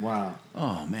Wow.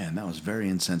 Oh man, that was very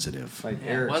insensitive. Like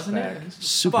Eric's wasn't back. it?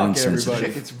 Super Fuck insensitive.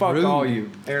 everybody. It's fuck rude. all you.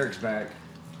 Eric's back.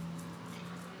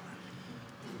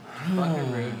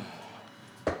 Fucking rude.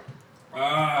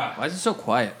 Why is it so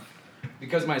quiet?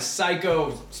 Because my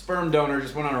psycho sperm donor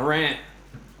just went on a rant.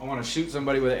 I want to shoot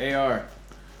somebody with an AR.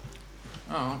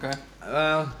 Oh, okay.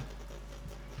 Well,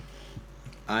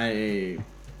 I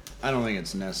don't think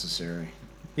it's necessary.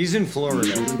 He's in Florida.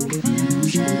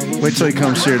 Wait till he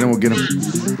comes here, then we'll get him.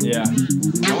 Yeah.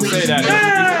 Don't say that. He's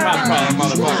a pop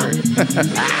motherfucker.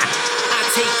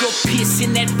 Take your piss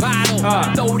in that bottle.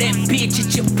 Throw that bitch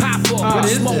at your papa. What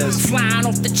is Smoke this? flying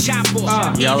off the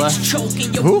chopper. Yellow. And it's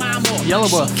choking your Who? mama. Yellow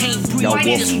Wolf. She can't breathe. Yellow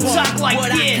Wolf. Just Talk like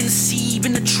what I this. conceive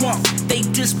in the trunk. They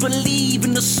disbelieve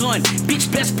in the sun.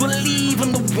 Bitch, best believe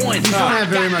in the one. don't have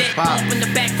very Got much that pop. In the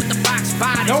back with the box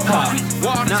body. No pop.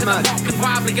 Water Not to much. the walking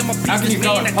wobbly. I'm a How can you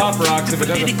call it businessman pop that rocks if it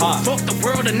doesn't political. pop? Fuck the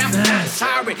world and I'm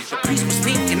sorry. The priest was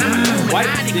thinking I'm Why-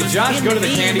 did Josh go to the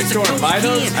candy store and buy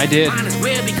those? I did.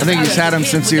 I think he's had them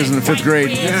since he was in the 5th grade.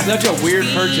 It's such a weird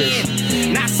purchase.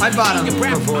 I bought them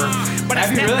before.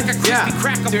 Have you really? Yeah.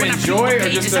 To enjoy or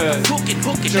just to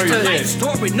show your kids?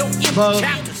 Both.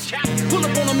 Pull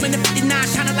up on them in the 59,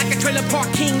 shining like a trailer park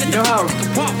king.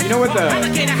 You know what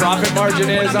the profit margin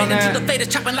is on that?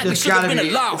 It's gotta be-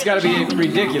 It's got to be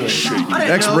ridiculous.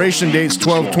 Expiration date's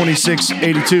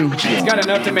 12/26/82. It's got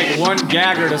enough to make one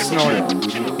gagger to snort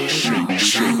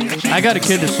it. I got a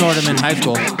kid to snort him in high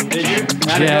school. Did you?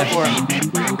 How'd it Yeah. go for him?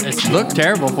 It looked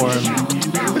terrible for him.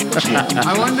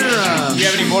 I wonder. Do you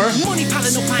have any more?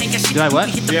 Do I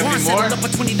what? Do you have any more?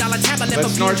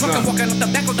 Let's snort some.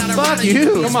 Fuck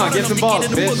you. Come on, get some balls,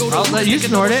 bitch. I'll let you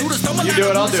snort it. You do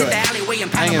it, I'll do it.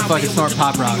 I ain't gonna fucking snort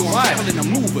Pop Rocks. Why?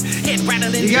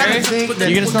 You gotta think that.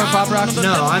 You gonna snort Pop Rocks?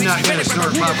 No, I'm not gonna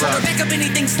snort Pop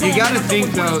Rocks. You gotta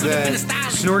think though that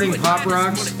snorting Pop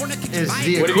Rocks is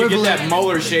the What if you get equivalent. that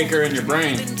molar shaker in your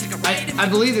brain? I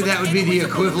believe that would be the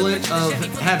equivalent of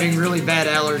having really bad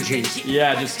allergies.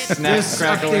 Yeah, just snap, This up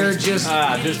crackle. there just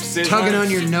sizzling. tugging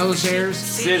on your nose hairs.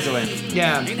 Sizzling.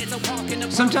 Yeah.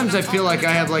 Sometimes I feel like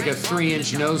I have like a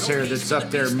 3-inch nose hair that's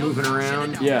up there moving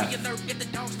around. Yeah.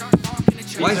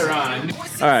 Why is These are on.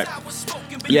 All right.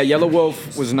 Yeah, Yellow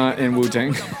Wolf was not in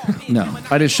Wu-Tang. No,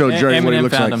 I just showed Jerry what he Eminem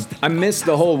looks found like. him. I missed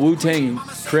the whole Wu-Tang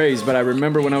craze, but I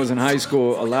remember when I was in high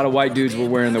school, a lot of white dudes were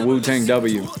wearing the Wu-Tang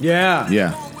W. Yeah.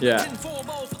 Yeah. Yeah.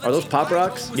 Are those pop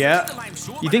rocks? Yeah.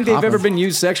 You think they've Pop ever 'em. been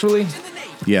used sexually?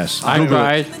 Yes. I Google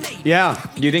tried. Yeah.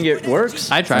 Do you think it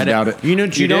works? I I tried doubt it. it. You know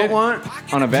what you, You don't did? want?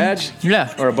 On a badge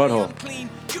Yeah, or a butthole?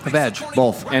 a badge.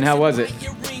 Both. And how was it?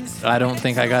 I don't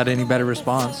think I got any better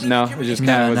response. No, it just kind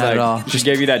No, of was not like, at all. just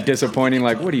gave you that disappointing,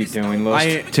 like, what are you doing, Los?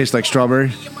 Tastes like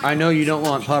strawberry. I know you don't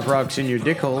want Pop Rocks in your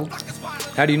dick hole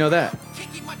How do you know that?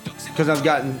 because I've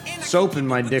gotten soap in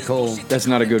my dick hole. That's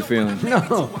not a good feeling.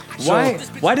 No.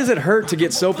 Why does it hurt to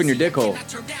get soap in your dick hole?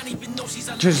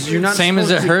 Because you're not Same as it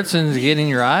supposed to- hurts and get in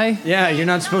your eye. Yeah, you're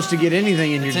not supposed to get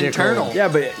anything in your It's dick internal. hole. Yeah,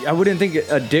 but I wouldn't think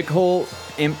a dick hole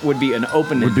would be an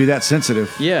opening. Would be that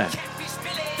sensitive. Yeah,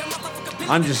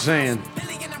 I'm just saying.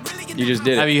 you just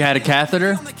did Have it. you had a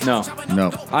catheter? No.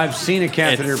 No. I've seen a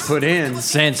catheter It's- put in.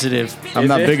 Sensitive. I'm Is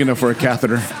not it? big enough for a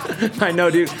catheter. I know,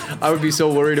 dude. I would be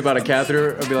so worried about a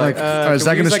catheter. I'd be like, Is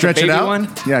that going to stretch it out? One?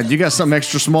 Yeah. You got something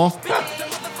extra small?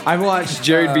 I've watched.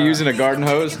 Jared be using a garden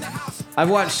hose. I've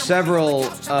watched several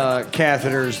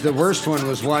catheters. The worst one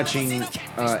was watching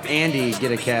Andy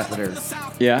get a catheter.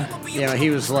 Yeah, You know, he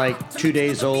was like 2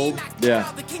 days old,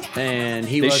 yeah. and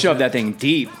he They was shoved that thing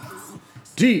deep.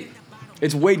 deep.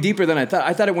 It's way deeper than I thought.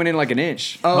 I thought it went in like an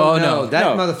inch. Oh, Oh, no, no.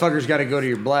 that No. motherfucker's got to go to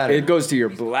your bladder. It goes to your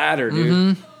bladder, dude.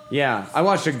 Mm-hmm. Yeah, I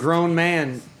watched a grown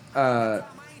man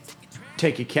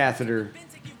take a catheter.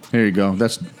 Here you go.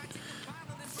 That's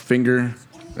finger.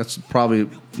 That's probably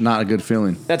not a good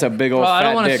feeling. That's a big old. Well, I fat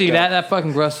don't want to dick, see though. that. That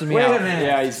fucking grosses me out.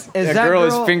 Yeah, Is that that girl,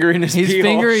 girl- is fingering his He's pee hole.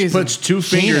 fingering his Puts two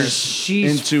fingers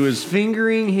She's into his.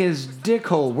 fingering his dick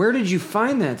hole. Where did you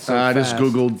find that so I just fast?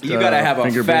 googled. You gotta have a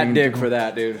finger fat banging. dick for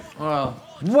that, dude. Well,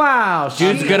 Wow,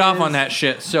 dudes, get off on that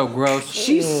shit. So gross.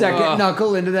 She's second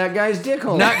knuckle into that guy's dick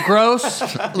hole. Not gross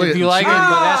if you like it,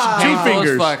 but that's Two painful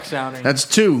fingers. as fuck sounding. That's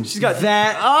two. She's got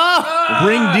that.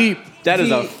 Ring deep. That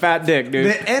is a The- fat dick, dude.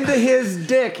 The end of his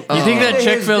dick. You think that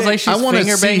chick feels like she's I want to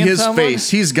finger see banging his someone? face.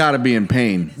 He's got to be in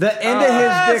pain. The end of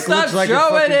his dick Stop looks like a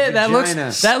showing fucking it.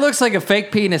 vagina. That looks like a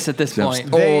fake penis at this point.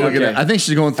 Oh, look at Okay. that. I think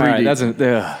she's going All 3D. right, that's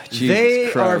a. Jesus They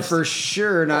Christ. are for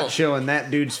sure not showing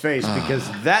that dude's face because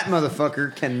that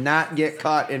motherfucker cannot get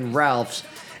caught in Ralph's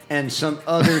and some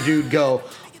other dude go,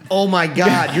 Oh my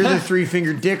God, you're the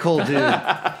 3-finger dickhole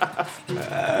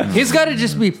dude. He's got to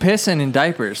just be pissing in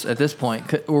diapers at this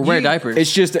point, or wear diapers.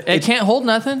 It's just it can't hold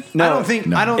nothing. No, I don't think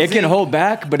it can hold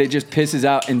back, but it just pisses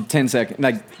out in 10 seconds,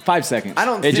 like 5 seconds. I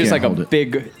don't It's just think- like a Hold it.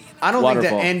 big. I don't waterfall.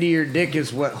 think the end of your dick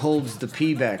is what holds the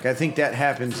pee back. I think that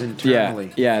happens Yeah,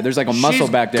 internally. yeah. There's like a muscle She's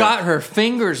back there. got her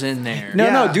fingers in there. No,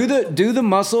 Yeah. no. Do the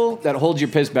muscle that holds your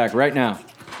piss back right now.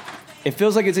 It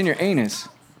feels like it's in your anus.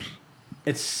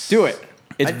 It's Do it.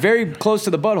 It's very close to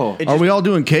the butthole. It Are we all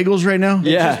doing Kegels right now?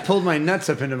 Yeah. just pulled my nuts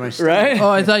up into my stomach. Right? Oh,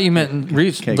 I thought you meant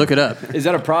Reese. Look it up. Is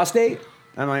that a prostate?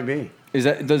 That might be.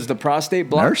 Does the prostate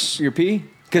block Nurse? your pee?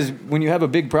 Because when you have a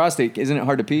big prostate, isn't it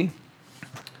hard to pee?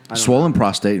 Swollen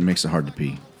prostate makes it hard to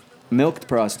pee. Milked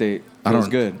prostate I feels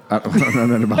don't good. I don't know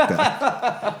nothing about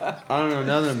that. I don't know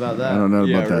nothing about that. I don't know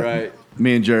Yeah, about that. right.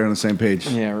 Me and Jerry are on the same page.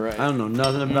 Yeah, right. I don't know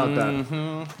nothing about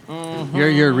that. Your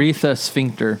urethra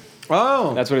sphincter.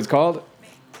 Oh, That's what it's called.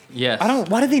 Yes.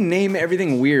 Why do they name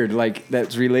everything weird like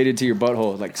that's related to your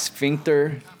butthole? Like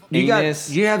sphincter, anus.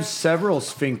 you have several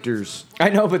sphincters. I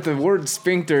know, but the word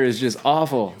sphincter is just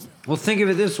awful. Well, think of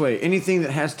it this way: anything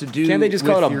that has to do. Can't they just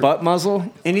call with it a your- butt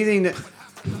muzzle? Anything that.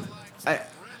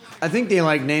 I think they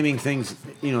like naming things,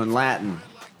 in Latin,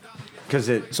 because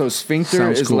it. So sphincter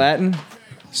Sounds is cool. Latin.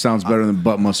 Sounds better than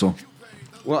butt muscle.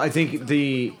 Well, I think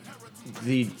the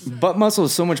Butt muscle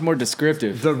is so much more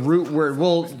descriptive. root word.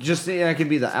 Well, just it could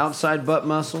be the outside butt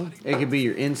muscle. It could be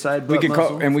your inside We butt could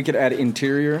muscle. we could add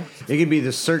interior It could be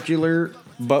the circular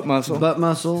butt muscle, butt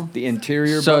muscle. the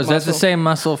interior. So butt is that muscle. the same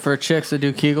muscle for chicks that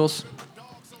do Kegels?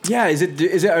 Yeah, is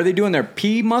it? Are they doing their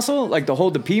pee muscle, like to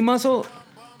hold the pee muscle?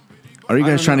 Are you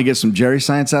guys trying to get some Jerry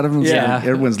science out of him? Yeah.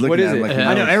 Everyone's looking What is at him it? like, Yeah.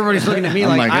 I know everybody's looking at me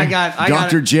I'm like I got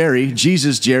Dr. Jerry,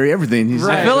 Jesus Jerry, everything. He's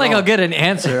Right. I feel like I'll get an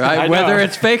answer, I know. whether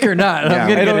it's fake or not. Yeah, I'm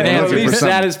gonna it'll- get an it'll at answer. least for something.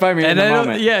 satisfy me in And the I don't,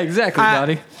 moment. yeah, exactly,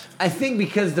 Donnie. I think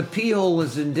because the pee hole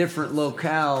was in different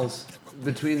locales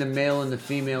between the male and the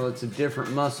female, it's a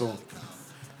different muscle.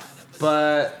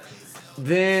 But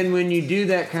then when you do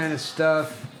that kind of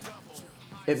stuff,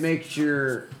 it makes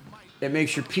your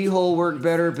pee hole work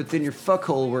better, but then your fuck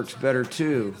hole works better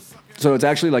too. So it's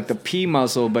actually like the pee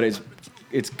muscle, but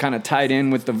it's kind of tied in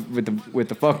with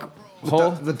the fuck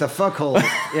hole. With the fuck hole.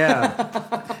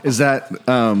 Yeah. Is that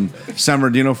San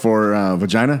Bernardino for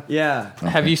vagina? Yeah.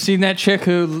 Have you seen that chick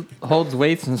who holds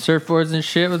weights and surfboards and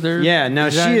shit with her? Yeah. Now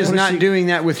she vagina? is not doing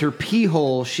that with her pee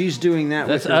hole. She's doing that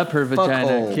That's with her up her fuck vagina.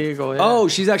 hole. Kegel. Yeah. Oh,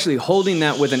 she's actually holding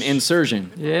that with an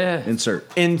insertion. yeah. Insert.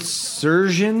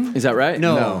 Insertion? Is that right?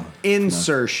 No.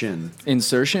 Insertion.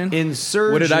 Insertion.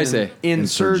 Insurgent. What did I say?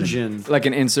 Insurgent. Like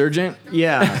an insurgent.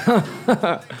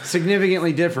 Yeah.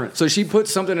 Significantly different. So she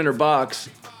puts something in her box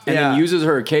and Yeah. then uses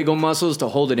her Kegel muscles to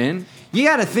hold it in. You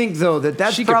got to think though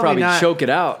that's She could probably not choke it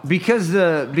out. because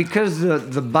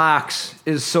the box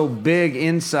is so big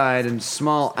inside and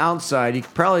small outside. You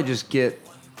could probably just get,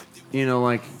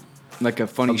 Like a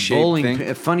funny a shape thing.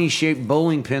 a funny shaped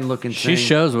bowling pin looking She thing.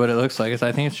 shows what it looks like.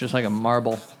 I think it's just like a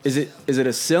marble. Is it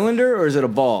a cylinder or is it a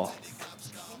ball?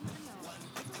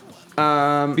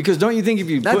 Because don't you think if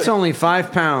you That's put, only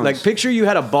 5 pounds. like picture you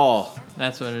had a ball.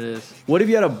 That's what it is. What if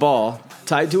you had a ball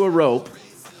tied to a rope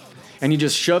and you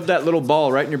just shoved that little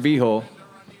ball right in your beehole?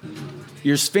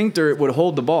 Your sphincter would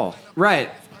hold the ball. right.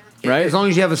 Right? As long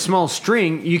as you have a small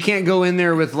string, you can't go in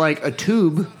there with like a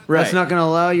tube. Right. That's not going to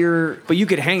allow your. But you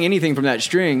could hang anything from that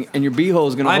string and your beehole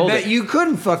is going to I hold bet it. you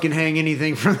couldn't fucking hang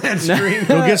anything from that string.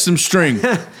 Go get some string.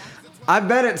 I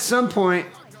bet at some point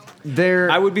there.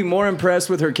 I would be more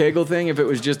impressed with her Kegel thing if it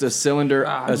was just a cylinder,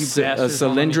 Ah, a you bastards,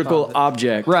 cylindrical don't let me pop it.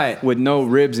 object Right. with no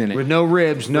ribs in it. with no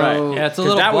ribs, no. Right. Yeah, it's a 'Cause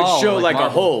little that ball, would show like a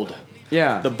marble. hold.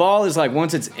 Yeah, The ball is like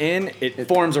once it's in, it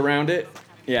forms around it.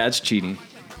 Yeah, it's cheating.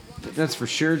 that's for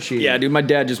sure cheating. Yeah, dude, my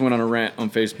dad just went on a rant on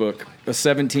Facebook, a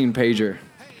 17-pager,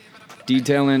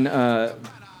 detailing how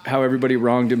everybody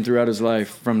wronged him throughout his life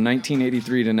from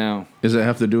 1983 to now. Does it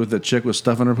have to do with the chick with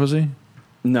stuff in her pussy?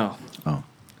 No. Oh.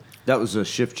 That was a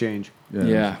shift change.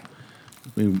 Yeah.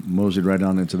 We moseyed right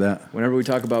on into that. Whenever we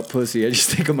talk about pussy, I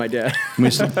just think of my dad. When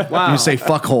you say, when you say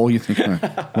fuckhole, you think,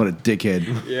 what a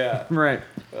dickhead. Yeah. Right.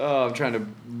 Oh, I'm trying to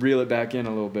reel it back in a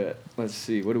little bit. Let's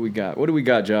see. What do we got? What do we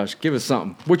got, Josh? Give us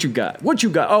something. What you got? What you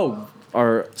got? Oh,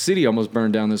 our city almost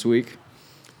burned down this week.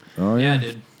 Oh, yeah. Yeah,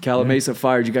 dude. Calamasa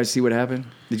fire. Did you guys see what happened?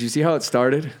 Did you see how it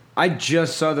started? I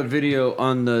just saw the video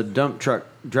on the dump truck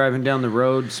driving down the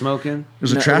road smoking. It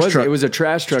was a No, trash truck. It was a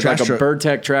trash truck, Trash like truck. a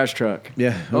Bertec trash truck.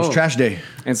 Yeah, it was Oh. trash day.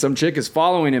 And some chick is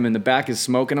following him, and the back is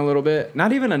smoking a little bit.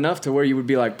 Not even enough to where you would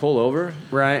be like, pull over.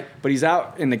 Right. But he's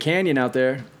out in the canyon out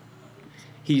there.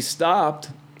 He stopped.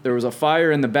 There was a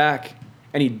fire in the back,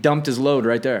 and he dumped his load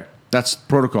right there. That's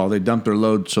protocol. They dump their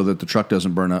load so that the truck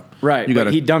doesn't burn up. Right. You but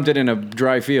got he dumped it in a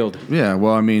dry field. Yeah.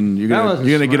 Well, I mean, you're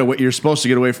gonna get away. You're supposed to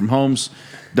get away from homes,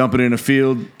 dump it in a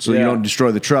field so you Yeah. don't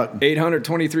destroy the truck.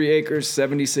 823 acres,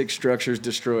 76 structures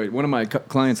destroyed. One of my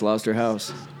clients lost her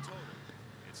house.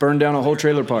 Burned down a whole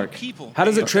trailer park. How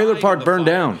does a trailer park burn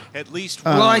down? At least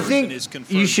Well, I think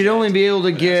you should only be able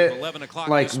to get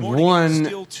like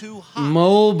one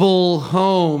mobile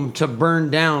home to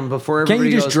burn down before everybody Can't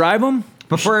you just goes, drive them?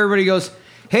 before everybody goes,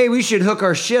 hey, we should hook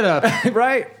our shit up.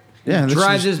 Right? Yeah.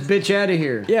 Drive this bitch out of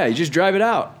here. Yeah, you just drive it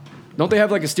out. Don't they have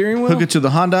like a steering wheel? Hook it to the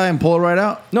Hyundai and pull it right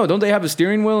out. No, don't they have a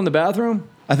steering wheel in the bathroom?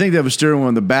 I think they have a steering wheel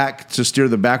in the back to steer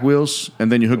the back wheels,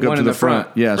 and then you hook up One to in the front.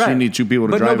 Yeah, so you Right. need 2 people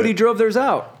to but drive nobody it. drove theirs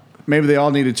out. Maybe they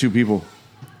all needed 2 people.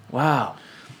 Wow.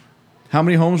 How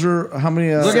many homes are? How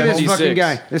many? Look at this 76. fucking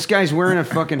guy. This guy's wearing a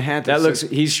fucking hat That looks, says-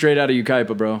 he's straight out of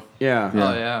Ukaipa, bro. Yeah.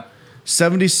 Oh yeah.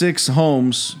 76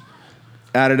 homes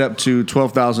added up to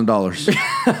 $12,000.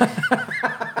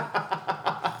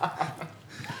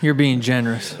 You're being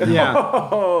generous. Yeah.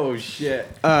 Oh, shit.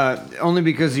 Only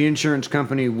because the insurance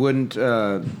company wouldn't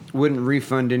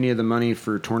refund any of the money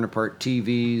for torn apart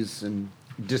TVs and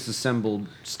disassembled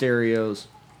stereos.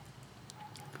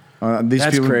 These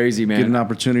That's people crazy, man. Get an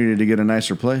opportunity to get a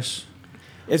nicer place.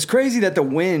 It's crazy that the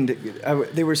wind,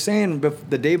 they were saying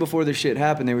the day before this shit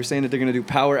happened, they were saying that they're going to do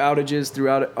power outages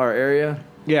throughout our area.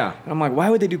 Yeah. I'm like,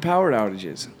 why would they do power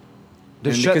outages?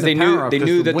 They're And shutting because they the power knew off they 'cause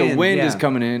knew that the wind yeah. is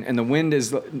coming in, and the wind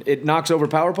it knocks over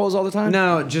power poles all the time.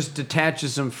 No, it just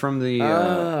detaches them from the.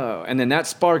 Oh, and then that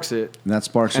sparks it. And that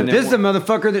sparks And it. then- This is the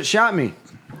motherfucker that shot me.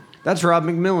 That's Rob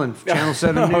McMillan, Channel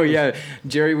 7 Oh News. yeah,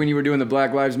 Jerry, when you were doing the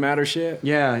Black Lives Matter shit,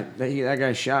 Yeah, that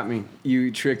guy shot me. you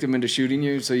tricked him into shooting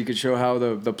you so you could show how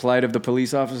the plight of the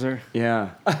police officer. Yeah.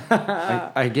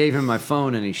 I gave him my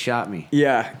phone and he shot me.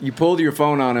 Yeah, you pulled your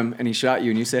phone on him and he shot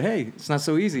you, and you said, "Hey, it's not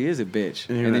so easy, is it, bitch?"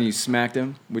 And he And then went- you smacked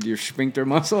him with your sphincter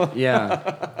muscle.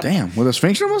 Yeah. Damn, with a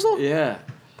sphincter muscle? Yeah.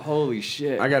 Holy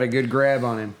shit. I got a good grab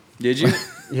on him. Did you?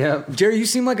 Yeah. Jerry, you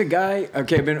seem like a guy.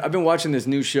 Okay, I've been watching this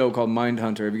new show called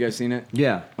Mindhunter. Have you guys seen it?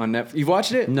 Yeah. On Netflix. You've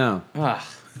watched it? No. Ah.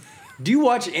 Do you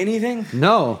watch anything?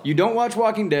 No. You don't watch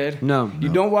Walking Dead? No. You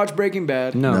don't watch Breaking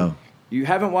Bad? No. No. You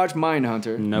haven't watched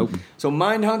Mindhunter? Nope. So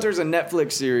Mindhunter's a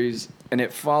Netflix series, and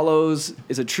it follows.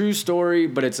 It's a true story,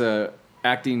 but it's a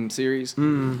acting series.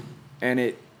 And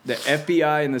the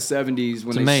FBI in the 70s when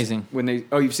It's amazing.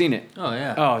 Oh, you've seen it? Oh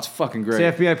yeah. Oh, it's fucking great.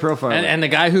 It's the FBI profile. And the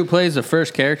guy who plays the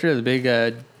first character, the big.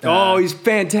 Oh, he's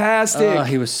fantastic. Oh,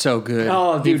 he was so good.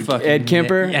 Oh, He dude, Ed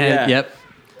Kemper? Yeah. Yep.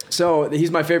 So he's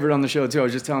my favorite on the show too. I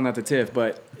was just telling that to Tiff.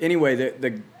 But anyway,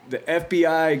 the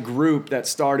FBI group that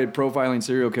started profiling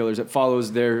serial killers, it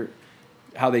follows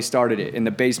how they started it in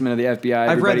the basement of the FBI.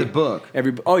 I've read the book.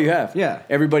 Oh, you have? Yeah.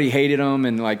 Everybody hated them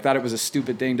and like thought it was a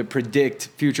stupid thing to predict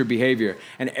future behavior.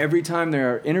 And every time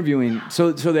they're interviewing,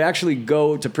 so they actually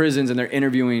go to prisons and they're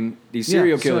interviewing these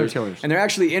serial killers. And they're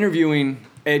actually interviewing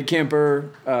Ed Kemper,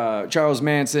 Charles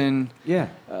Manson, Yeah.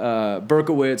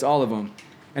 Berkowitz, all of them.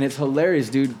 And it's hilarious,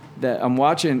 dude, that I'm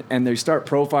watching and they start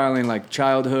profiling like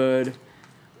childhood,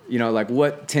 like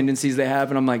what tendencies they have.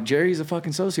 And I'm like, Jerry's a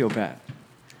fucking sociopath.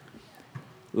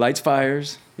 Lights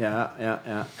fires,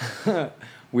 Yeah.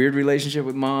 weird relationship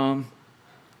with mom.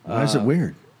 Why is it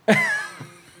weird?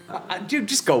 Dude,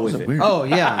 just go with Is it. it weird? Oh,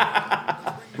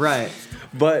 yeah. Right.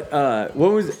 But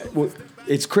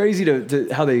it's crazy to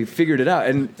how they figured it out.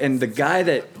 And the guy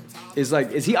that is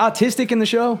like, is he autistic in the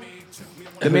show?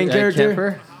 The main Ed character?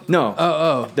 Kemper? No.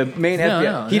 Oh. The main No, FBI.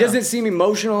 no, he no. doesn't seem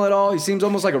emotional at all. He seems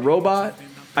almost like a robot.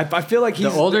 I feel like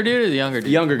he's The older dude or the younger dude?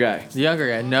 the younger guy. The younger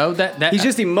guy. No, that He's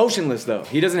just emotionless though.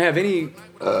 He doesn't have any.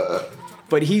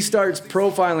 But he starts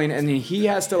profiling, and then he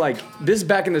has to like. This is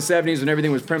back in the 70s when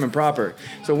everything was prim and proper.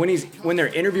 So when they're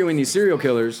interviewing these serial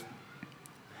killers,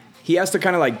 he has to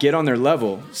kind of like get on their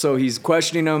level. So he's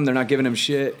questioning them. They're not giving him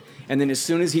shit. And then as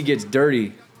soon as he gets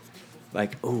dirty,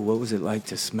 like, oh, what was it like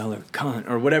to smell a cunt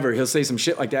or whatever? He'll say some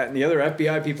shit like that, and the other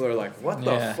FBI people are like, what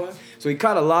the Yeah. fuck? So he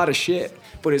caught a lot of shit.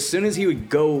 But as soon as he would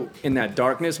go in that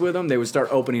darkness with them, they would start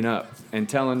opening up and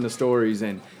telling the stories,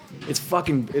 and it's At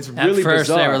really first,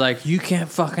 bizarre. they were like, "You can't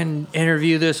fucking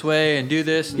interview this way and do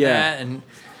this and Yeah. that,"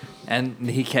 and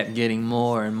he kept getting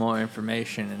more and more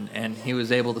information, and he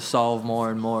was able to solve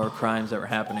more and more crimes that were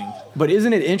happening. But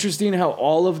isn't it interesting how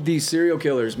all of these serial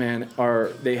killers, man,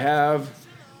 they have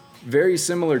very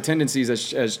similar tendencies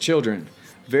as children.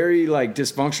 Very like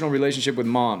dysfunctional relationship with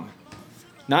mom,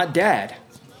 not dad.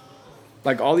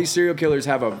 Like all these serial killers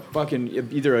have a fucking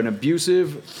either an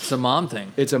abusive. It's a mom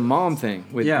thing. It's a mom thing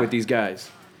with Yeah. these guys,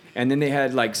 And then they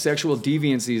had like sexual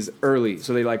deviancies early,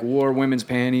 so they like wore women's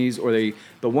panties, or the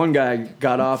one guy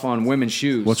got off on women's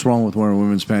shoes. What's wrong with wearing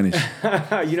women's panties?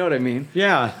 You know what I mean?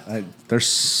 Yeah. They're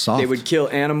soft. They would kill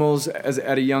animals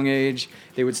at a young age.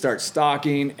 They would start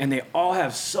stalking, and they all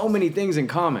have so many things in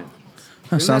common.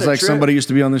 Isn't Sounds that a like trip? somebody used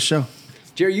to be on this show.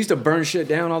 Jerry used to burn shit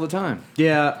down all the time.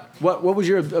 Yeah. What was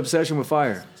your obsession with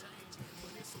fire?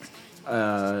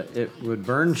 It would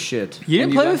burn shit. You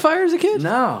didn't you play got- with fire as a kid?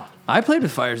 No. I played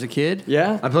with fire as a kid.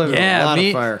 Yeah? I played with a lot me,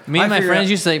 of fire. me I and my figured friends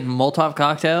out- used to make Molotov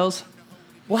cocktails.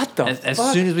 What the As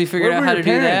fuck? soon as we figured Where out were how your to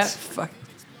do that, parents? fuck.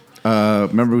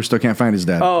 Remember, we still can't find his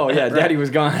dad. Oh, yeah, Daddy was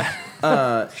gone.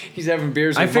 He's having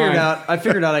beers with I figured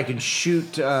mine. out I could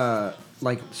shoot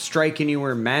like strike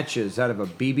anywhere matches out of a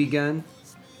BB gun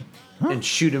and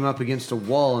shoot them up against a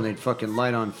wall and they'd fucking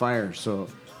light on fire. So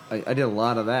I did a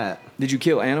lot of that. Did you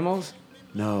kill animals?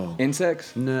 No.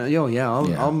 Insects? No, I'll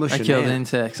Yeah. mush I an killed ant.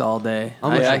 insects all day. How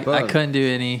much I above? couldn't do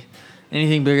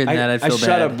anything bigger than that. I'd I feel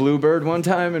shot a bad. bluebird one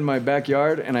time in my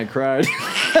backyard, and I cried.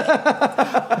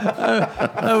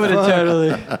 I would have totally.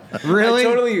 Really? I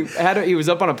totally he was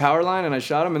up on a power line, and I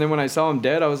shot him, and then when I saw him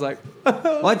dead, I was like,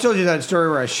 Well, I told you that story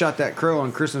where I shot that crow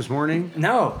on Christmas morning.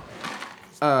 no.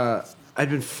 I'd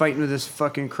been fighting with this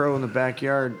fucking crow in the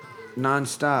backyard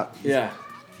nonstop. Yeah.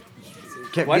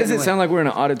 Kept Why does getting it away. sound like we're in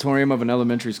an auditorium of an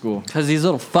elementary school? Because these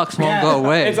little fucks won't go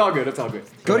away. It's all good. It's all good.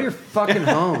 Go to your fucking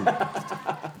home.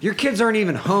 Your kids aren't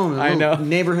even home. The I little know.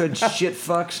 Neighborhood shit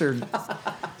fucks are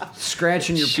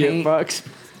scratching your Shit paint.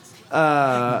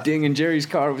 fucks. Dinging Jerry's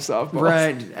car with softballs.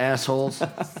 Right, assholes.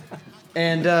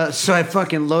 And so I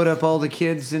fucking load up all the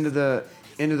kids into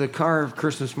the car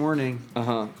Christmas morning.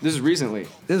 This is recently.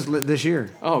 This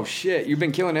year. Oh shit! You've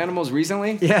been killing animals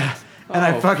recently? Yeah. And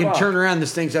I Oh, fucking fuck. turn around,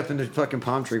 this thing's up in the fucking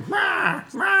palm tree. Rah,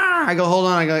 rah. I go, hold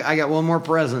on, I got one more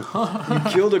present. You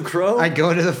killed a crow? I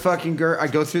go to the fucking I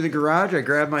go through the garage, I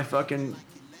grab my fucking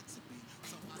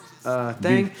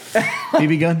thing.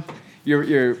 BB gun?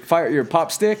 your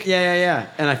pop stick? Yeah.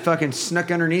 And I fucking snuck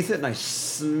underneath it, and I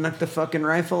snuck the fucking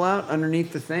rifle out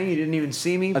underneath the thing. He didn't even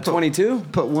see me. A 22?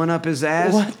 Put one up his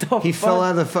ass. What the He fuck? fell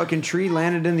out of the fucking tree,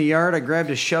 landed in the yard. I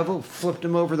grabbed a shovel, flipped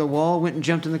him over the wall, went and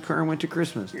jumped in the car, and went to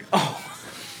Christmas.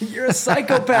 You're a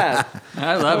psychopath.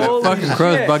 I love Holy it. Fucking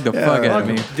crows shit. bug the fuck out of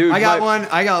me. Dude, I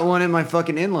got one in my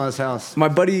fucking in-laws' house. My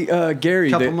buddy Gary,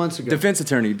 Couple the months ago. defense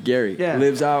attorney Gary, Yeah.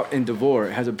 lives out in Devore,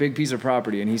 has a big piece of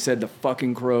property, and he said the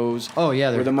fucking crows Oh, yeah,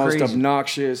 they're were the most crazy.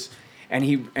 obnoxious. And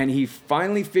he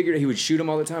finally figured he would shoot them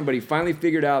all the time, but he finally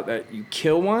figured out that you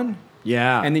kill one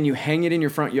Yeah. and then you hang it in your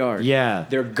front yard. Yeah.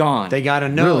 They're gone. They gotta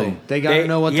know. Really? They gotta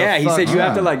know what the fuck. Yeah, he said you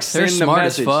have to like They're send the smart as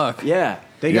message. fuck. Yeah.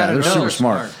 They Yeah, gotta they're know. super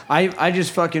smart. I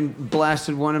just fucking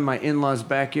blasted one in my in-laws'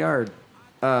 backyard.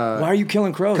 Why are you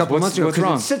killing crows? A couple months ago, What's 'cause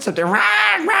wrong? it sits up there, rah,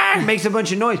 rah, makes a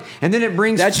bunch of noise, and then it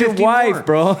brings. That's your 50 wife, more.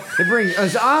 bro. It brings.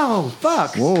 Oh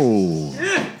fuck! Whoa.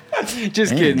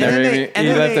 Just kidding, there, And then Amy. they- and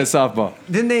You then left they- that softball.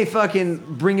 Then they fucking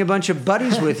bring a bunch of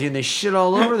buddies with you, and they shit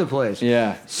all over the place.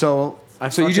 Yeah. So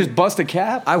So you just bust a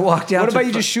cap? I walked out. What to about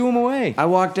you fu- just shoo him away I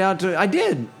walked out to. I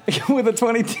did, with a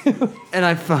 22? and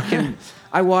I fucking.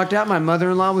 I walked out. My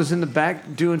mother-in-law was in the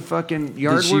back doing fucking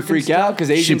yard Did she work. freak and out? stuff.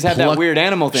 Because Asians have that plucked- weird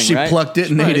animal thing, She right? plucked it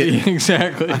and ate it.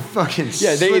 Exactly. Fucking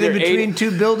Yeah, they slid in either ate between it-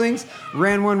 two buildings,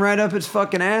 ran one right up his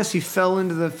fucking ass. He fell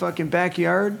into the fucking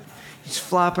backyard. He's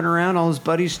flopping around. All his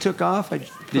buddies took off.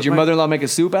 Did your mother-in-law make a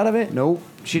soup out of it? Nope.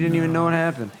 She didn't even know what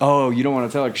happened. Oh, you don't want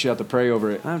to tell her because she had to pray over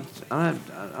it.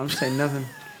 I'm saying nothing.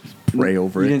 Pray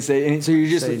over You it. didn't say anything. So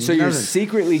you're Say just you're nothing.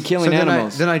 secretly So killing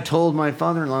animals. then I told my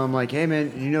father-in-law, I'm like, hey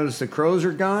man, you notice the crows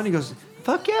are gone? He goes,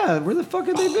 fuck yeah. Where the fuck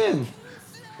have they been?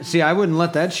 See, I wouldn't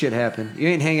let that shit happen. You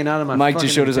ain't hanging out on my. Mike fucking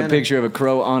just showed us a antenna. picture of a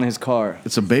crow on his car.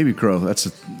 It's a baby crow. That's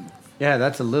a, Yeah,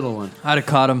 that's a little one. I'd have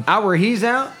caught him. Out where he's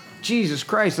out. Jesus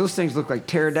Christ, those things look like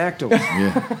pterodactyls.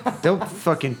 yeah. They'll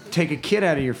fucking take a kid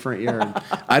out of your front yard.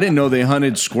 I didn't know they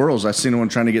hunted squirrels. I seen one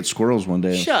trying to get squirrels one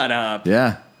day. Shut up.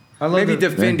 Yeah. I love Maybe the-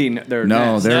 defending their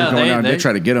No, nest. they were Yeah, going they- out. They they-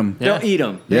 try to get them. Yeah. They'll eat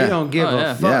them. They Yeah. don't give Oh, a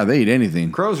yeah. fuck. Yeah, they eat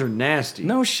anything. Crows are nasty.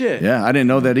 No shit. Yeah, I didn't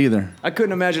know that either. I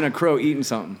couldn't imagine a crow eating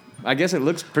something. I guess it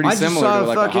looks pretty I just similar saw to a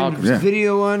like a fucking hawk. Yeah.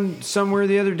 video on somewhere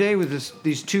the other day with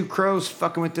these two crows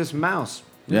fucking with this mouse.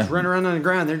 They just Yeah. running around on the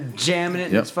ground. They're jamming it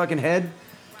in Yep. its fucking head.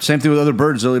 Same thing with other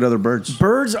birds. They'll eat other birds.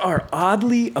 Birds are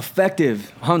oddly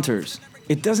effective hunters.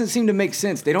 It doesn't seem to make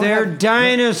sense. They don't They're have...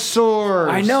 dinosaurs.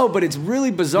 I know, but it's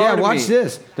really bizarre Yeah, to watch me.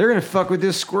 this. They're gonna fuck with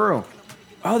this squirrel.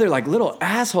 Oh, they're like little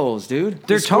assholes, dude.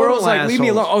 They're The squirrel's total like, leave me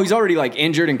assholes. alone. Oh, he's already like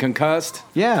injured and concussed.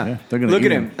 Yeah. They're gonna Look eat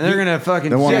at him. And they're gonna fucking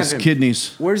They want zap his him.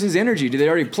 kidneys. Where's his energy? Did they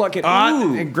already pluck it?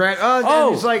 And Ooh.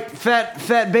 oh, it's like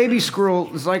fat baby squirrel.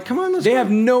 It's like, come on, let's They go. have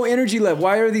no energy left.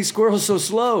 Why are these squirrels so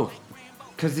slow?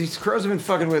 Because these crows have been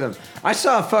fucking with him. I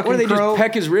saw a fucking What, do they crow. just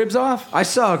peck his ribs off? I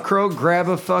saw a crow grab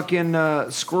a fucking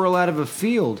squirrel out of a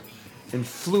field and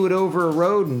flew it over a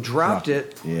road and dropped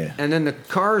it. Yeah. And then the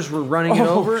cars were running it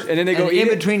Oh, over. and then they go eat in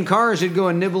it? between cars, it'd go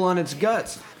and nibble on its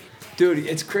guts. Dude,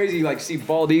 it's crazy. You, like, see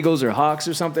bald eagles or hawks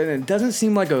or something, and it doesn't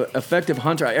seem like an effective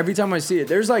hunter. Every time I see it,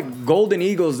 there's like golden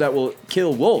eagles that will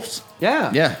kill wolves.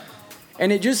 Yeah. Yeah.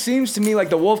 And it just seems to me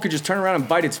like the wolf could just turn around and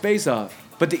bite its face off.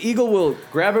 But the eagle will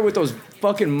grab it with those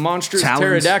fucking monstrous Talons.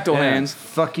 pterodactyl Yeah. hands,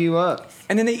 Fuck you up.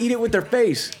 and then they eat it with their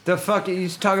face. The fucking, you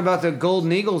talk about the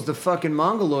golden eagles, the fucking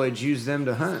mongoloids use them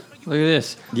to hunt. Look at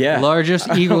this. Yeah. Largest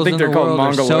I don't eagles think in the they're called world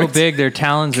are so mongoloids. big their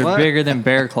talons are What? bigger than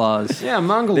bear claws. Yeah,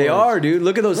 mongoloids. They are, dude.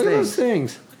 Look at those Look at things. those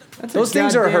things. That's a Those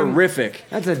things are goddamn- horrific.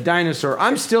 That's a dinosaur.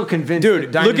 I'm still convinced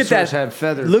Dude, that look dinosaurs at that. have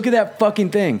feathers. Look at that fucking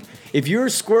thing. If you're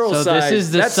squirrel So size, this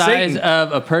is the that's size Satan.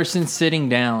 of a person sitting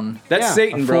down. That's Yeah,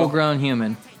 Satan, A bro. full-grown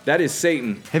human. That is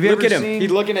Satan. Have you look ever at him. seen-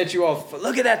 He's looking at you all.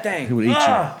 Look at that thing. He would eat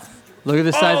you. Look at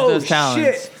the size Oh, of those talons.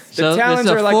 shit. The So talons it's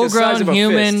a are like the size full-grown of a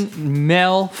human fist.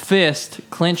 male fist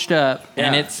clenched up,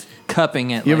 and Yeah. it's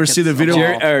cupping it. You ever like see the it's video?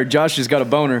 a ball. Or Josh just got a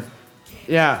boner.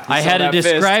 Yeah. I saw had to that fist.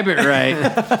 describe it right.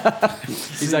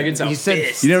 He's like, it's a He said-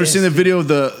 fist. You never seen the video of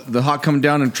the hawk come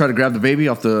down and try to grab the baby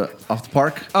off the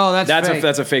park? Oh, that's fake.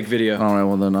 That's a fake video. All right,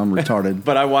 well then I'm retarded.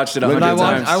 But I watched it a But hundred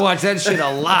But times. I watched that shit a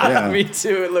lot. Yeah. Me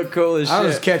too. It looked cool as shit. I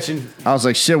was catching. I was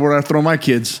like, shit, where do I throw my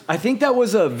kids? I think that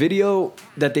was a video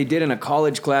that they did in a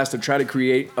college class to try to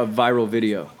create a viral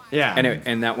video. Yeah.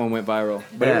 And that one went viral.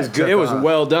 But Yeah, it was it good. took It was off.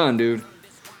 well done, dude.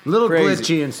 Little Crazy.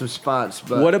 glitchy in some spots,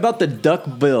 but What about the duck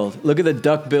bill? Look at the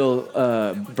duck bill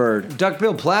bird.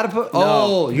 duckbill platypus?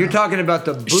 Oh, you're talking about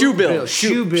the boot Shoe bill. bill.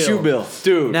 Shoe bill. Shoe bill.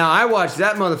 Dude. Now I watched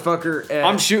that motherfucker. At,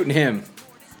 I'm shooting him.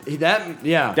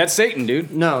 Yeah. That's Satan,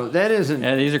 dude. No, that isn't.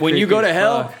 Yeah, these are When you creepy go to as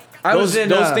hell, fuck. I was those, in,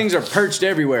 those uh, things are perched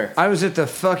everywhere. I was at the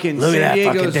fucking Look at San that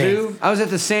Diego fucking thing. Zoo. I was at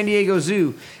the San Diego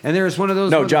Zoo, and there was one of those.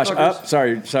 No, Josh, motherfuckers- up.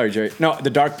 Sorry, Jerry. No, the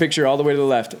dark picture all the way to the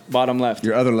left, bottom left.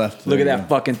 Your other left. Look at There you that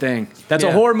fucking thing. That's a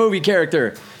Yeah. horror movie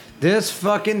character. This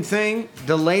fucking thing,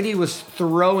 the lady was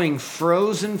throwing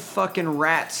frozen fucking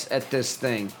rats at this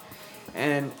thing.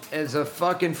 And as a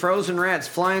fucking frozen rat's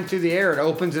flying through the air, it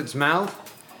opens its mouth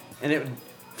and it would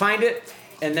find it,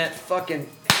 and that fucking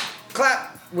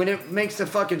clap, when it makes the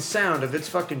fucking sound of its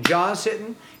fucking jaws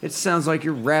hitting, it sounds like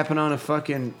you're rapping on a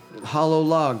fucking hollow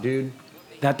log, dude.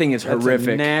 That thing is That's a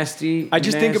horrific. nasty. I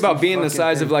just think nasty about being the fucking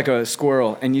size thing. of like a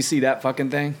squirrel, and you see that fucking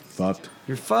thing. Fucked.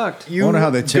 You're fucked. You wonder how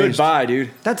they changed. Goodbye, dude.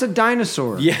 That's a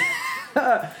dinosaur. Yeah.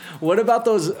 What about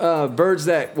those birds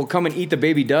that will come and eat the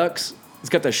baby ducks? It's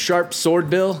got the sharp sword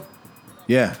bill,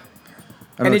 Yeah.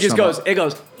 I know and it what just you're goes. talking It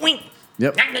goes wink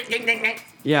about. Yep.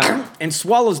 Yeah. and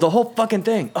swallows the whole fucking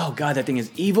thing. Oh god, that thing is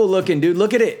evil looking, dude.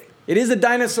 Look at it. It is a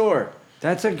dinosaur.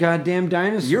 That's a goddamn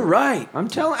dinosaur. You're right. I'm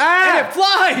telling. And Ah! it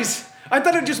flies. I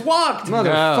thought it just walked.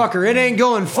 Motherfucker, it ain't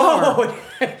going far. Oh,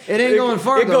 It ain't going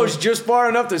far, It though. goes just far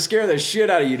enough to scare the shit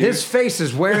out of you, dude. His face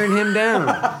is wearing him down.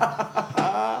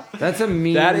 That's a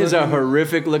mean. That is a looking-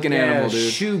 horrific looking yeah, animal,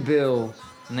 dude. Shoe bill.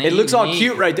 It looks all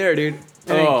cute right there, dude.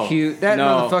 That ain't Oh, cute. That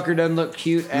no. motherfucker doesn't look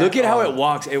cute. Look at how all. it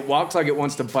walks. It walks like it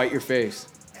wants to bite your face.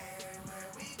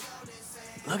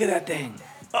 Look at that thing.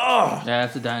 Yeah,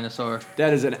 that's a dinosaur.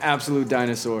 That is an absolute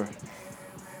dinosaur.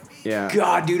 Yeah.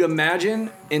 God, dude, imagine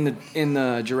in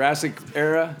the Jurassic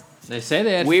era, They say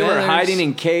they had we were feathers. hiding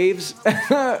in caves.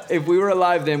 If we were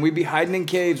alive then, we'd be hiding in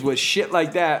caves with shit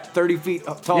like that, 30 feet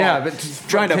tall. Yeah, but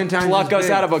trying 10 to times pluck as us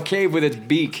big. out of a cave with its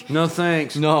beak. No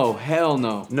thanks. No, hell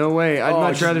no. No way. I'd Oh,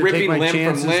 much just rather ripping take my limb from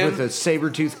chances limb? with a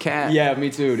saber-toothed cat. Yeah, me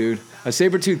too, dude. A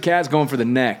saber-toothed cat's going for the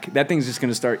neck. That thing's just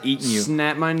gonna start eating you.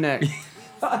 Snap my neck.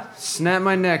 Snap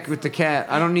my neck with the cat.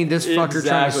 I don't need this fucker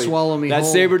trying to swallow me That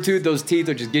whole. saber tooth, those teeth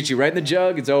will just get you right in the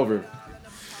jug. It's over.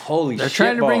 Holy They're shit.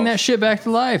 trying to bring balls. that shit back to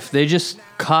life. They just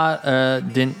caught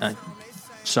didn't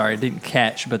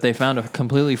catch, but they found a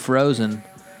completely frozen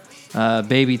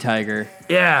baby tiger,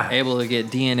 Yeah. able to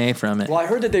get DNA from it. Well, I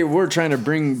heard that they were trying to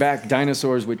bring back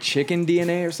dinosaurs with chicken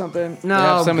DNA or something. They No,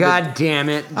 have some of the- god damn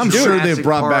it. I'm sure they Jurassic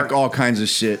brought Park. back all kinds of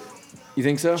shit. You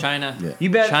think so? China. Yeah. You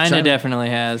bet. China definitely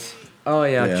has. Oh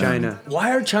yeah, Yeah. China.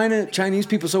 Why are Chinese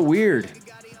people so weird?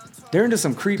 They're into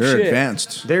some creep They're shit.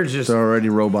 advanced. They're just- They're already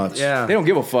robots. Yeah. They don't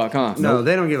give a fuck, huh? No,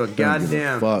 they don't give a They don't give a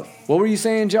goddamn. fuck. What were you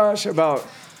saying, Josh, about...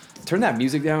 Turn that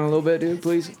music down a little bit, dude,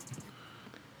 please.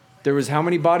 There was how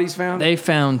many bodies found? They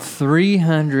found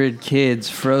 300 kids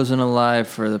frozen alive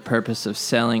for the purpose of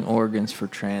selling organs for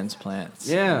transplants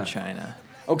Yeah. in China.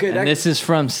 Okay, And that, this is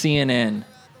from CNN.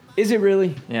 is it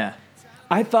really? Yeah.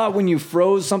 I thought when you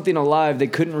froze something alive, they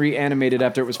couldn't reanimate it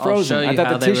after it was frozen. I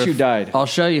thought the tissue died. I'll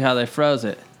show you how they froze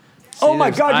it. Oh my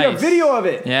there's God, you have ice. video of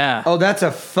it. Yeah. Oh, that's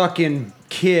a fucking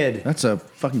kid. That's a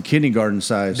fucking kindergarten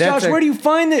size. That's Josh, a- where do you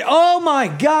find it? Oh my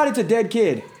God, it's a dead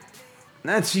kid.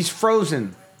 He's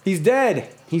frozen. He's dead,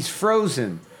 He's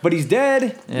frozen. but he's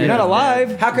dead. Yeah, You're not he's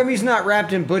alive. How come he's not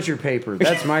wrapped in butcher paper?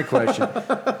 That's my question.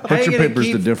 Butcher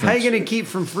paper's the difference. How you gonna keep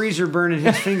from freezer burning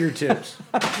his fingertips?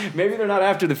 Maybe they're not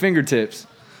after the fingertips.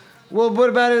 Well, what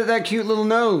about that cute little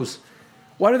nose?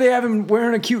 Why do they have him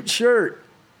wearing a cute shirt?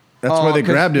 That's why they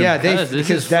 'cause- grabbed him. Yeah, This is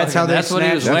because that's fucking- how they that's what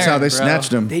he was snatched him. That's how they wearing, bro.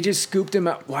 snatched him. They just scooped him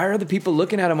out. Why are the people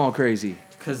looking at him all crazy?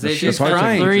 Because they shit's just found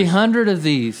crying. 300 of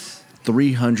these.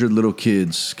 300 little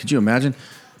kids. Could you imagine?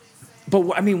 But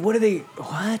I mean, what are they?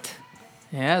 What?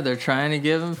 Yeah, they're trying to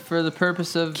give them for the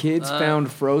purpose of Kids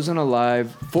found frozen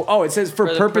alive. It says for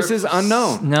the purposes purpose-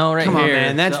 unknown. No, right Come on, here.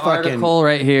 man, that's the fucking- article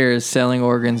right here is selling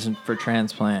organs for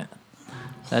transplant.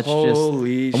 That's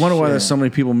Holy I wonder why shit. there's so many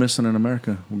people missing in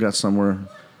America. We got somewhere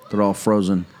they're all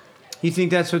frozen. You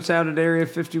think that's what's out at Area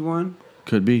 51?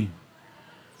 Could be just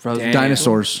frozen. Damn.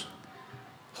 dinosaurs.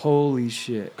 Holy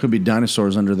shit. Could be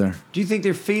dinosaurs under there. Do you think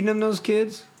they're feeding them those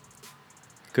kids?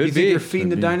 Could You be. think they're feeding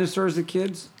Could the be. dinosaurs the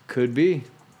kids? Could be.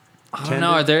 I don't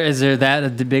know. Is there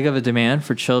that big of a demand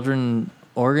for children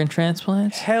organ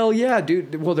transplants? Hell yeah,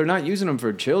 dude. Well, they're not using them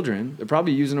for children. They're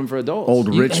probably using them for adults.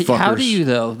 Old rich fuckers. How do you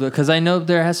though? Because I know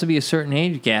there has to be a certain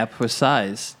age gap with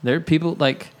size. There are people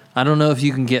like I don't know if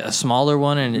you can get a smaller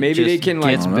one and Maybe it they just can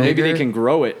like gets maybe they bigger. can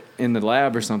grow it in the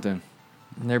lab or something.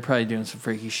 They're probably doing some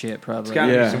freaky shit. Probably. It's got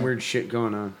to Yeah. be some weird shit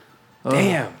going on.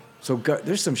 Damn. So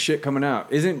there's some shit coming out.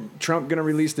 Isn't Trump gonna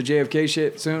release the JFK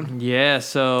shit soon? Yeah,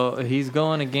 so he's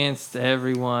going against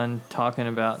everyone talking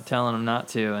about telling him not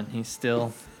to, and he's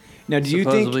still. Now, do you think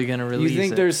Supposedly gonna you release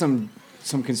think it. there's some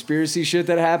conspiracy shit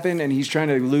that happened, and he's trying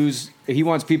to lose? He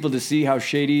wants people to see how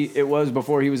shady it was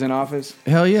before he was in office.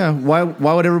 Hell yeah. Why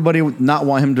would everybody not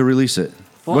want him to release it?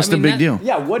 Well, What's I mean, the big that- deal?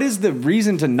 Yeah. What is the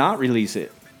reason to not release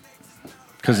it?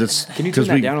 Because it's Can you turn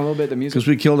that down a little bit? The music. Because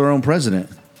we killed our own president.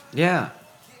 Yeah.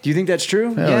 Do you think that's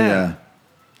true? Hell Yeah. yeah.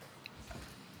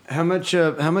 How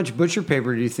much butcher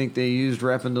paper do you think they used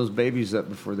wrapping those babies up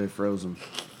before they froze them?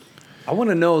 I want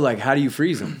to know, like, how do you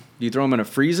freeze them? Do you throw them in a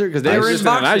freezer? Because they They were were in just in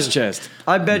an boxes. ice chest.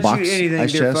 I bet Box you anything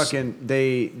ice they're chest? fucking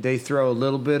they throw a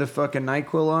little bit of fucking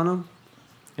NyQuil on them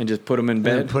And just put them in and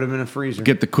bed. then put them in a freezer.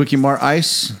 Get the Quickie Mart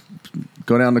ice.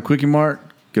 Go down to Quickie Mart.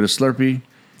 Get a Slurpee.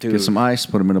 Dude. Get some ice.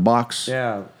 Put them in a box.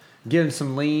 Yeah, give them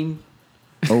some lean.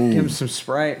 Give Oh, them some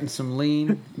Sprite and some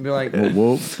lean. Be like,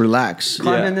 whoa, relax.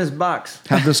 climb Yeah. in this box.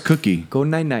 Have this cookie. Go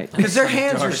night night. Because their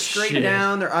hands are Dark straight shit.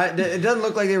 down. Their eye, it doesn't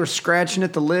look like they were scratching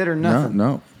at the lid or No, nothing.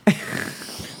 no.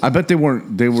 I bet they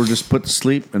weren't. They were just put to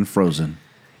sleep and frozen.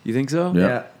 You think so?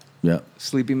 Yeah. Yeah.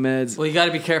 Sleeping meds. Well, you got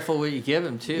to be careful what you give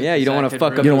him too. Yeah, you don't wanna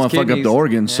fuck up You don't those want to fuck up kidneys. the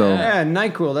organs, so. Yeah. Yeah,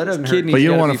 NyQuil, that doesn't hurt. Kidney- But you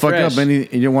don't gotta want be to fuck fresh. up any.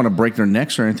 You don't want to break their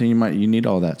necks or anything. You need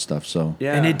all that stuff. So.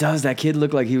 Yeah. And it does. That kid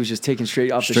looked like he was just taken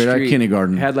straight off Straight the out of street.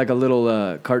 kindergarten. Had like a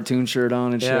little cartoon shirt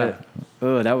on and Yeah. shit.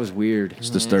 Oh, that was weird.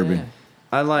 It's disturbing.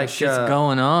 I like Shit's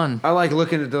going on. I like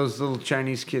looking at those little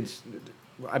Chinese kids.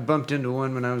 I bumped into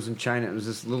one when I was in China. It was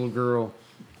this little girl,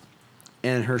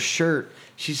 and her shirt.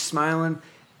 She's smiling.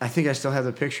 I think I still have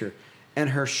the picture. And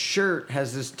her shirt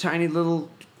has this tiny little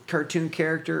cartoon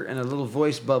character and a little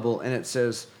voice bubble, and it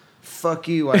says, "Fuck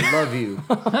you, I love you."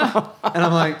 And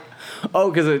I'm like,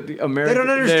 Oh, because America. they don't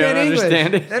understand English.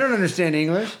 Understand it. They don't understand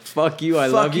English. Fuck you, I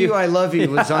Fuck love you. I love you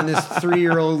was on this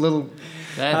 3-year-old little.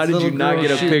 That's How did you little not girl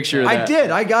get a shoot. picture of that? I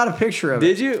did. I got a picture of it.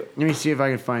 Did you? Let me see if I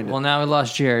can find it. Well, now we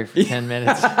lost Jerry for 10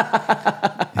 minutes.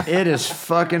 It is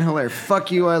fucking hilarious.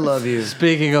 Fuck you, I love you.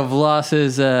 Speaking of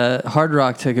losses, Hard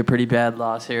Rock took a pretty bad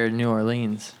loss here in New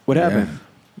Orleans. What happened?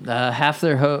 Half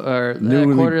their a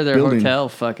Newly quarter of their building. hotel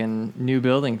fucking new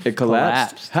building It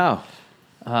collapsed. How?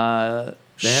 They haven't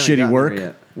Shitty gotten work. there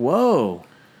yet. Whoa.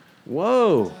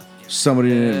 Whoa.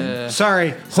 Somebody.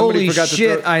 Sorry. Somebody Holy forgot to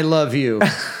shit, throw- I love you.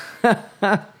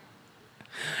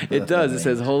 It does. It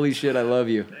says, "Holy shit, I love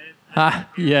you."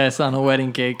 Yes, on a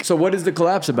wedding cake. So, what is the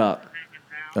collapse about?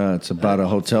 It's about a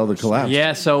hotel that collapsed.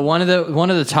 Yeah, so one of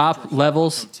the top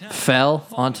levels fell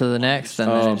onto the next, and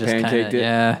then Oh, it just pancaked kinda, it?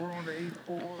 Yeah,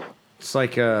 It's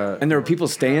like a And there were people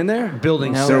staying there.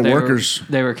 building. No, They're they were- workers.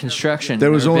 They were construction.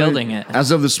 There was they were only, building it. as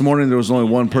of this morning, there was only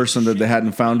one person that they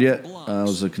hadn't found yet. It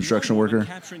was a construction worker.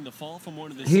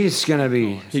 He's gonna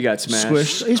be. He got smashed.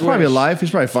 Squished. He's probably alive. He's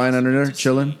probably fine under there,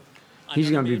 chilling. He's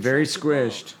gonna be very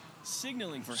squished. See,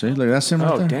 look, that's him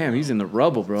right Oh there. damn, he's in the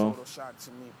rubble, bro.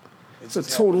 It's a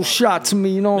total shot to me.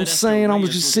 You know what I'm saying? I was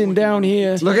just sitting down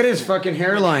here. Look at his fucking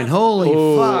hairline. Holy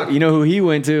Oh, fuck. you know who he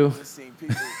went to?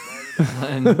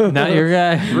 Not your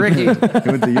guy. Ricky. He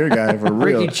went to your guy for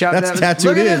real. Ricky chopped That's that.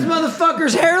 tattooed Look at in. this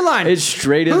motherfucker's hairline. It's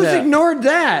straight as Who's that. ignored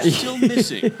that? Still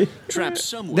missing. Trapped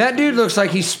somewhere. That dude looks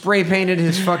like he spray painted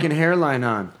his fucking hairline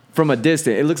on. From a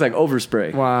distance, it looks like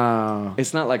overspray. Wow.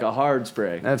 It's not like a hard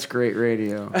spray. That's great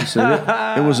radio. So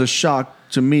it was a shock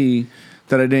to me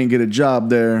that I didn't get a job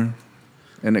there,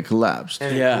 and it collapsed.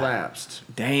 And Yeah. it collapsed.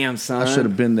 Damn, son. I should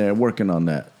have been there working on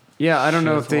that. Yeah, I don't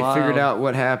know if Shit's they figured wild. out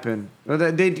what happened. Well,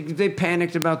 they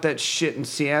panicked about that shit in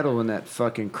Seattle when that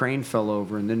fucking crane fell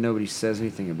over, and then nobody says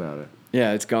anything about it.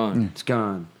 Yeah, it's gone. It's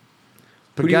gone.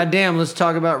 But Who do you- goddamn, let's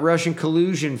talk about Russian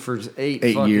collusion for eight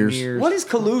fucking years. years. What is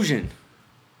collusion?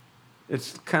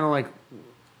 It's kind of like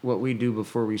what we do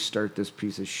before we start this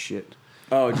piece of shit.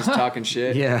 Oh, just talking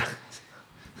shit? Yeah.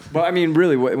 Well, I mean,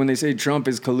 really, when they say Trump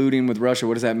is colluding with Russia,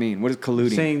 what does that mean? What is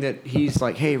colluding? Saying that he's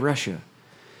like, hey, Russia,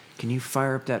 can you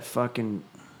fire up that fucking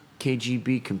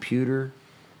KGB computer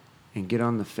and get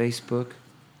on the Facebook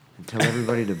and tell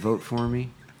everybody to vote for me?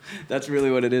 That's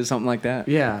really what it is, something like that?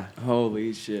 Yeah.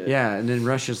 Holy shit. Yeah. And then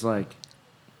Russia's like,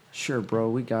 sure, bro,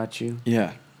 we got you.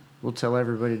 Yeah. We'll tell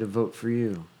everybody to vote for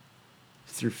you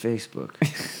through Facebook.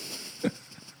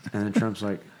 And then Trump's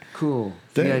like, cool.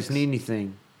 If you guys Thanks. need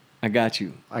anything, I got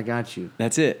you. I got you.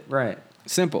 That's it. Right.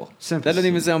 Simple. Simple. That doesn't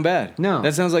even sound bad. No.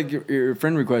 That sounds like your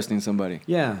friend requesting somebody.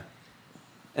 Yeah.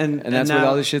 And that's what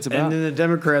all this shit's about? And then the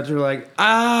Democrats are like,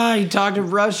 he talked to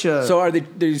Russia. So are they?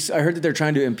 I heard that they're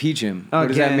trying to impeach him. What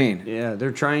does that Again, mean? Yeah,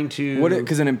 they're trying to. What?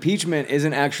 Because an impeachment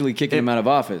isn't actually kicking him out of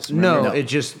office. No, remember? it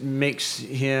just makes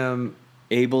him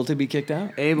Able to be kicked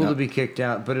out. able to be kicked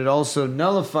out, but it also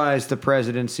nullifies the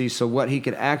presidency. So what he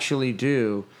could actually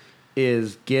do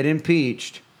is get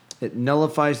impeached. It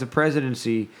nullifies the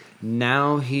presidency.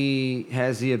 Now he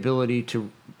has the ability to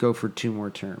go for 2 more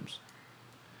terms.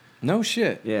 No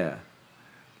shit. Yeah.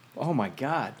 Oh my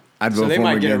god. I'd So vote they for him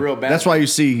might again. get a real bad. That's why you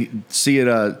see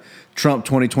it Trump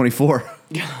 2024.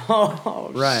 Oh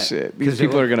Right. shit. These 'Cause they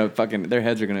people will- are gonna fucking. Their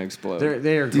heads are gonna explode.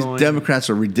 They are These going. Democrats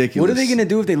are ridiculous. What are they gonna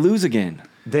do if they lose again?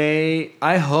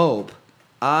 I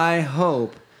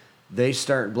hope they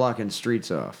start blocking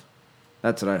streets off.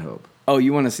 That's what I hope. Oh,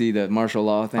 you want to see the martial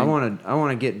law thing? I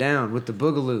want to get down with the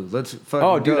boogaloo. Let's fucking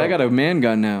Oh, dude, go. I got a man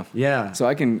gun now. Yeah. So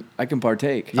I can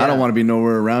partake. I don't want to be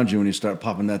nowhere around you when you start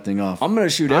popping that thing off. I'm gonna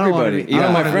shoot I don't wanna everybody, be- I even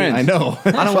don't my wanna be- friends. I know.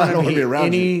 I don't want to wanna be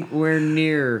around you. anywhere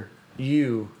near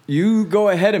you. You go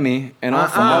ahead of me, and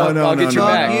I'll get your no,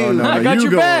 back. no, no, I got you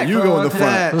your go, back. You go in the Fuck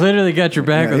front. that. Literally got your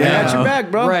back with I that. got your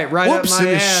back, bro. Right Whoops! up my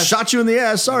And ass. shot you in the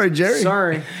ass. Sorry, Jerry.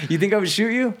 Sorry. You think I would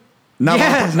shoot you? Not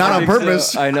Yes, not I on think so.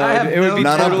 purpose. I know. I have It would be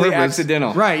Not on totally purpose.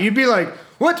 accidental. Right. You'd be like,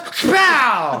 what?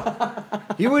 Pow!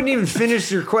 You wouldn't even finish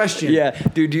your question. Yeah,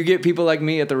 dude. Do you get people like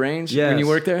me at the range when you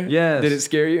Yes. work there? Yes. Did it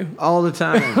scare you? All the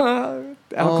time. How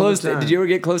All close? the time. Did you ever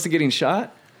get close to getting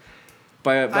shot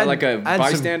by like a I had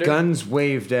bystander? some guns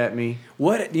waved at me.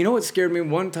 What? You know what scared me?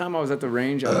 One time I was at the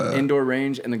range, an indoor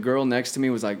range, and the girl next to me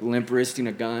was like limp wristing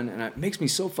a gun, and it makes me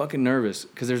so fucking nervous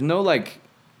because there's no like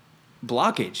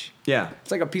blockage. Yeah.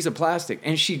 It's like a piece of plastic,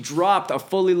 and she dropped a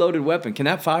fully loaded weapon. Can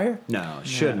that fire? No,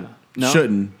 shouldn't. No?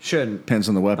 Shouldn't. Shouldn't. Depends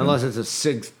on the weapon. Unless it's a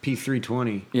SIG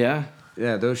P320. Yeah.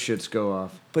 Yeah, those shits go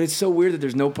off. But it's so weird that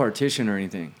there's no partition or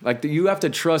anything. Like you have to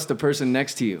trust the person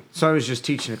next to you. So I was just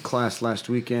teaching a class last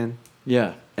weekend,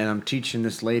 Yeah. and I'm teaching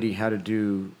this lady how to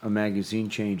do a magazine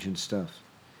change and stuff.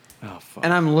 Oh fuck.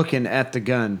 And I'm looking at the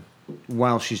gun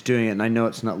while she's doing it, and I know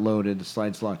it's not loaded. The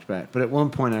slide's locked back. But at one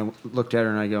point, I looked at her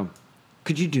and I go,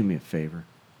 "Could you do me a favor?"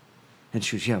 And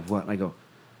she was, "Yeah, what?" And I go,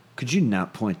 "Could you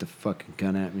not point the fucking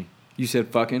gun at me?" You said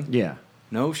fucking? Yeah.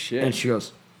 No shit. And she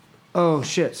goes, "Oh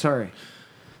shit, sorry,"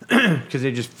 because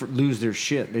they just lose their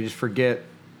shit. They just forget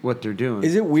what they're doing.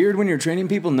 Is it weird when you're training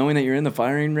people knowing that you're in the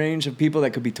firing range of people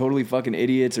that could be totally fucking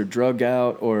idiots or drugged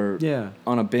out or Yeah.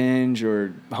 on a binge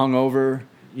or hungover,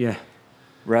 Yeah.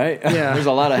 right? Yeah. There's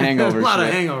a lot of hangover There's a lot of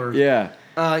shit. hangover. Yeah.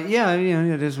 Yeah,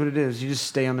 it is what it is. You just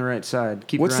stay on the right side.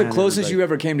 Keep. What's your the eye on closest everybody. you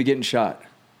ever came to getting shot?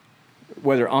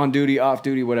 Whether on duty, off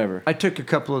duty, whatever. I took a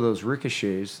couple of those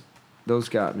ricochets. Those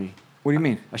got me. What do you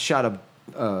mean? I shot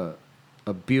a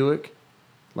Buick,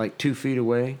 like 2 feet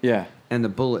away. Yeah. And the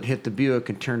bullet hit the Buick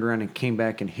and turned around and came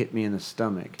back and hit me in the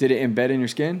stomach. Did it embed in your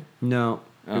skin? No,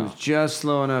 it was Oh. just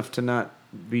slow enough to not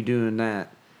be doing that.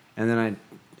 And then I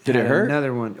Did it had hurt?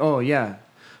 Another one. Oh yeah,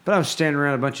 but I was standing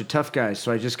around a bunch of tough guys,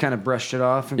 so I just kind of brushed it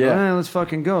off and Yeah. go, let's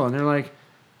fucking go. And they're like,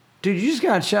 "Dude, you just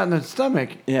got shot in the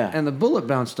stomach." Yeah. And the bullet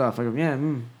bounced off. I go, "Yeah,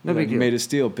 no Like, big deal." made of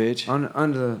steel, bitch.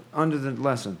 Under the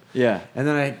lesson. Yeah. And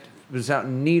then I was out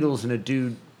in Needles, and a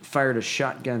dude fired a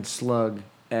shotgun slug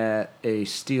at a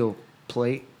steel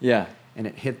plate, Yeah. and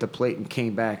it hit the plate and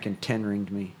came back and 10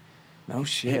 ringed me. No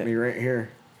shit. Hit me right here.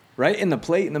 Right in the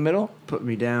plate in the middle? Put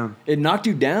me down. It knocked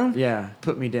you down? Yeah,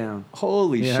 put me down.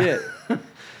 Holy Yeah. shit.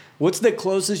 What's the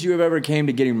closest you have ever came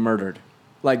to getting murdered?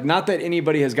 Like, not that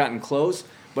anybody has gotten close,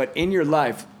 but in your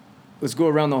life, let's go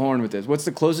around the horn with this. What's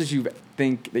the closest you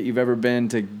think that you've ever been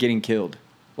to getting killed?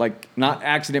 Like, not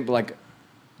accident, but like,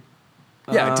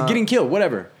 yeah, to getting killed,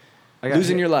 whatever.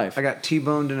 Losing your life. I got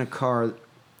T-boned in a car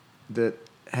that,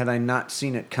 had I not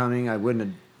seen it coming, I wouldn't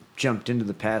have jumped into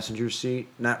the passenger seat.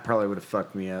 And that probably would have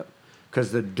fucked me up.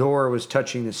 Because the door was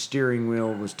touching the steering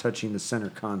wheel, was touching the center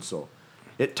console.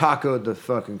 It tacoed the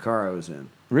fucking car I was in.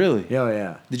 Really? Oh,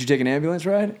 yeah. Did you take an ambulance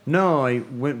ride? No, I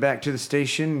went back to the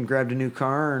station and grabbed a new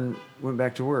car and went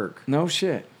back to work. No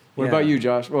shit. What Yeah. about you,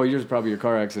 Josh? Well, yours is probably your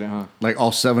car accident, huh? Like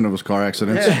all 7 of his car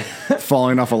accidents,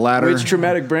 falling off a ladder. Which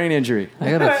traumatic brain injury?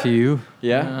 I got a few.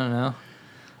 Yeah? I don't know.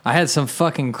 I had some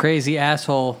fucking crazy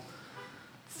asshole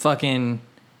fucking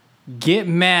get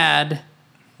mad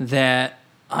that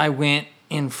I went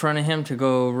in front of him to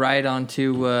go right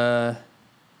onto,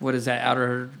 what is that,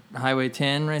 Outer Highway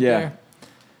 10 right Yeah. there?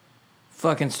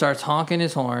 Fucking starts honking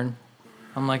his horn.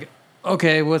 I'm like,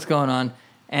 okay, what's going on?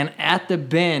 And at the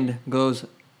bend goes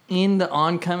in the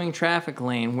oncoming traffic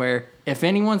lane where if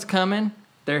anyone's coming,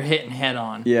 they're hitting head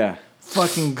on. Yeah.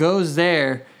 Fucking goes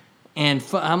there, and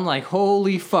I'm like,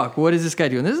 holy fuck, what is this guy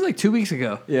doing? This is like 2 weeks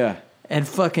ago. Yeah. And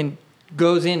fucking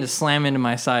goes in to slam into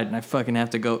my side, and I fucking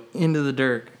have to go into the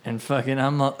dirt. And fucking,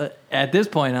 I'm at this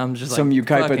point, I'm just Some like,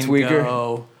 Ukaipa fucking tweaker?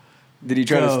 go. Did he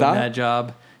try to Go, stop? That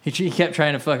job. He kept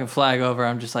trying to fucking flag over.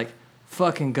 I'm just like,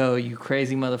 fucking go, you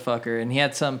crazy motherfucker. And he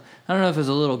had some, I don't know if it was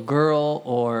a little girl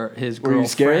or his Were you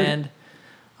scared? girlfriend.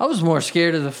 I was more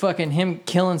scared of the fucking him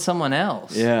killing someone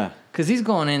else. Yeah. Because he's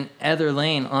going in other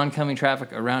lane, oncoming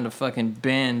traffic around a fucking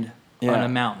bend on Yeah. a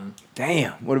mountain.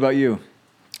 Damn. What about you?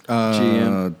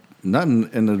 GM. Not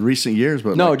in the recent years,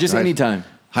 but No, like just anytime.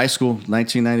 High school,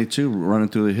 1992, running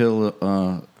through the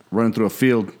hill, running through a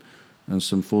field, and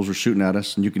some fools were shooting at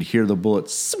us, and you could hear the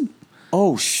bullets.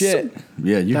 Oh, shit.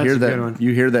 Yeah, you That's hear a that. good one.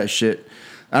 You hear that shit.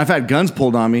 I've had guns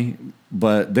pulled on me,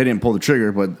 but they didn't pull the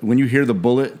trigger. But when you hear the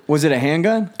bullet, Was it a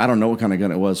handgun? I don't know what kind of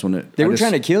gun it was when it. They were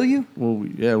trying to kill you? Well,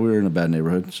 yeah, we were in a bad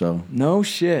neighborhood, so No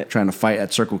shit. trying to fight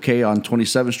at Circle K on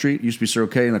 27th Street. Used to be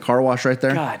Circle K in a car wash right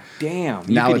there. God damn.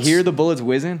 You Now could it's- hear the bullets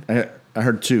whizzing? I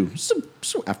heard 2.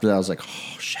 So after that, I was like,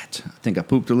 oh shit! I think I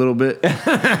pooped a little bit.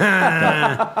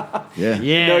 But, yeah.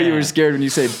 You know you were scared when you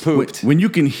said pooped. When you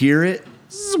can hear it,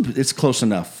 it's close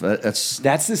enough. That's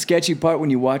That's the sketchy part when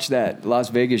you watch that Las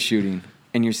Vegas shooting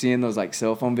and you're seeing those like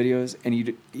cell phone videos and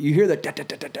you hear the da, da,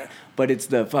 da, da, da, but it's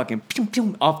the fucking pew,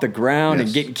 pew, off the ground and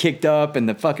Yes. getting kicked up and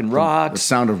the fucking the rocks.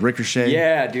 sound of ricochet.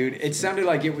 Yeah, dude. It sounded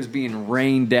like it was being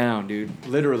rained down, dude.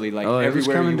 Literally, like Oh, it was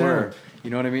everywhere coming you were. down. You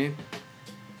know what I mean?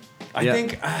 I Yeah.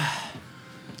 think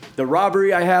the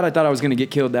robbery I had, I thought I was going to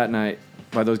get killed that night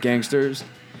by those gangsters.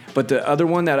 But the other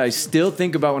one that I still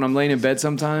think about when I'm laying in bed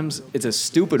sometimes, it's a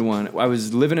stupid one. I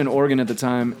was living in Oregon at the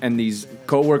time, and these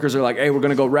coworkers are like, hey, we're going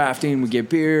to go rafting. We get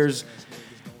beers.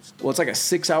 Well, it's like a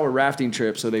 6-hour rafting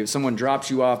trip. So someone drops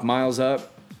you off miles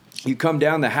up. You come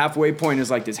down, the halfway point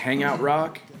is like this hangout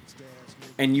rock.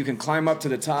 And you can climb up to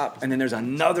the top. And then there's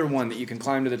another one that you can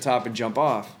climb to the top and jump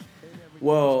off.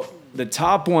 Well, the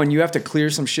top one, you have to clear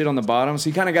some shit on the bottom. So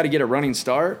you kind of got to get a running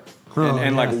start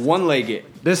and like one leg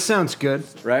it. This sounds good.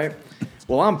 Right?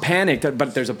 Well, I'm panicked,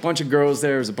 but there's a bunch of girls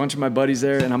there. There's a bunch of my buddies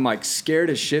there, and I'm like scared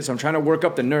as shit. So I'm trying to work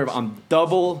up the nerve. I'm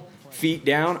double feet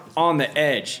down on the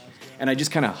edge, and I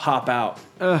just kind of hop out.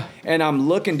 And I'm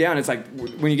looking down. It's like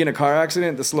when you get in a car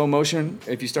accident, the slow motion,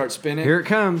 if you start spinning. Here it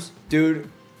comes. Dude,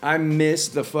 I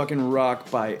missed the fucking rock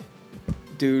by,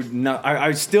 dude, no,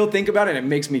 I still think about it, and it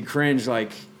makes me cringe.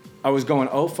 Like, I was going,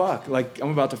 oh fuck, like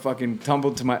I'm about to fucking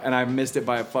tumble to my, and I missed it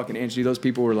by a fucking inch. Dude, those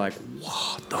people were like,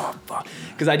 what the fuck?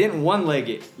 Because I didn't one leg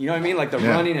it, you know what I mean? Like the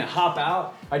running and hop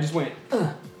out. I just went,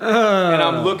 and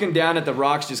I'm looking down at the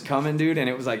rocks just coming, dude, and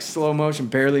it was like slow motion,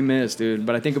 barely missed, dude.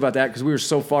 But I think about that because we were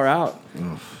so far out.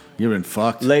 You've been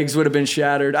fucked. Legs would have been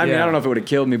shattered. I mean, Yeah. I don't know if it would have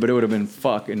killed me, but it would have been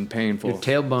fucking painful. Your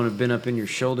tailbone have been up in your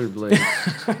shoulder blade.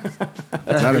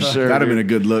 That'd sure, have dude. been a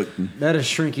good look. that has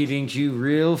shrinky dinked you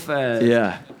real fast.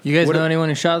 Yeah. You guys What know a- anyone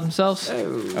who shot themselves?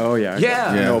 Oh yeah. Yeah.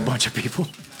 I know a Yeah. bunch of people.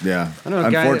 Yeah. I know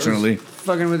a guy Unfortunately. that was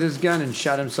fucking with his gun and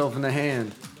shot himself in the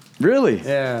hand. Really?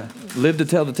 Yeah. Live to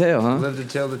tell the tale, huh? Live to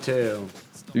tell the tale.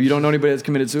 You don't know anybody that's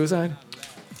committed suicide?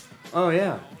 Oh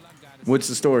yeah. What's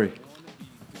the story?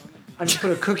 I just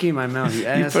put a cookie in my mouth. You You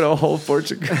ass. put a whole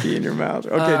fortune cookie in your mouth.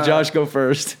 Okay, Josh, go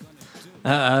first.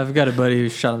 I've got a buddy who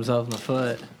shot himself in the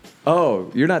foot.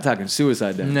 Oh, you're not talking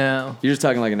suicide then? No. You're just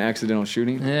talking like an accidental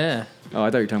shooting? Yeah. Oh,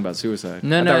 I thought you were talking about suicide.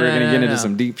 No, I no, thought we were no, going to no, get into no.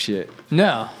 some deep shit.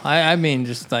 No. I mean,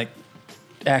 just like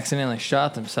accidentally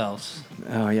shot themselves.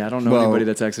 Oh yeah, I don't know Well- anybody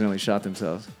that's accidentally shot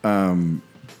themselves.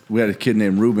 We had a kid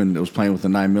named Ruben that was playing with a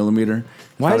 9mm.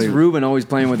 Why is Ruben always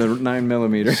playing with a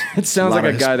 9mm? It sounds like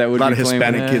a guy that would a lot be of playing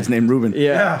Hispanic with kids named Ruben.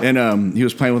 Yeah. And he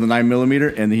was playing with a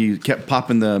 9mm, and he kept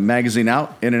popping the magazine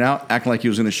out, in and out, acting like he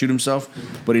was going to shoot himself,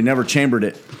 but he never chambered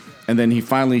it. And then he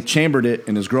finally chambered it,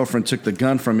 and his girlfriend took the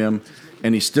gun from him,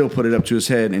 and he still put it up to his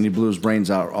head, and he blew his brains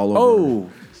out all over. Oh,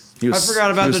 He I was, forgot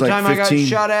he about was the like time I got 15.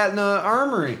 shot at in the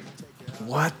armory.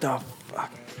 what the fuck?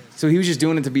 So he was just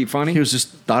doing it to be funny? He was just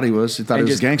thought he was. He thought And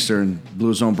he was just- a gangster and blew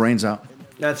his own brains out.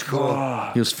 That's cool.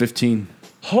 He was 15.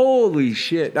 Holy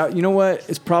shit. Now, you know what?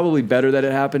 It's probably better that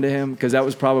it happened to him because that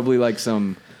was probably like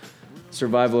some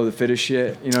survival of the fittest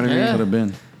shit. You know what I Yeah. mean? Could have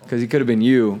been. Because he could have been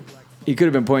you. He could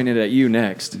have been pointing it at you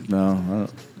next. No,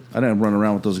 I didn't run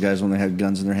around with those guys when they had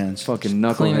guns in their hands. Fucking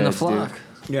Cleaning the knuckleheads, flock.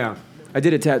 dude. Yeah. I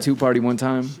did a tattoo party one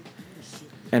time,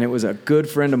 and it was a good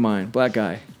friend of mine, black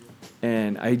guy.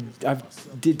 And I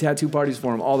did tattoo parties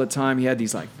for him all the time. He had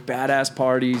these like badass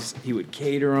parties. He would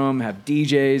cater them, have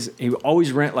DJs. He would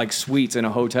always rent like suites in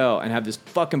a hotel and have this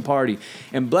fucking party.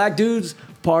 And black dudes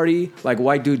party like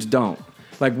white dudes don't.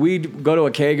 Like we'd go to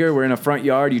a kegger. We're in a front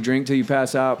yard. You drink till you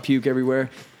pass out, puke everywhere.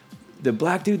 The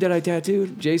black dude that I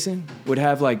tattooed, Jason, would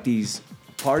have like these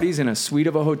parties in a suite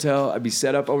of a hotel. I'd be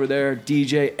set up over there,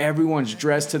 DJ. Everyone's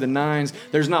dressed to the nines.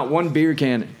 There's not one beer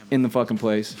can in the fucking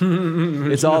place.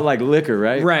 It's all like liquor,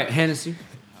 right? Right, Hennessy.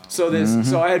 So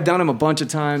I had done him a bunch of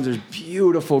times. There's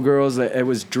beautiful girls. It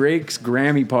was Drake's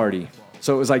Grammy party.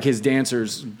 So it was like his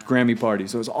dancers' Grammy party.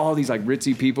 So it was all these like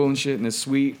ritzy people and shit in this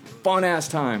suite. Fun ass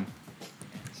time.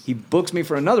 He books me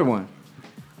for another one.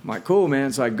 I'm like, cool,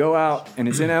 man. So I go out and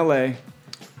it's in LA.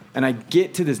 And I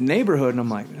get to this neighborhood and I'm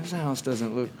like, this house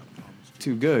doesn't look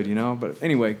too good, you know? But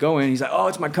anyway, go in. He's like, oh,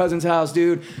 it's my cousin's house,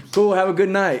 dude. Cool, have a good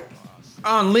night.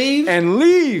 On leave? And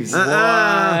leaves.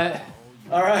 What?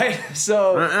 All right.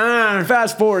 So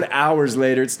fast forward hours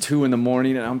later, it's 2 a.m.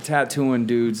 and I'm tattooing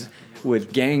dudes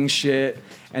with gang shit.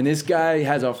 And this guy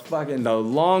has the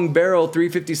long barrel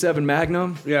 357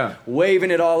 Magnum. Yeah.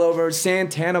 Waving it all over.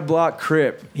 Santana Block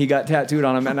Crip. He got tattooed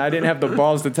on him. And I didn't have the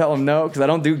balls to tell him no because I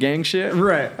don't do gang shit.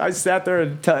 Right. I sat there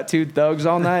and tattooed thugs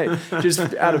all night just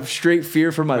out of straight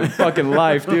fear for my fucking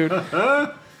life, dude.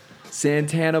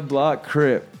 Santana Block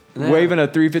Crip. Waving a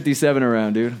 357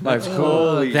 around, dude. Like,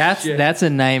 holy shit. That's a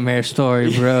nightmare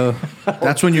story, bro.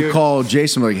 That's when you call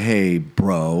Jason like, hey,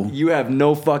 bro. You have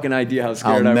no fucking idea how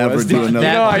scared I'll I never was, do dude. another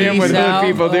You know I am with piece hood out,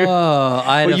 people, dude. Oh,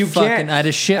 I'd But you have can't- I'd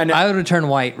have shit. and- I would have turned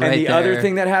white right And the there. other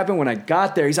thing that happened when I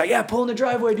got there, he's like, yeah, pull in the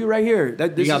driveway, dude, right here.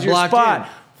 This got is your blocked spot. in.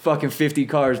 Fucking 50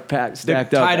 cars packed, They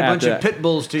stacked up. tied a bunch after of that. pit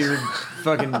bulls to your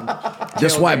fucking.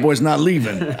 This white boy's not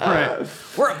leaving. Right.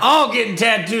 We're all getting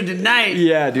tattooed tonight.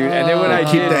 Yeah, dude. And then when I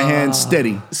Keep did, that hand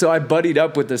steady. so I buddied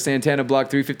up with the Santana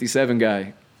Block 357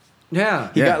 guy. Yeah.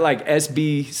 He Yeah. got like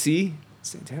SBC,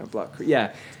 Santana Block.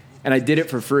 Yeah. And I did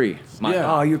it for free. I'm like,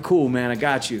 Yeah. oh, you're cool, man. I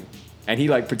got you. And he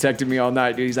like protected me all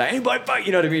night, dude. He's like, anybody fight?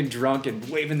 You know what I mean? Drunk and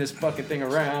waving this fucking thing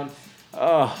around.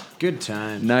 Oh, Good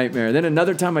time. nightmare. Then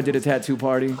another time I did a tattoo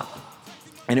party.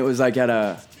 And it was like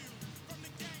the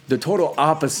total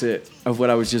opposite of what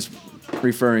I was just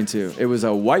referring to. It was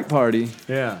a white party,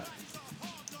 Yeah.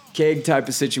 keg type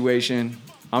of situation.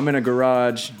 I'm in a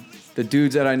garage. The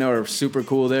dudes that I know are super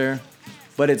cool there.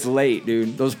 But it's late,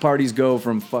 dude. Those parties go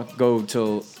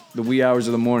till the wee hours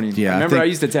of the morning. Yeah, I Remember, I think-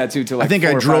 used to tattoo till like I think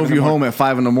 4 I or 5 drove in the you morning. home at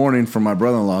 5 a.m. from my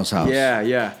brother-in-law's house. Yeah.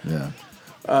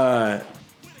 Yeah.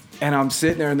 And I'm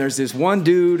sitting there, and there's this one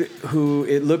dude who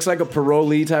it looks like a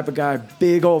parolee type of guy,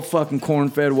 big old fucking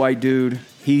corn-fed white dude.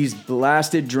 He's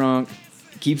blasted drunk,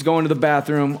 keeps going to the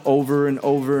bathroom over and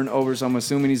over and over. So I'm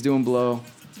assuming he's doing blow.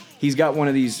 He's got one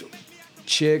of these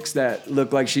chicks that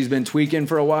look like she's been tweaking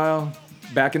for a while.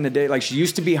 Back in the day, like she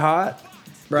used to be hot,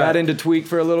 got into tweak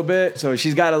for a little bit. So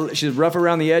she's rough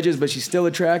around the edges, but she's still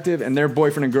attractive. And they're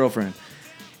boyfriend and girlfriend.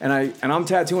 And I'm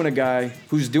tattooing a guy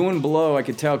who's doing blow. I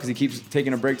could tell because he keeps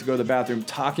taking a break to go to the bathroom,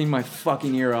 talking my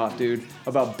fucking ear off, dude,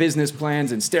 about business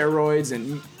plans and steroids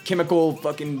and chemical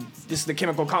fucking. This is the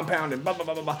chemical compound and blah blah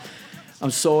blah blah blah.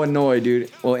 I'm so annoyed, dude.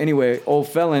 Well, anyway, old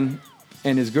felon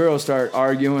and his girl start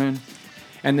arguing,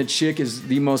 and the chick is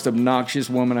the most obnoxious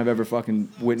woman I've ever fucking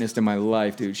witnessed in my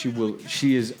life, dude.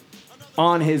 She is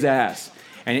on his ass.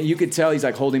 And you could tell he's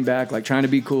like holding back, like trying to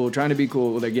be cool.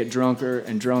 Well, they get drunker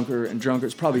and drunker and drunker.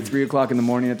 It's probably 3 o'clock in the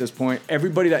morning at this point.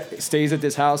 Everybody that stays at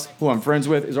this house, who I'm friends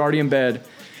with, is already in bed.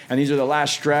 And these are the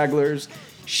last stragglers.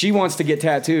 She wants to get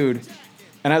tattooed.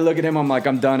 And I look at him, I'm like,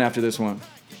 I'm done after this one.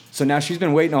 So now she's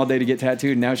been waiting all day to get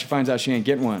tattooed. And now she finds out she ain't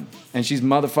getting one. And she's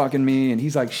motherfucking me. And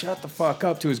he's like, shut the fuck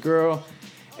up to his girl.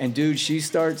 And dude, she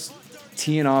starts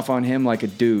teeing off on him like a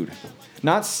dude.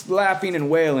 Not slapping and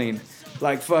wailing,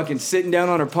 like fucking sitting down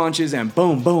on her punches and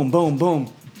boom, boom, boom,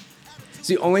 boom. It's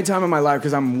the only time in my life,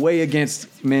 because I'm way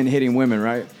against men hitting women,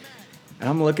 right? And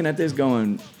I'm looking at this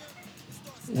going,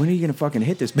 when are you going to fucking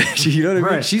hit this bitch? You know what I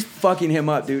mean? Right. She's fucking him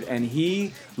up, dude. And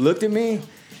he looked at me,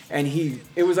 and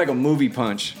it was like a movie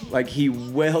punch. Like, he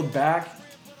wailed back,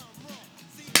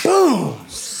 boom,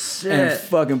 and Shit.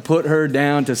 fucking put her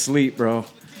down to sleep, bro.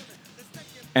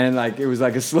 And, like, it was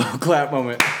like a slow clap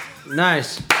moment.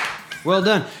 Nice. Well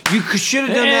done. You should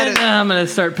have done And that. I'm gonna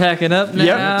start packing up now.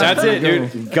 Yep, that's it,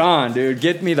 dude. Gone, dude.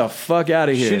 Get me the fuck out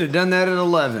of here. Should have done that at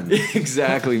 11.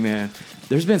 Exactly, man.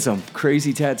 There's been some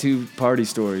crazy tattoo party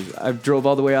stories. I drove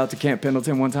all the way out to Camp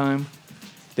Pendleton one time.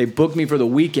 They booked me for the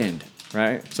weekend,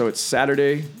 right? So it's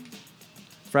Saturday,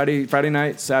 Friday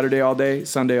night, Saturday all day,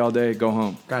 Sunday all day, go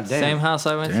home. God damn. Same house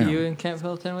I went Damn. to you in Camp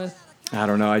Pendleton with. I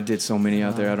don't know. I did so many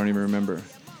out there. I don't even remember.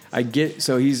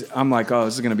 I'm like, oh,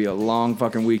 this is going to be a long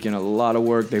fucking weekend, a lot of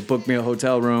work. They booked me a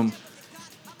hotel room.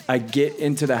 I get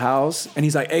into the house, and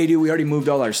he's like, hey, dude, we already moved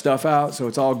all our stuff out, so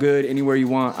it's all good. Anywhere you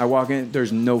want. I walk in,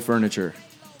 there's no furniture.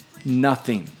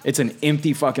 Nothing. It's an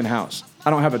empty fucking house. I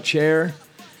don't have a chair.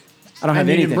 I don't have And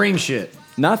you anything. didn't bring shit.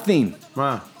 Nothing.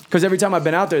 Wow. Because every time I've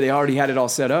been out there, they already had it all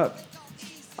set up.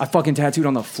 I fucking tattooed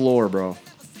on the floor, bro.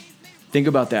 Think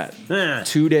about that. Yeah.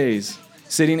 2 days,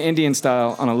 sitting Indian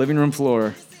style on a living room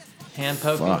floor. Hand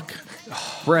poking. Fuck.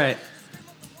 Right.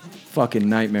 Fucking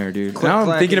nightmare, dude. Click, Now I'm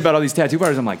clack, thinking and- about all these tattoo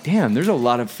parties. I'm like, damn, there's a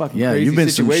lot of fucking Yeah, crazy you've been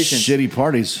to some situations. shitty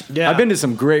parties. Yeah. I've been to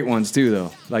some great ones too,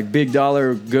 though. Like big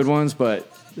dollar, good ones,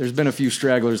 but there's been a few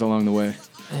stragglers along the way.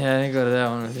 Yeah, I didn't go to that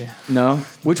one with you. No?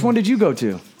 Which one did you go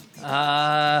to?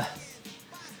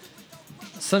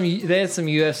 They had some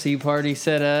UFC party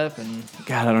set up and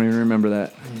God, I don't even remember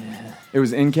that. It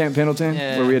was in Camp Pendleton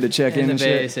where we had to check in the and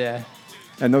base, shit. yeah.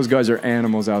 And those guys are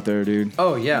animals out there, dude.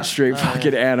 Oh, yeah. Straight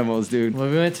fucking animals, dude. Well,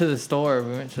 we went to the store.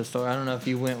 I don't know if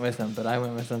you went with them, but I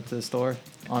went with them to the store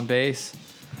on base.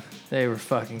 They were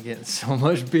fucking getting so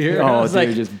much beer. I Oh, was dude,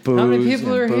 like, just booze. how many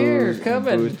people and are here booze and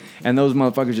coming? booze. And those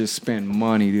motherfuckers just spend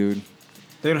money, dude.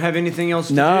 They don't have anything else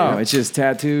to No, do. it's just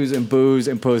tattoos and booze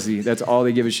and pussy. That's all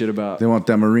they give a shit about. They want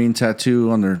that Marine tattoo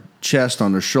on their chest,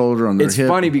 on their shoulder, on their It's hip.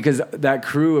 funny because that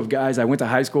crew of guys, I went to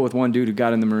high school with one dude who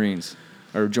got in the Marines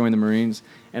or joined the Marines,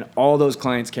 and all those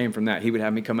clients came from that. He would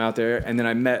have me come out there, and then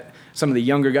I met some of the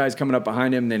younger guys coming up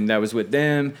behind him, then that was with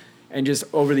them, and just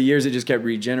over the years, it just kept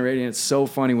regenerating. It's so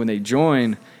funny when they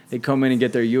join, they come in and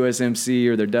get their USMC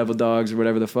or their Devil Dogs or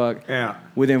whatever the fuck. Yeah.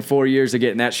 Within 4 years, they're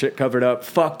getting that shit covered up.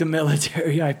 Fuck the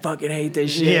military. I fucking hate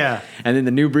this shit. Yeah. And then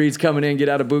the new breeds coming in, get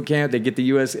out of boot camp. They get the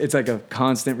US. It's like a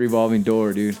constant revolving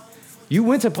door, dude. You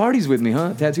went to parties with me,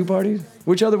 huh? Tattoo parties?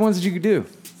 Which other ones did you do?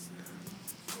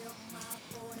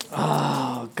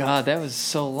 Oh, God, that was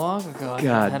so long ago. I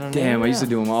God don't damn, know. I used to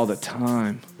do them all the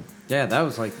time. Yeah, that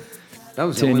was the 10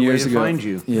 only way years to ago. find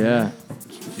you. Yeah.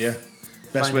 Yeah.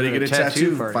 Best Find way to them get a at a tattoo.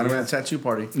 tattoo party, Find them yeah. at a tattoo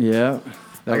party. Yeah.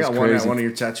 That I was got one at crazy. one of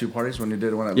your tattoo parties when you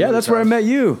did one at Yeah, Louis' that's where I house. met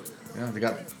you. Yeah,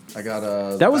 I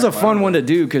got That was a back fun my- one to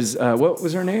do because what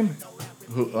was her name?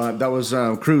 That was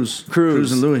Cruz. Cruz.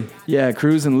 Cruz and Louis. Yeah,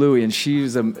 Cruz and Louie, and she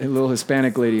was a little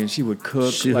Hispanic lady, and she would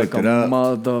cook She like a hooked it up.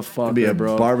 motherfucker, It'd be a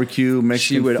bro. barbecue,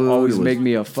 Mexican She would food. always It was- make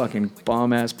me a fucking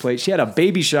bomb ass plate. She had a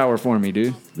baby shower for me,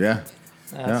 dude. Yeah.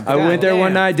 That's I God went there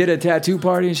one damn. night, did a tattoo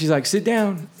party, and she's like, "Sit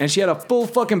down," and she had a full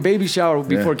fucking baby shower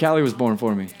before Yeah. Callie was born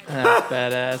for me. That's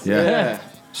badass. Yeah.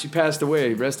 She passed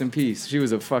away. Rest in peace. She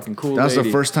was a fucking cool That was lady.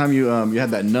 the first time you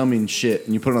had that numbing shit,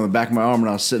 and you put it on the back of my arm, and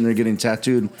I was sitting there getting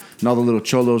tattooed, and all the little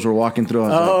cholos were walking through. I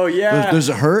was Oh, like, yeah. Does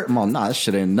it hurt? I'm all, nah, this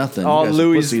shit ain't nothing. You All guys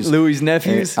are pussies." Louis'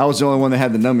 nephews. I was the only one that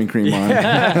had the numbing cream on.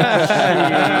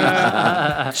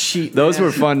 Cheat. Those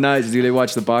were fun nights, dude. They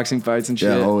watched the boxing fights and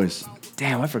shit. Yeah, always.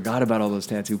 Damn, I forgot about all those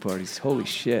tattoo parties. Holy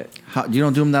shit. You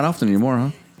don't do them that often anymore, huh?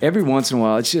 Every once in a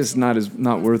while, it's just not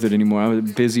worth it anymore. I'm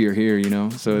busier here, you know.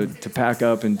 So to pack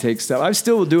up and take stuff, I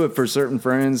still will do it for certain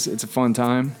friends. It's a fun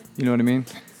time. You know what I mean?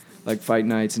 Like fight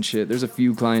nights and shit. There's a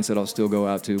few clients that I'll still go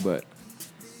out to, but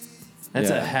That's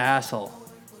Yeah. a hassle.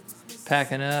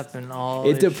 Packing up and all.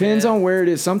 it this depends shit. on where it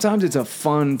is. Sometimes it's a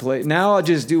fun place. Now I'll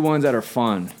just do ones that are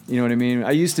fun. You know what I mean?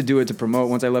 I used to do it to promote.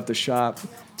 Once I left the shop,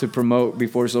 to promote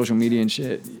before social media and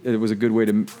shit. It was a good way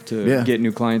to Yeah. get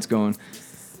new clients going.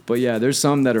 But yeah, there's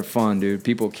some that are fun, dude.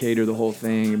 People cater the whole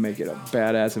thing and make it a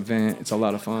badass event. It's a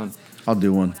lot of fun. I'll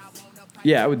do one.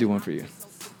 Yeah, I would do one for you.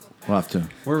 We'll have to.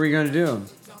 Where are we going to do them?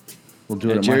 We'll do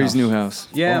it At at Jerry's my new house.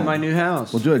 house. Yeah, Oh. my new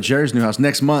house. We'll do it at Jerry's new house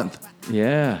next month.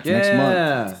 Yeah. yeah. next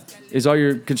month. Is all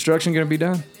your construction going to be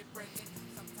done?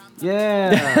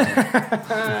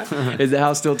 Yeah. Is the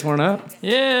house still torn up?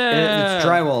 Yeah. It's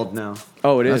drywalled now.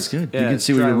 Oh, it That's is. good. Yeah, You can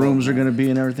see where your drywall. rooms are going to be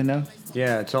and everything now.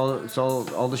 Yeah, it's all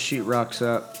the sheetrock's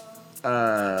up.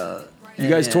 You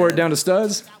guys tore it down to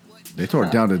studs? They tore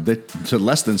it down to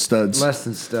less than studs. Less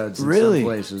than studs in Really? some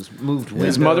places. Moved windows.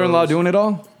 His mother-in-law doing it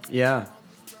all? Yeah.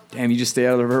 Damn, you just stay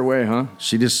out of her way, huh?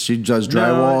 She does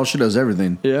drywall. She does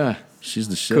everything. Yeah. She's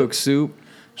the shit. Cook soup.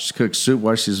 She cooks soup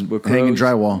while she's with hanging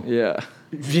crows. drywall. Yeah.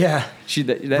 Yeah.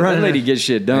 That lady gets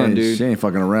shit done, Hey, dude. She ain't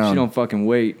fucking around. She don't fucking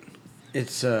wait.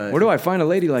 It's Where do I find a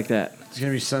lady like that? It's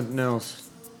gonna be something else.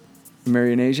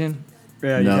 Marry an Asian?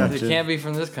 Yeah, No. you have It to. can't be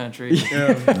from this country.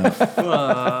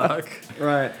 Fuck.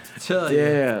 Right. Tell you.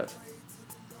 Yeah.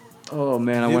 Oh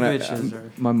man, I New want bitches to.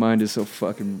 are- My mind is so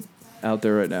fucking out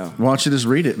there right now, Why don't you just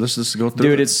read it? Let's just go through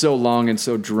dude. it. It's so long and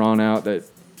so drawn out that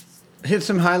Hit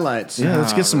some highlights. Yeah,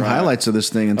 let's get some right. highlights of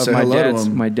this thing and of say my hello to dad's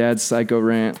him. my dad's psycho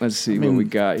rant. Let's see what we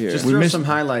got here. Just We throw miss- some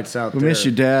highlights out We there. miss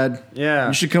you, Dad. Yeah.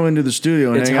 You should come into the studio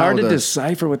and It's hang hard out to with us.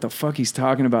 decipher what the fuck he's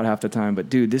talking about half the time,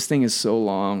 but dude, this thing is so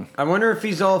long. I wonder if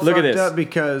he's all Look at fucked this. up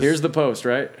because Here's the post,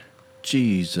 right?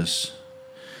 Jesus.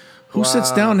 Who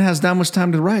sits down and has that much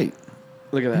time to write?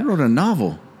 Look at He that. wrote a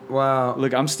novel. wow.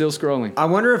 Look, I'm still scrolling. I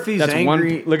wonder if he's That's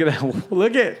angry. one. Look at that.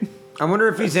 Look at. I wonder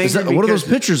if he's angry. Is that, what are those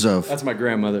because pictures of? That's my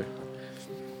grandmother.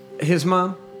 His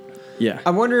mom. Yeah.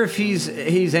 I wonder if he's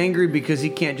angry because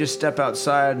he can't just step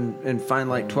outside and find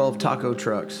like 12 taco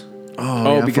trucks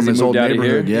Oh, yeah, because from he his moved old out of here?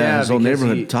 neighborhood. Yeah, Yeah, his old because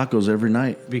neighborhood. he- Tacos every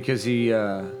night. because he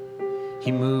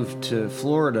moved to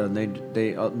Florida and they what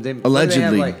do they have,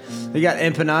 Allegedly. like they got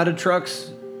empanada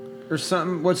trucks or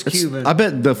something. What's Cuban? I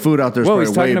bet the food out there is Whoa, probably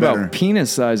he's talking way about better.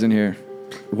 penis size in here.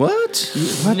 What?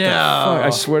 What No. the fuck? I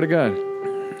swear to God.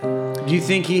 Do you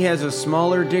think he has a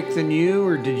smaller dick than you,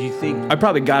 or did you think? I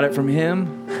probably got it from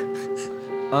him.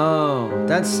 Oh,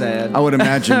 that's sad. I would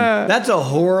imagine. That's a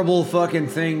horrible fucking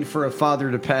thing for a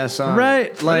father to pass on.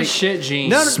 Right. What a Like shit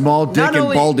genes. Not- Small dick not and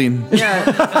only- balding. Yeah.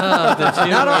 The two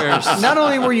worst. Not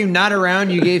only were you not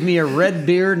around, you gave me a red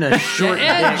beard and a short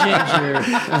And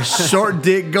dick. ginger. Short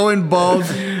dick going bald.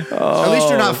 At least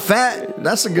you're not fat.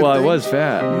 That's a good Well, I thing. was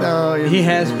fat. No, He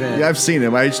has been. Yeah, I've seen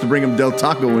him. I used to bring him Del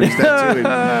Taco when he's tattooing.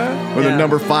 Or the Yeah.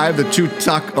 number 5, the 2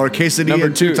 taco or quesadilla Number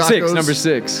and 2 two, tacos. 6, number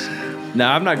 6.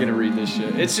 Nah, I'm not gonna read this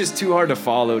shit. It's just too hard to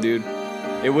follow, dude.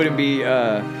 It wouldn't be.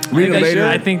 Read it later.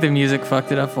 I think the music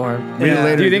fucked it up for him. Read it Yeah.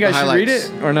 later. Do you think get I the should read highlights.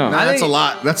 it or no? Nah, I that's a think-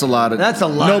 lot. That's a lot. That's a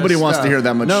lot. Nobody of wants to stuff. hear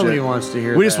that much Nobody shit. wants to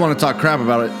hear We that. just want to talk crap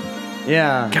about it.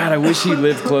 Yeah. God, I wish he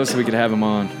lived close so we could have him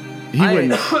on. He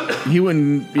wouldn't. He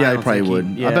wouldn't. Yeah, he don't probably think he- would. I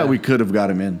yeah. bet we could have got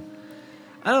him in.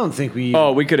 I don't think we.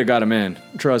 Oh, we could have got him in.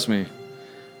 Trust me.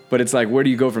 But it's like, where do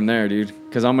you go from there, dude?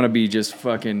 Because I'm gonna be just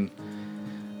fucking.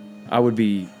 I would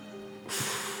be.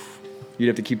 You'd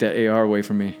have to keep that AR away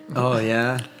from me. Oh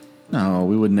yeah. No,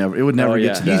 we would never. It would never Oh, get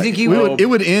yeah. to Do you that. think he We would- It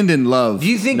would end in love. Do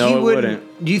you think No, he it would?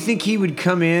 wouldn't. Do you think he would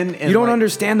come in and You don't like,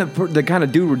 understand the kind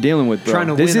of dude we're dealing with, bro. Trying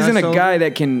to This win isn't us a guy over?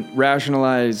 that can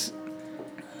rationalize.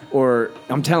 Or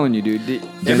I'm telling you, dude.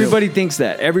 Everybody thinks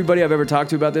that. Everybody I've ever talked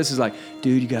to about this is like,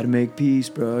 dude, you got to make peace,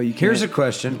 bro. You can't. Here's a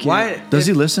question: Why Does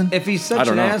he if- listen? If he's I such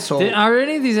don't an know. asshole, Are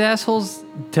any of these assholes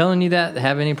telling you that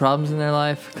have any problems in their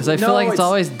life? Because I feel No, like it's it's-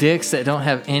 always dicks that don't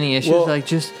have any issues. Well, like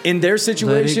just in their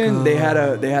situation, go. they had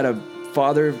a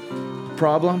father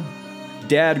problem.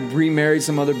 Dad remarried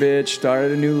some other bitch,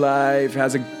 started a new life,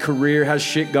 has a career, has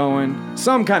shit going,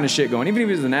 some kind of shit going, even if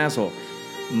he was an asshole.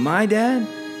 My dad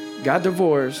got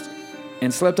divorced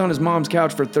and slept on his mom's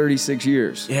couch for 36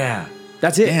 years. yeah,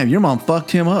 That's it. Damn, your mom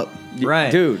fucked him up.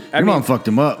 right, Dude, I Your mean, mom fucked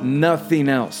him up. nothing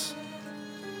else.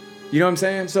 You know what I'm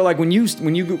saying? So like when you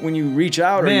reach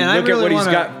out or man, you I look at really what he's want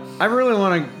to. got, I really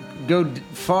want to go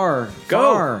far.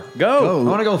 go, Far. go. I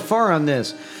want to go far on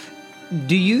this.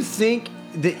 Do you think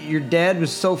that your dad was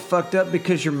so fucked up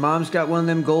because your mom's got one of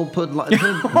them gold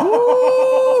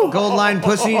line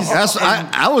pussies? That's,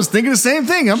 I was thinking the same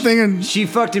thing. I'm thinking She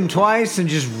fucked him twice and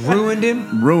just ruined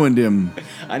him. ruined him.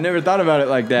 I never thought about it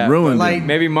like that. Ruined But, him.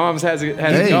 maybe mom's has it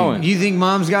Hey. going. You think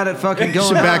mom's got it fucking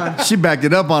going on? She backed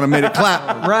it up on him, made it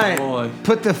clap. Right. Boy.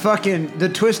 Put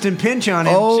the twist and pinch on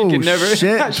him. Oh could never-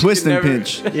 shit! she Twist could and never-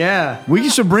 pinch. Yeah. We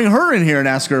should bring her in here and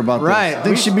ask her about Right.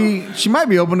 this. I think she might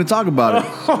be open to talk about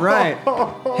it. Right.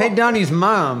 Hey, Donnie's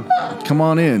mom. Come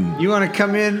on in. You want to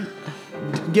come in,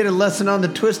 get a lesson on the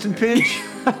twist and pinch?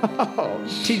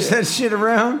 Teach that shit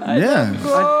around? Yeah.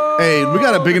 Hey, we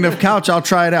got a big enough couch. I'll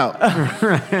try it out.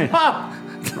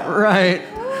 Right.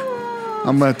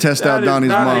 I'm gonna test out Donnie's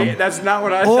mom. That's not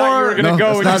what I thought you were gonna No, go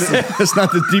when you that's said. not, that's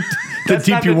not the deep. That's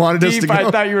deep not you the wanted us to deep go.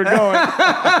 I thought you were going.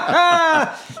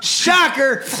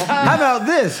 Shocker! How about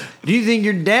this? Do you think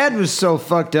your dad was so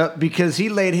fucked up because he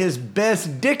laid his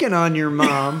best dickin' on your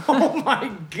mom Oh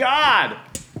my God.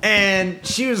 and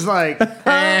she was like,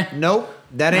 nope,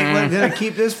 that ain't what's gonna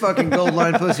keep this fucking gold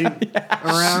line pussy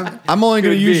around? I'm only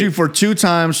going Could to use be. you for 2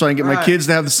 times so I can get my Right. kids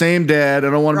to have the same dad.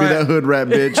 I don't want to be Right. that hood rat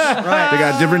bitch. Right. They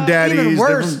got different daddies.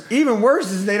 Even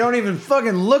worse is they don't even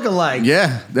fucking look alike.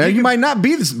 Yeah, you might not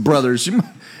be the brothers.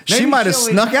 She Maybe might have she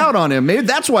only- snuck out on him. Maybe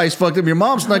that's why he's fucked up. Your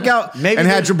mom snuck out Maybe and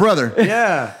had there's- your brother,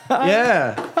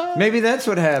 Yeah. Maybe that's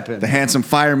what happened. the handsome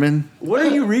fireman. What are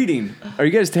you reading? Are you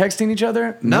guys texting each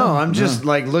other? No, I'm just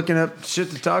like looking up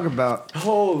shit to talk about.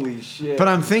 Holy shit. But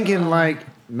I'm thinking like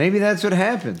maybe that's what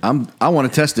happened. I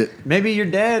want to test it. Maybe your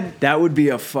dad. That would be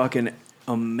a fucking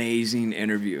amazing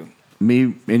interview.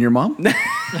 Me and your mom?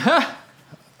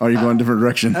 Are you going a different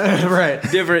direction? Right.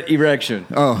 Different erection.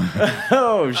 Oh,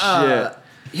 Oh shit.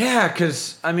 Yeah,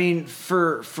 because I mean,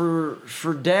 for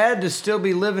dad to still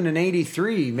be living in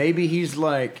 '83, maybe he's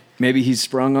like, Maybe he's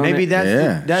sprung on maybe it. that's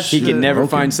Yeah. that's He the- could never broken.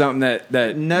 find something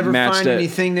that never matched find it.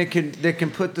 anything that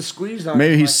can put the squeeze on.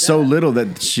 maybe him he's like so that. little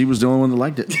that she was the only one that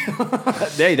liked it.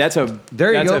 Hey, that's a There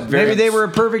you that's go. a very- Maybe they were a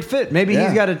perfect fit. Maybe Yeah.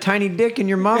 he's got a tiny dick and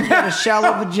your mom's got a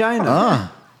shallow vagina.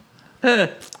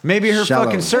 Maybe her Shallow.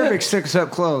 fucking cervix sticks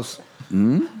up close.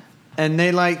 And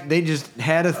they just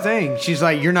had a thing. She's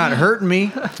like, "You're not hurting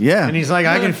me." Yeah. And he's like,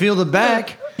 "I can feel the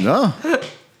back." No,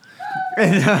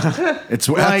 it's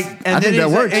Like, I and then think that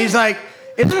works. He's like,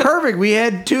 "It's perfect. We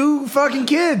had 2 fucking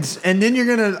kids, and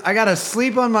then I gotta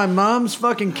sleep on my mom's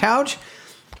fucking couch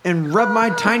and rub my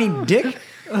tiny dick."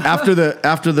 After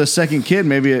the second kid,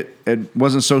 maybe it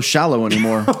wasn't so shallow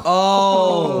anymore.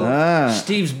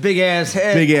 Steve's big ass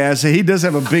head. Big ass. He does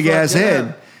have a big ass yeah.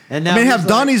 head. And I now mean, he's have like,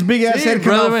 Donnie's big ass See, head come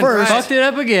brother out went first, fucked it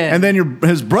up again. and then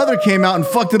his brother came out and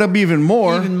fucked it up even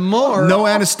more. Even more. No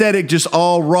anesthetic, just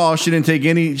all raw. She didn't take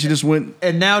any. She just went.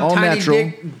 And now all tiny natural.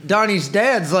 dick Donnie's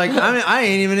dad's like, I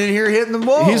ain't even in here hitting the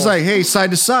ball. He's like, hey,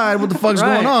 side to side, what the fuck's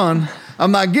Right. going on?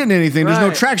 I'm not getting anything. There's no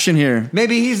Right. traction here.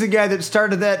 maybe he's the guy that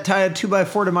started that, tie a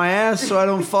 2x4 to my ass so I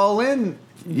don't fall in.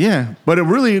 Yeah, but it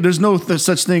really, there's no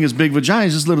such thing as big vaginas,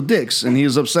 just little dicks, and he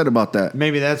was upset about that.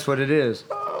 Maybe that's what it is.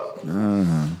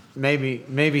 Maybe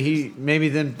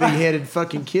them big-headed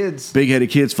fucking kids Big-headed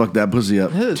kids fuck that pussy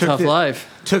up. This is a took tough the- life.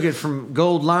 took it from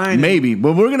Gold Line. Maybe,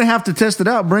 but we're gonna have to test it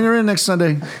out. Bring her in next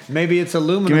Sunday. Maybe it's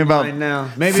aluminum Give me about line now.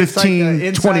 Maybe 15, it's like the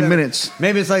inside 20 of- minutes.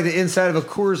 Maybe it's like the inside of a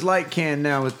Coors Light can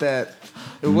now with that.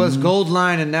 It was Gold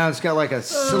Line and now it's got like a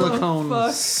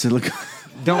silicone. Silicone.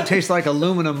 Don't taste like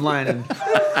aluminum lining.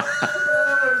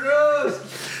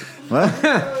 What?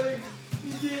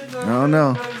 I don't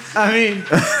know. I mean,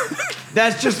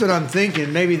 that's just what I'm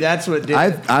thinking. Maybe that's what did it.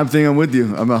 I'm thinking I'm with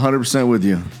you. I'm 100% with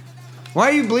you. Why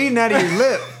are you bleeding out of your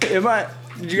lip?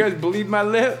 Did you guys believe my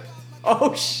lip?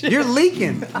 Oh shit. You're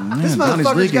leaking. This Donnie's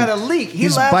motherfucker's leaking. got a leak. He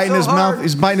He's laughed biting so his hard. mouth.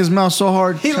 He's biting his mouth so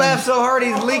hard. He laughed so hard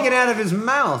he's leaking out of his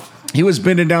mouth. He was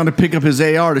bending down to pick up his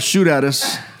AR to shoot at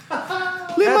us. Leave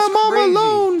That's my mom crazy.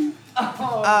 alone.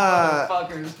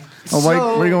 Oh, why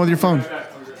are you going with your phone?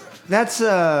 That's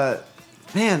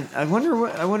man. I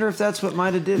wonder if that's what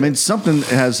might have did. I mean, something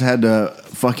has had to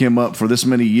fuck him up for this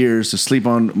many years to sleep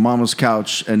on mama's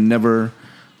couch and never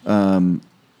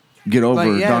get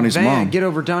over Donnie's mom. Get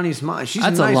over Donnie's mom. She's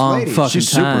That's a a nice long lady. fuck- She's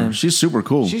super. time. She's super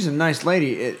cool. She's a nice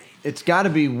lady. It's got to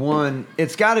be one.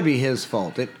 It's got to be his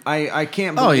fault. I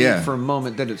can't believe Oh, yeah. for a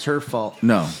moment that it's her fault.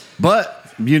 No,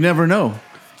 but you never know.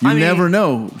 You I mean- never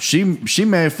know. She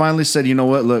may have finally said, you know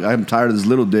what? Look, I'm tired of this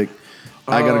little dick.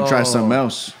 I got to try something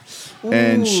else.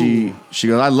 And she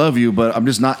goes, I love you, but I'm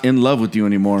just not in love with you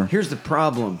anymore. Here's the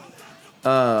problem.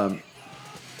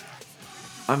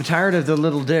 I'm tired of the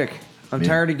little dick. I'm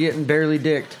tired of getting barely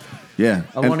dicked. Yeah.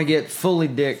 I want to get fully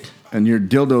dicked. And your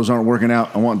dildos aren't working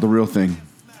out. I want the real thing.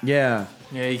 Yeah.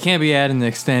 Yeah, you can't be adding the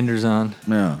extenders on.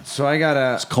 Yeah. So I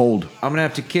gotta. It's cold. I'm gonna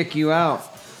have to kick you out.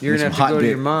 You're Get gonna have some to hot go to dick.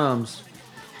 your mom's.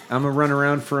 I'm gonna run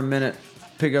around for a minute,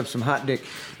 pick up some hot dick.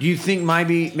 Do you think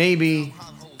maybe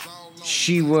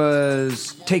she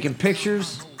was taking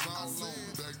pictures?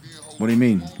 What do you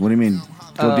mean? What do you mean?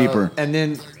 Go deeper. And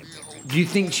then, do you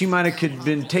think she might have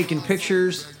been taking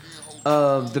pictures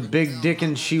of the big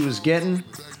dickin' she was getting,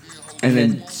 and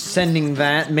then sending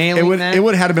that, mailing that? It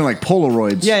would have been like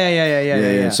Polaroids.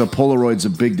 Yeah. So Polaroids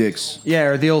of big dicks. Yeah,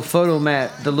 or the old photo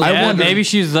mat. The little Yeah, wonder- maybe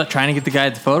she was trying to get the guy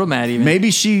at the photo mat even. Maybe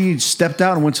she stepped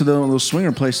out and went to those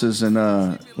swinger places and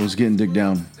was getting dick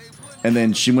down, and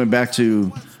then she went back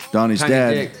to Donnie's tiny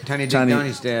dad. dick, tiny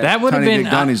Donnie's dad. That would have Tiny been.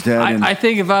 Dick Donnie's dad and- I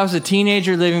think if I was a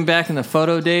teenager living back in the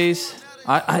photo days,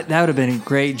 That would have been a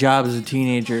great job as a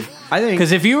teenager. I think-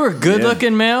 because if you were a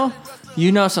good-looking male,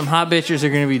 you know some hot bitches are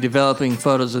going to be developing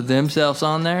photos of themselves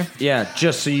on there. Yeah,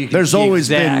 just so you can. There's always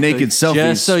been naked selfies,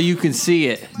 just so you can see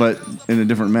it. but in a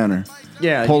different manner.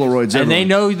 Yeah, Polaroids. And they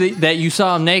everywhere. know that you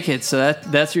saw them naked, so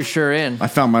that's your sure in. I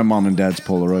found my mom and dad's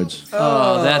Polaroids.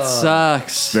 Oh, that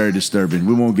sucks. Very disturbing.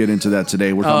 We won't get into that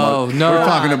today. We're talking no. We're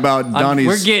talking about Donnie's.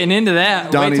 We're getting into that.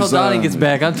 Wait till Donnie's, Donnie gets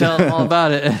back. I'm telling him all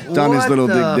about it. Donnie's What little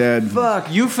the dick dad.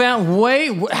 Fuck. You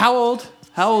found how old?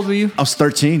 How old were you? I was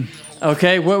 13.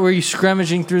 Okay, what were you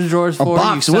scrummaging through the drawers A for?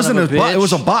 box. You It wasn't son a of a box. It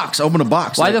was a bitch? box. Open a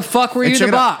box. Why the fuck were you in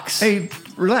check the it out. box? Hey,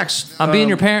 relax. I'm being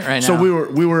your parent right So now.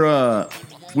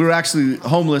 we were actually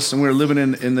homeless and we were living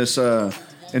in this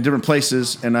in different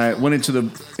places. And I went into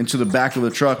the back of the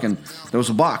truck and there was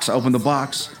a box. I opened the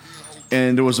box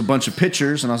and there was a bunch of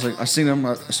pictures. And I was like, I seen them.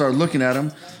 I started looking at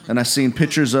them and I seen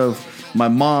pictures of my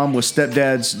mom with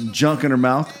stepdad's junk in her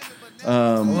mouth.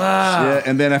 Wow. Yeah,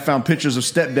 and then I found pictures of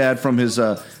stepdad from his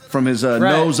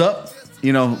nose up,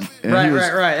 you know. And Right, he was,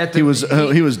 right. At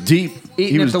the- he was deep.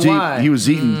 Eating He at was the deep. Y. He was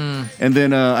eating. And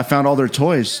then I found all their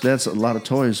toys. That's a lot of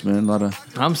toys, man. A lot of.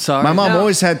 I'm sorry. My mom No.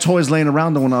 always had toys laying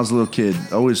around when I was a little kid.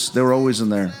 They were always in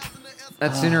there.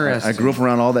 That's interesting. I grew up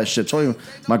around all that shit. Told you,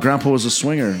 my grandpa was a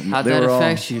swinger. How'd They that were all-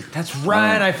 affect you? That's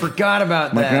right. I forgot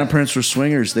about My that. grandparents were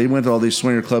swingers. They went to all these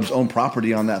swinger clubs, owned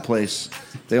property on that place.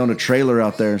 They owned a trailer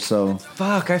out there. So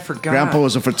Fuck, I forgot. Grandpa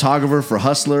was a photographer for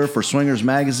Hustler, for Swingers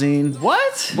Magazine.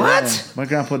 What? What? Yeah, my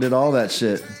grandpa did all that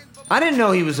shit. I didn't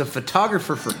know he was a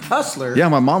photographer for Hustler. Yeah,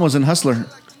 my mom was in Hustler.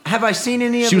 Have I seen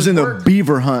any of She was his in the work?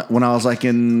 beaver hunt when I was like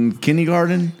in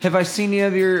kindergarten. Have I seen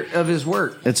any of his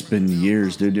work? It's been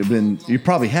years, dude. You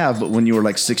probably have, but when you were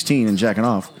like 16 and jacking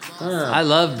off. I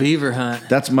love Beaver Hunt.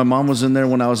 That's my mom was in there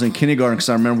when I was in kindergarten because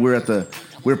I remember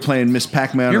we were playing Miss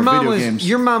Pac-Man Your or mom video was games.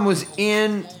 your mom was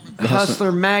in Hustler.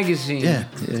 Hustler magazine.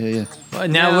 yeah. Now,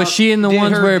 Now, was she in the did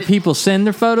ones her- where people send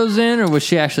their photos in, or was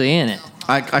she actually in it?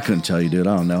 I couldn't tell you, dude.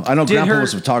 I don't know. I know Did Grandpa her-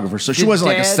 was a photographer, so she did wasn't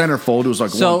like a Dad- centerfold. It was like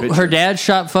one So picture. her dad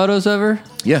shot photos of her.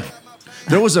 Yeah.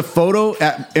 There was a photo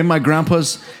in my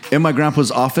grandpa's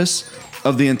office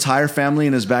of the entire family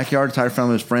in his backyard, entire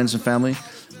family, his friends and family.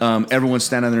 Everyone's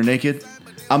standing there naked.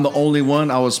 I'm the only one.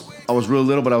 I was real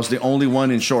little, but I was the only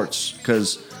one in shorts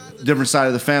because different side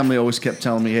of the family always kept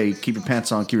telling me, "Hey, keep your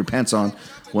pants on, keep your pants on."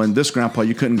 When this grandpa,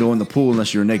 you couldn't go in the pool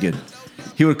unless you were naked.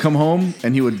 He would come home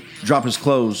and he would drop his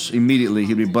clothes immediately.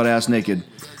 He'd be butt ass naked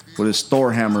with his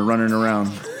Thor hammer running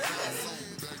around.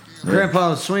 Grandpa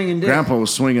was swinging dick. Grandpa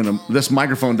was swinging them. This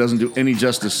microphone doesn't do any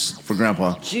justice for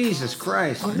Grandpa. Jesus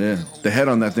Christ. Yeah, the head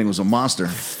on that thing was a monster.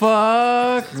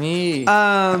 Fuck me. You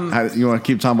want to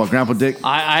keep talking about Grandpa Dick?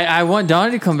 I want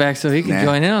Donnie to come back so he can Nah.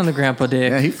 join in on the grandpa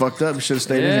dick. Yeah, he fucked up. He should have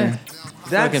stayed in Yeah. here.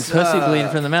 Fucking pussy bleeding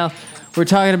from the mouth. We're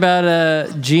talking about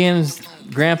GM's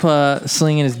grandpa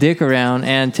slinging his dick around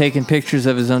and taking pictures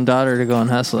of his own daughter to go on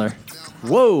Hustler.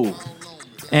 Whoa.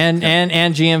 And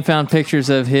GM found pictures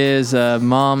of his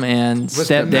mom and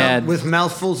stepdad. with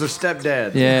mouthfuls of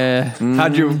stepdad. Yeah.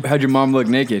 How'd your mom look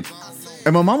naked?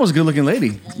 And my mom was a good-looking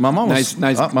lady. My mom was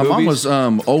Nice my mom boobies? was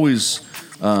always.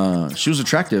 She was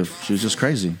attractive. She was just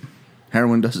crazy.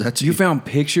 Heroin does that to you. You found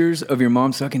pictures of your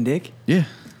mom sucking dick? Yeah.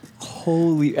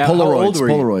 Holy. How old were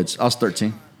you? Polaroids. I was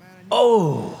 13.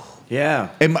 Yeah.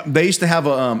 And they used to have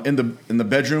a in the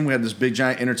bedroom. We had this big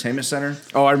giant entertainment center.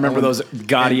 Oh, I remember those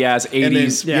gaudy ass And then-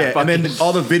 80s. and then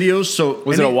all the videos. So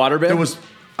Was it a waterbed? There was.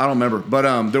 I don't remember,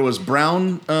 but there was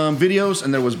brown videos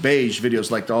and there was beige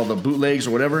videos, like all the bootlegs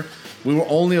or whatever. We were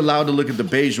only allowed to look at the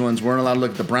beige ones. We weren't allowed to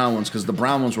look at the brown ones because the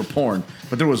brown ones were porn.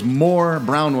 But there was more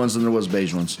brown ones than there was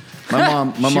beige ones. My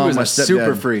mom, She was my a stepdad,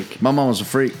 super freak. My mom was a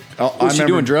freak. Was she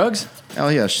doing drugs? Oh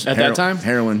yeah, At that time?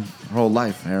 heroin, her whole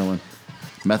life, heroin,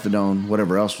 methadone,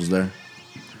 whatever else was there.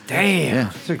 Damn. Yeah,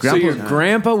 So your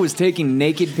grandpa was taking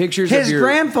naked pictures of His your...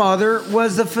 grandfather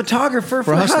was the photographer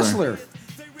for Hustler. Hustler.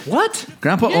 What?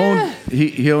 Grandpa owned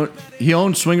he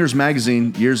owned Swingers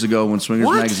Magazine years ago when Swingers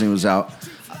What? Magazine was out.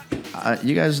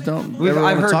 You guys don't We've- ever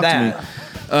I've want to heard talk that.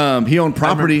 to me. He owned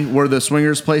property where the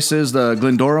Swingers place is, the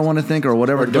Glendora one, I think, or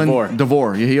whatever. Or Devore.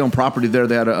 Devore. Yeah, he owned property there.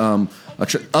 They had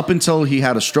up until he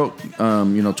had a stroke,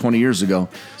 20 years ago.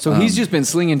 So he's just been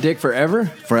slinging dick forever?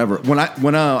 Forever. When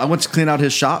I went to clean out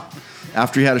his shop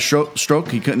after he had a stroke,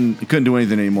 he couldn't do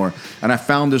anything anymore. And I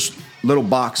found this little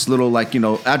box,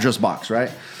 address box, right?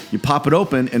 You pop it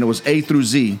open, and it was A through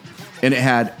Z, and it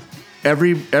had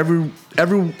every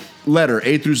letter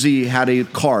A through Z had a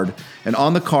card, and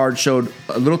on the card showed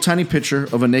a little tiny picture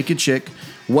of a naked chick,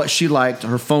 what she liked,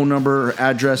 her phone number, her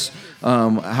address,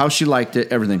 how she liked it,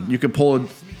 everything. You could pull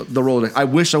the Rolodex. I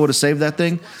wish I would have saved that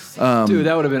thing. Dude,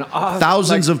 that would have been awesome.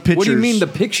 Thousands of What do you pictures. mean the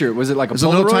picture? Was it like a It's a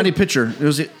little Polaroid? tiny picture. He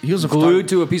was a Glued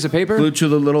to a piece of paper? glued to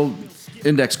the little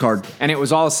index card. And it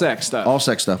was all sex stuff. All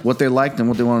sex stuff. What they liked and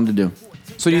what they wanted to do.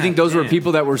 So do you think those were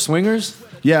people that were swingers?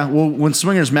 Yeah. Well, when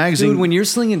Swingers magazine. Dude, when you're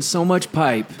slinging so much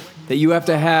pipe that you have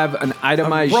to have an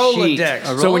itemized sheet.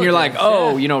 Rolodex. So when you're like, Rolodex,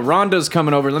 oh, yeah. you know, Rhonda's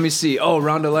coming over. Let me see. Oh,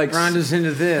 Rhonda likes. Rhonda's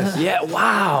into this. Yeah,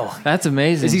 wow. That's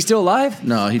amazing. Is he still alive?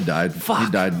 No, he died. Fuck.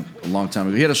 He died a long time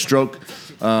ago. He had a stroke,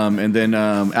 and then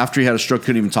after he had a stroke,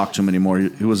 couldn't even talk to him anymore.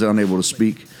 He was unable to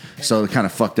speak, so it kind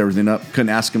of fucked everything up. Couldn't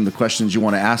ask him the questions you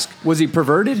want to ask. Was he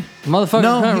perverted? Motherfucker,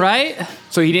 No, he- right?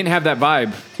 So he didn't have that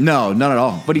vibe, No, not at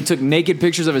all. but he took naked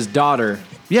pictures of his daughter.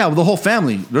 Yeah, well, the whole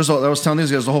family. I was telling these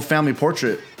guys the whole family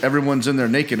portrait. Everyone's in there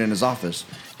naked in his office.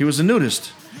 He was a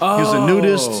nudist. He was a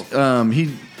nudist.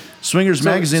 Swingers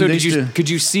magazine. So they did used you, to- could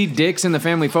you see dicks in the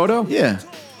family photo? Yeah,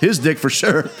 his dick for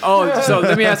sure. Oh, so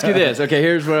let me ask you this. Okay,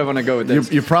 here's where I want to go with this.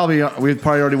 We probably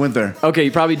already went there. Okay,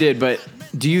 you probably did, but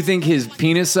do you think his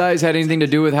penis size had anything to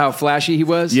do with how flashy he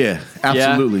was? Yeah,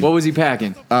 absolutely. What was he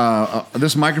packing?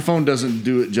 This microphone doesn't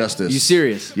do it justice. You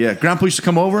serious? Yeah, Grandpa used to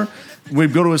come over.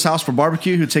 We'd go to his house for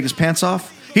barbecue. He'd take his pants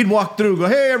off. He'd walk through, go,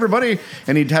 hey, everybody.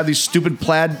 And he'd have these stupid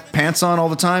plaid pants on all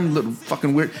the time. Little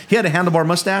fucking weird. He had a handlebar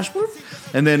mustache.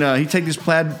 And then he'd take these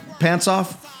plaid pants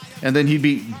off. And then he'd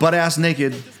be butt-ass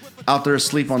naked out there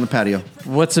asleep on the patio.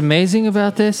 What's amazing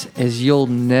about this is you'll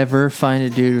never find a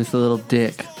dude with a little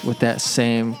dick with that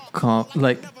same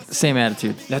same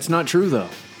attitude. That's not true though.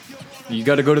 You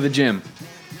got to go to the gym.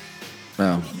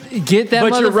 Oh. Get that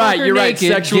But motherfucker you're right, you're right.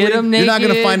 naked. Sexually, Get him you're naked. not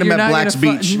gonna find him You're at not Black's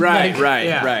gonna Beach. Right.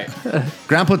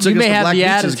 Grandpa took You us may to have Black the Beach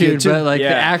as a kid, attitude, too. but like Yeah.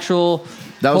 the actual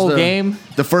That was whole game.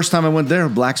 The first time I went there,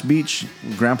 Black's Beach,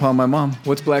 Grandpa and my mom.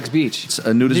 What's Black's Beach? It's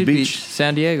a nudist Nude beach.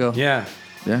 San Diego. Yeah.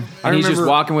 Yeah. And he's just remember-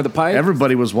 walking with a pipe?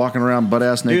 Everybody was walking around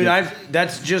butt-ass naked. Dude,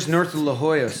 that's just north of La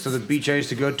Jolla. So the beach I used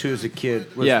to go to as a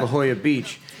kid was Yeah. La Jolla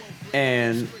Beach.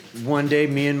 And one day,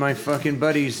 me and my fucking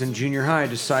buddies in junior high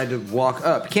decided to walk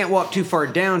up. Can't walk too far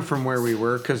down from where we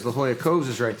were because La Jolla Coves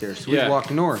is right there. So we Yeah.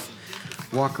 walk north,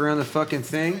 walk around the fucking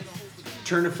thing,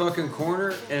 turn the fucking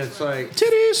corner, and it's like,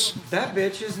 Titties. that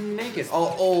bitch is naked.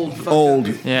 All old. Fucking Old.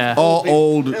 Yeah. All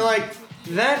old. And like,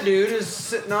 that dude is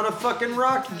sitting on a fucking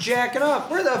rock jacking up.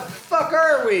 Where the fuck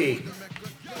are we?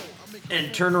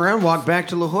 And turn around, walk back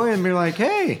to La Jolla, and be like,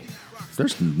 hey.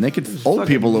 There's naked old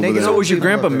fucking people over naked there. So was your People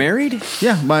grandpa out there. married?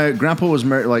 Yeah, my grandpa was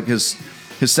married. Like his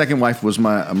second wife was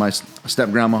my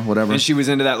step grandma, whatever. And she was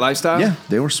into that lifestyle? yeah,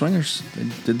 they were swingers. They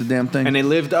did the damn thing. And they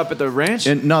lived up at the ranch?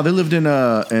 And no, they lived in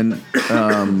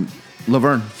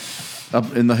Laverne,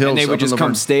 up in the hills. And they up would in just Laverne.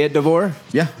 come stay at Devore?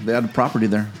 Yeah, they had a property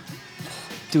there.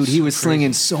 Dude, he was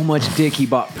slinging so much dick, he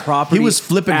bought property. He was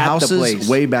flipping at the houses place.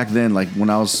 way back then, like when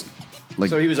I was like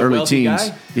So he was a early wealthy teens.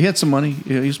 guy? He had some money.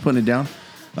 He was putting it down.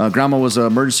 Grandma was an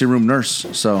emergency room nurse,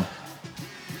 so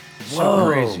So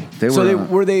crazy. they were. So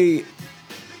were they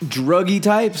druggy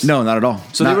types? no, not at all.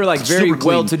 So they were like very super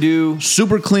clean. well-to-do.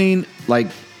 super clean.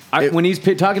 Like When he's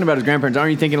talking about his grandparents,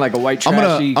 aren't you thinking like a white I'm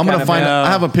trashy gonna kind of find. man? I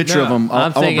have a picture No, of him. I'm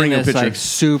I'll thinking bring you a this picture. like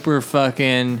super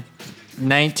fucking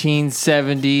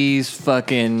 1970s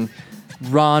fucking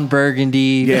Ron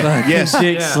Burgundy Yeah, fucking yes.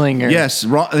 dick Yeah. slinger. Yes,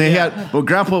 they had. Well,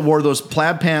 Grandpa wore those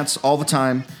plaid pants all the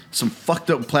time. Some fucked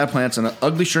up plaid pants and an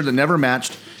ugly shirt that never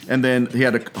matched. And then he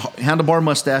had a handlebar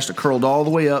mustache that curled all the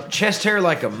way up. Chest hair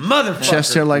like a motherfucker.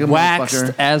 Chest hair like a Waxed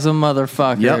motherfucker. as a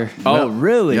motherfucker. Yep. Oh, Yep.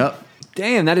 really? Yep.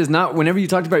 Damn, that is not. Whenever you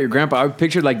talked about your grandpa, I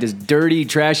pictured like this dirty,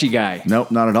 trashy guy. Nope,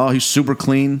 not at all. He's super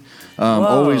clean.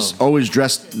 Always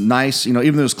dressed nice. You know,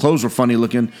 even though his clothes were funny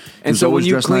looking. he And was so when always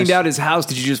you dressed cleaned nice. out his house,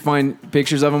 did you just find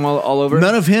pictures of him all over?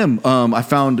 None of him. I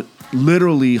found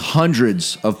literally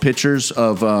hundreds of pictures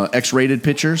of X-rated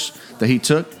pictures that he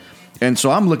took. And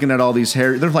so I'm looking at all these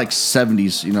hairy. They're like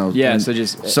 70s, you know. Yeah, and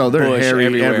so they're bush hairy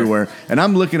everywhere. everywhere. And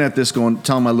I'm looking at this,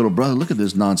 telling my little brother, "Look at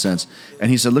this nonsense."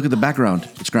 And he said, "Look at the background.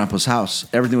 It's Grandpa's house.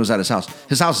 Everything was at his house.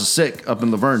 His house is sick up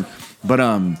in Laverne, but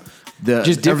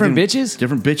Just different everything- bitches?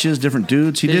 different bitches, different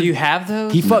dudes. He Did you have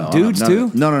those? He fucked dudes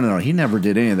too? No. He never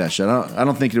did any of that shit. I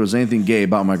don't think there was anything gay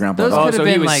about my grandpa. Those at all. could have so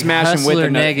he been was like smashing with hustler her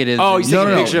negatives. Oh, he's No,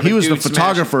 taking a no, picture of he a was the dude smashing.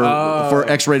 photographer Oh. for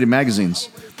X-rated magazines.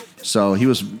 So he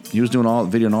was doing all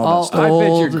video and all All- that stuff. I bet your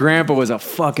Old- grandpa was a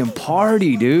fucking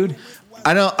party, dude.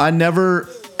 I never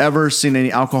ever seen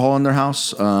any alcohol in their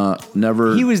house.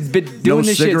 Never. He was doing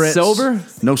this shit sober?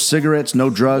 No cigarettes, no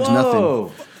drugs, Whoa.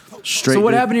 nothing. Straight. So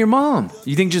what dude. happened to your mom?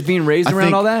 You think just being raised I around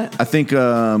think, all that? I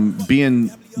think being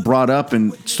brought up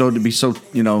and so to be so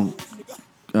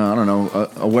I don't know,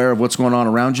 aware of what's going on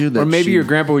around you. That Or maybe she- your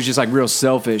grandpa was just like real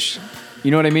selfish. You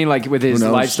know what I mean? Like with his Who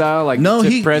knows? lifestyle, like no,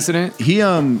 took he precedent. He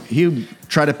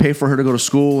tried to pay for her to go to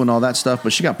school and all that stuff,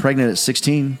 but she got pregnant at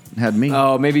 16 and had me.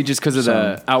 Oh, maybe just because of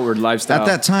the outward lifestyle. At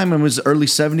that time, it was early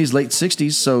 70s, late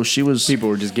 60s, so she was... People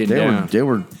were just getting they down.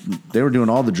 They were doing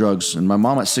all the drugs, and my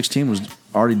mom at 16 was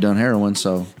already done heroin,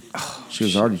 so she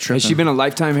was already tripping. Has she been a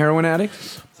lifetime heroin addict?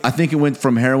 I think it went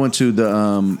from heroin to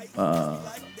the...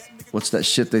 what's that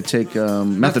shit they take?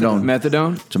 Methadone.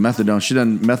 Methadone? To methadone. She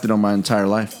done methadone my entire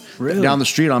life. Really? Down the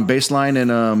street on Baseline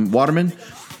and Waterman,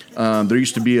 there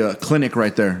used to be a clinic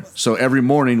right there. So every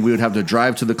morning we would have to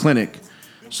drive to the clinic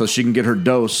so she can get her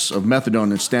dose of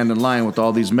methadone and stand in line with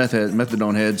all these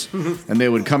methadone heads. And they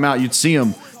would come out. You'd see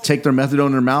them take their methadone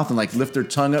in their mouth and like lift their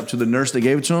tongue up to the nurse that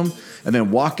gave it to them, and then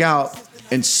walk out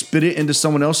and spit it into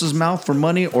someone else's mouth for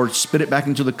money, or spit it back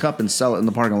into the cup and sell it in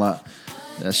the parking lot.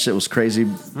 That shit was crazy.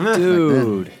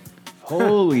 Dude.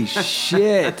 Holy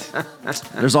shit.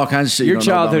 There's all kinds of shit. Your you don't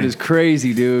know about childhood me. is crazy,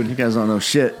 You dude. guys don't know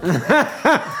shit.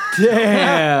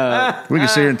 Damn. We can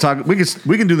sit here and talk. We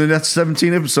can do the next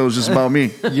 17 episodes just about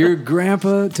me. Your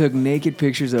grandpa took naked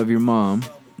pictures of your mom.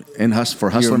 And for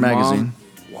Hustler Your mom? magazine.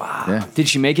 Wow. Yeah. Did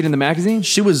she make it in the magazine?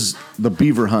 She was the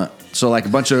beaver hunt. So like a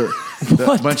bunch of,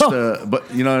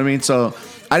 but you know what I mean? So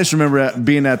I just remember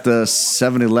being at the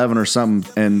 7-Eleven or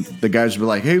something, and the guys would be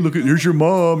like, "Hey, look, here's your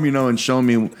mom," you know, and showing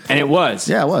me. And it was.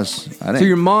 Yeah, it was. I didn't, So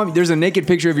your mom, there's a naked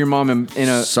picture of your mom in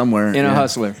a somewhere in a yeah.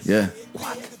 Hustler. Yeah.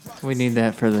 We need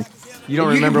that for the. You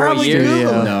don't You can remember what probably year?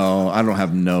 Google it. No, I don't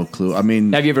have no clue. I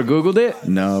mean, Have you ever Googled it?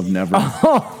 no, I've never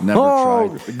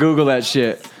tried. Google that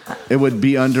shit. It would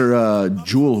be under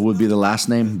Jewel. Would be the last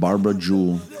name, Barbara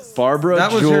Jewel. Barbara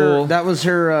That was Jewel her. That was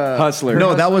her. Hustler.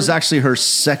 No, that was actually her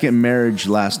second marriage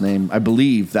last name. I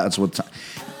believe that's what.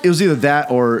 It was either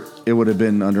that or it would have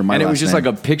been under my. And it was last just name.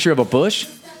 like a picture of a bush,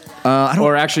 I don't.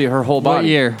 or actually her whole body. What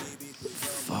year?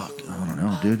 Fuck, I don't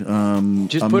know, dude.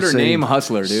 Just I'm put her saying name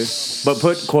Hustler, dude. But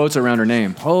put quotes around her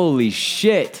name. Holy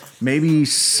shit. Maybe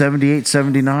 78,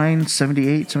 79,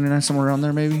 78, 79, somewhere around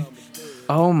there, maybe.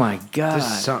 Oh my god.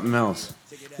 This is something else.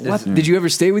 What? Did you ever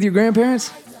stay with your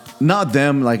grandparents? Not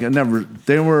them. Like I never.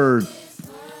 They were.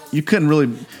 You couldn't really.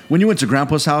 When you went to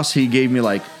Grandpa's house, he gave me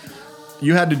like.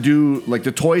 You had to do like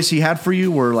the toys he had for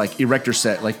you were like erector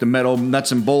set, like the metal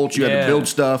nuts and bolts. You had Yeah. to build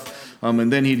stuff,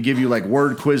 and then he'd give you like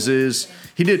word quizzes.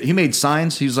 He made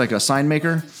signs. He was like a sign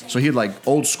maker, so he'd like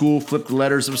old school flip the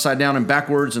letters upside down and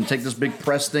backwards and take this big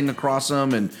press thing across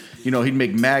them, and he'd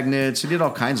make magnets. He did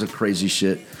all kinds of crazy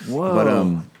shit.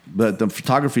 Whoa. But the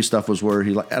photography stuff was where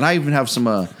and I even have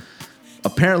some.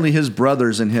 Apparently, his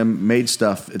brothers and him made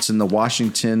stuff. It's in the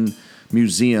Washington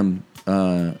Museum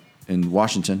in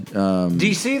Washington.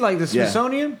 DC, like the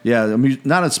Smithsonian. Yeah,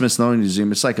 not a Smithsonian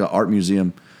Museum. It's like an art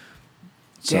museum.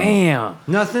 So, Damn.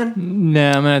 Nothing. No,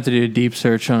 I'm gonna have to do a deep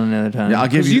search on another time. Yeah, I'll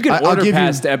give Because you. you can I'll order give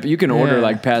past. You can order Yeah.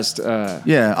 like past.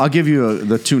 Yeah, I'll give you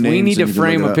the two names. We need to and you can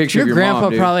frame look it a up. picture Your of your grandpa mom,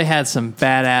 dude. probably had some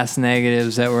badass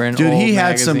negatives that were in Dude, old he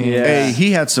had some. magazines. Hey,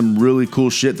 he had some really cool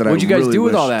shit that What'd I. you guys really do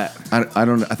with wish- all that? I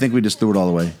don't. I think we just threw it all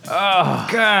away.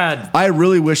 God. I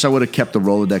really wish I would have kept the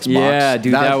Rolodex box. Yeah,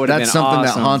 dude, that would've That's been something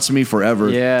awesome. that haunts me forever.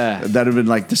 Yeah. that'd have been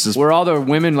like this is. Were all the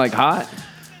women like hot?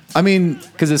 I mean,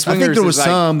 'Cause the I think swingers there was is like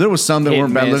some. There was some that hit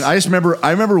weren't and bad. miss. Looking.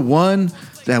 I remember one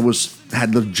that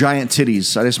had the giant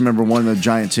titties. I just remember one of the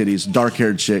giant titties, dark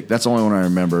haired chick. That's the only one I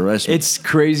remember. It's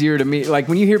crazier to me. Like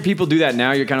when you hear people do that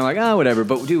now, you're kind of like, whatever.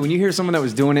 But dude, when you hear someone that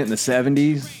was doing it in the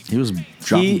 70s, he was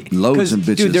dropping loads and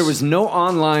bitches. Dude, there was no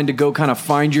online to go kind of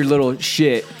find your little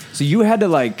shit. So you had to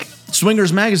like.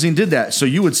 Swingers Magazine did that. So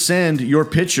you would send your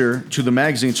picture to the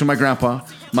magazine, to my grandpa.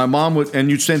 My mom would, and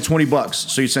you'd send $20.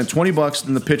 So you send $20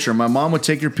 in the picture. My mom would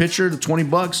take your picture, the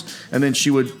 $20, and then she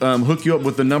would hook you up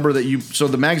with the number that you. So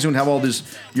the magazine would have all this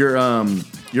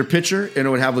your picture, and it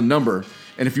would have the number.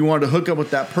 And if you wanted to hook up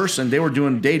with that person, they were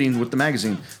doing dating with the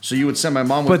magazine. So you would send my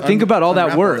mom. But think about all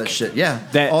that unwrap work. that shit. Yeah,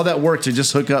 That- all that work to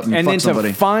just hook up and And fuck then somebody.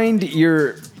 to find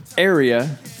your area,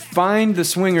 find the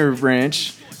swinger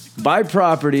ranch, buy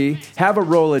property, have a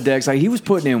Rolodex. Like he was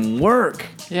putting in work.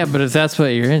 Yeah, but if that's what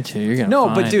you're into, you're gonna. No,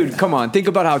 find but dude, it. come on. Think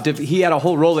about how he had a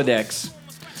whole Rolodex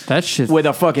that shit with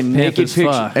a fucking Pimp naked as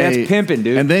picture. fuck. That's pimping,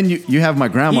 dude. And then you have my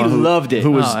grandma He who loved it.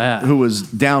 Who was Oh, yeah. who was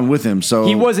down with him. So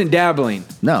he wasn't dabbling.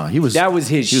 No, he was. That was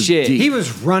his he shit. deep. He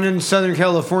was running Southern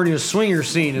California's swinger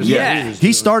scene. Is Yeah. what he was He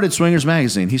doing. started Swingers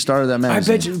Magazine. He started that I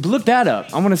magazine. bet you. Look that up.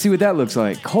 I want to see what that looks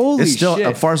like. Holy It's still, shit.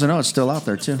 as far as I know, it's still out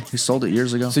there too. He sold it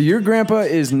years ago. So your grandpa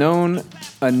is a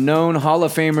known Hall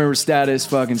of Famer status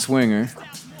fucking swinger.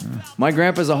 My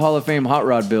grandpa's a Hall of Fame hot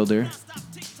rod builder.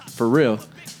 For real.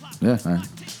 Yeah. all right.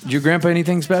 Did your grandpa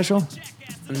anything special?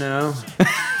 No.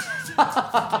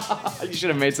 You should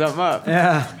have made something up.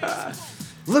 Yeah.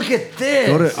 Look at this.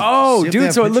 Go to- Oh, see if they dude,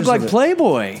 have so it looked pictures like of it.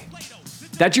 Playboy.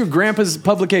 That's your grandpa's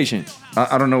publication.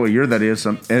 I don't know what year that is.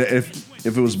 If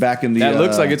it was back in the That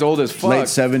looks like it's old as fuck. late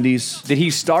 70s. Did he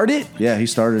start it? Yeah, he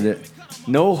started it.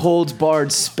 No holds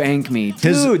barred, spank me,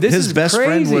 dude. His is best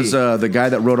crazy. friend was the guy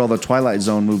that wrote all the Twilight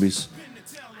Zone movies.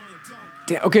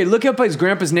 Damn, okay, look up his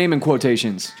grandpa's name in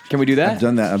quotations. Can we do that? I've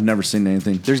done that. I've never seen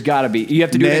anything. There's got to be. You have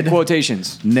to do it in Ned.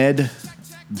 quotations. Ned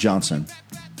Johnson.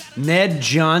 Ned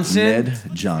Johnson. Ned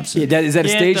Johnson. Yeah, is that a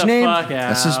Get stage the name? fuck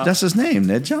out. That's his name,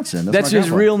 Ned Johnson. That's my his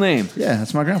grandpa. real name. Yeah,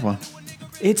 that's my grandpa.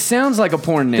 It sounds like a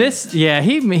porn name.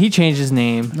 He changed his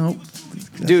name. Nope.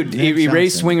 Dude, Ned he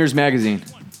erased Johnson. Swingers magazine.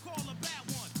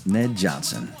 Ned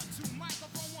Johnson.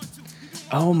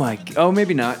 Oh my. Oh,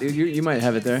 maybe not. You might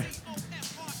have it there.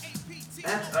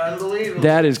 That's unbelievable.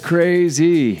 That is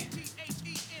crazy.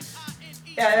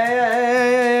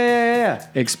 Yeah.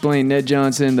 Explain Ned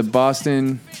Johnson, the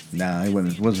Boston. Nah, he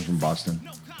wasn't from Boston.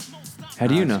 How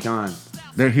do you know? It's gone.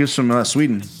 He was from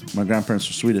Sweden. My grandparents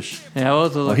were Swedish. Yeah, we'll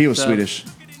have to Well, look he was this up. Swedish.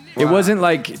 It wasn't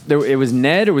like it was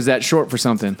Ned, or was that short for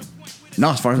something? No,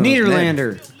 as far as I know, it was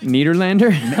Nederlander. Niederlander?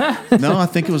 Ned. No, I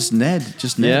think it was Ned.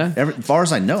 Just Ned. Yeah? As far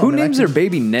as I know. Who I mean, names their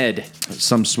baby Ned?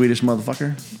 some Swedish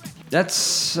motherfucker?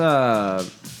 That's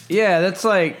that's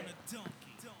like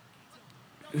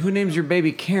who names your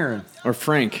baby Karen? Or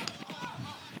Frank?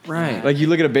 Right. Like you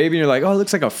look at a baby and you're like, oh, it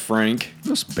looks like a Frank.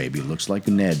 This baby looks like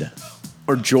Ned.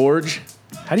 Or George.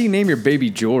 How do you name your baby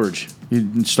George?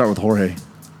 You start with Jorge.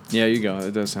 Yeah, you go.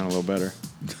 It does sound a little better.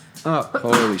 Oh,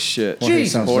 Holy shit. Jorge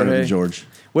sounds better Jorge. than George.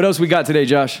 What else we got today,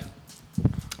 Josh?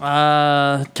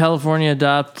 California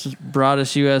adopts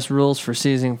broadest U.S. rules for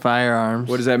seizing firearms.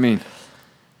 What does that mean?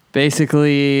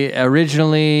 Basically,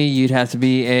 originally you'd have to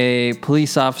be a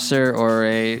police officer or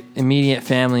a immediate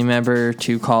family member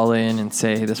to call in and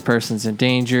say this person's in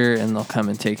danger, and they'll come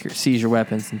and seize your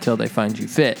weapons until they find you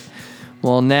fit.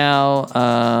 Well, now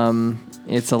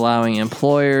it's allowing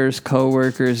employers,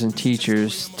 coworkers, and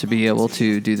teachers to be able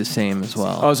to do the same as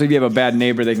well. Oh, so if you have a bad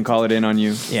neighbor, they can call it in on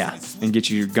you Yeah. and get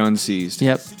you your gun seized.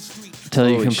 Yep. Until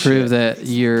you Holy can prove shit.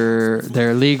 that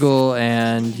they're legal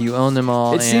and you own them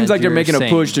all. It seems like they're you're making a sane.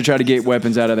 push to try to get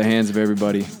weapons out of the hands of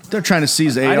everybody. They're trying to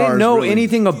seize ARs. I didn't know really.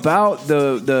 anything about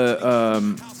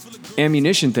the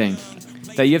ammunition thing.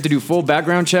 That you have to do full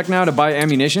background check now to buy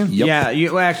ammunition? Yep. yeah.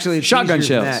 You actually it's Shotgun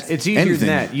easier than shells. that. It's easier Anything.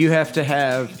 than that. You have to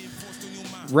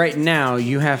have right now.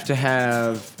 You have to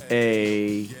have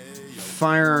a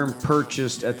firearm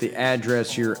purchased at the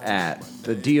address you're at.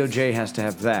 The DOJ has to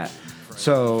have that.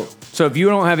 So So if you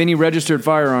don't have any registered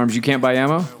firearms, you can't buy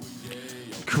ammo?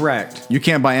 correct. You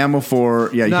can't buy ammo for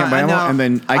you can't buy ammo, and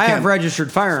then I have can't.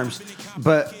 registered firearms,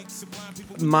 but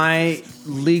my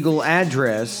legal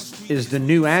address is the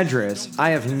new address.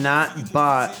 I have not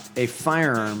bought a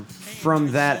firearm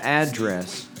from that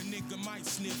address.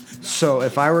 So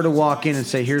if I were to walk in and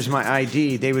say, "Here's my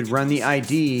ID," they would run the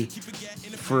ID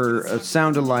for a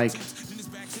sound-alike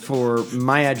for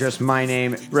my address, my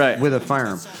name, Right. with a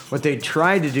firearm. What they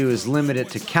tried to do is limit it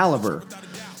to caliber.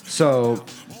 So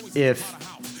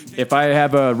if I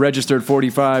have a registered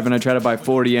 45 and I try to buy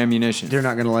 40 ammunition, they're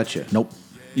not going to let you. Nope.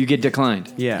 you get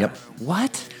declined. Yeah. Yep.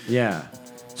 What? Yeah.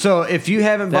 So if you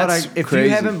haven't bought That's you crazy.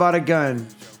 haven't bought a gun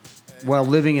while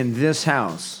living in this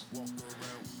house,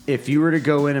 if you were to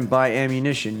go in and buy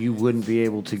ammunition, you wouldn't be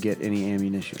able to get any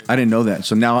ammunition. I didn't know that.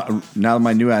 So now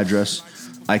my new address,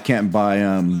 I can't buy.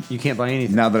 You can't buy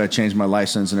anything. Now that I changed my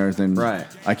license and everything, Right.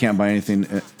 I can't buy anything.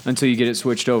 Until you get it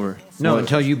switched over. No, Well-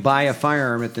 until you buy a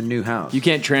firearm at the new house. You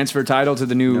can't transfer title to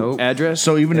the new Nope. address?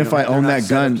 So even They if don't- I they're own not that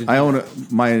set up gun, to do I own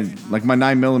that. my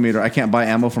 9mm. I can't buy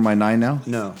ammo for my 9 now.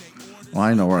 No. Well,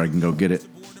 I know where I can go get it.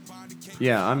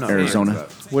 Yeah, I'm not Arizona. worried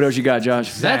about it. What else you got,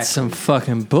 Josh? That's some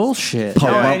fucking bullshit. Paul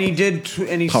No, Rump- and he did,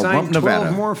 and he Paul signed Rump, 12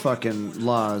 Nevada. more fucking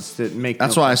laws that make.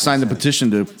 That's no why I fucking signed the sense.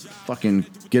 petition to fucking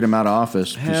get him out of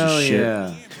office. Piece Hell of shit.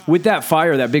 yeah! With that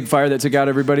fire, that big fire that took out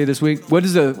everybody this week,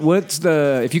 what's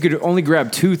the if you could only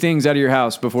grab 2 things out of your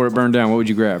house before it burned down, what would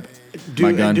you grab?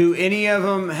 My gun. Do any of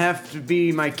them have to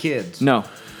be my kids? No.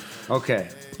 Okay.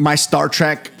 My Star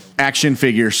Trek action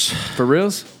figures. For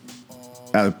reals?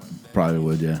 I probably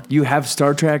would, yeah. You have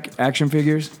Star Trek action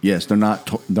figures? Yes, they're not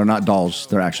dolls.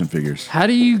 They're action figures. How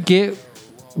do you get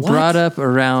brought up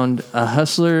around a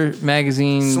Hustler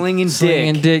magazine Slinging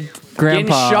dick grandpa? Getting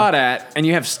shot at, and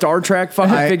you have Star Trek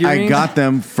fucking I figurines? got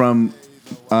them from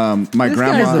my This guy's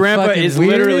grandma. the Grandpa fucking is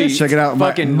literally weirdest. Check it out, my-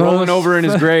 fucking rolling over in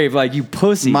his grave like, you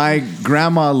pussy. My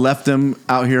grandma left them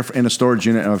out here in a storage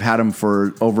unit, and I've had them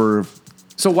for over.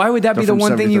 So why would that be They're the from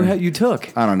one thing you 73. you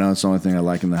took? I don't know. It's the only thing I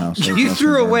like in the house. You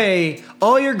threw away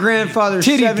all your grandfather's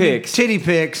Titty 70 pics. Titty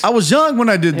pics. I was young when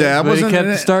I did that. I But he wasn't.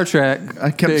 kept Star Trek.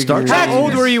 I kept Star figures. Trek. How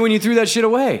old were you when you threw that shit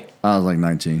away? I was like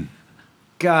 19.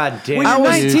 God damn. When I you're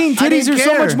was- 19, I titties didn't are so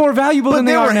care. much more valuable But than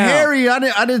they they were are now. hairy.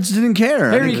 I just didn't care.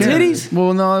 I Hairy didn't care. titties?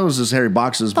 Well, no, it was just hairy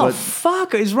boxes. What But the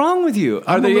fuck is wrong with you? Are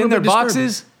I'm a they in little their bit disturbed.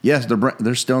 boxes? Yes,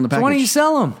 they're still in the So package. why don't you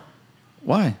sell them?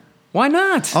 Why? Why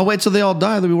not? I'll wait till they all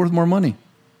die. They'll be worth more money.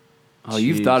 Oh,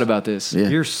 you've Jeez. thought about this. Yeah.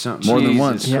 You're something. More than Jesus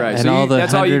once. Christ. and So all the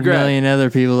that's all you 100 grab. million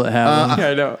other people that have them. Yeah,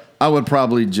 I know. I would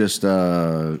probably just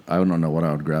I don't know what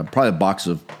I would grab. Probably a box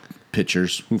of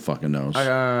pictures. Who fucking knows?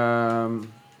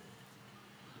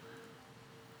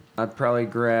 I'd probably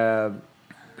grab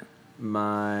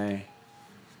my.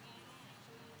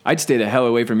 I'd stay the hell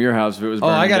away from your house if it was Oh,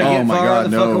 burning I gotta down. get oh my far god, the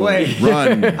no! fuck away.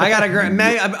 Run! I gotta grab.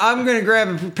 I'm gonna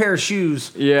grab a pair of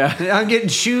shoes. Yeah. I'm getting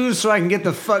shoes so I can get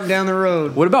the fuck down the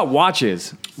road. What about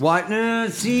watches? What? No,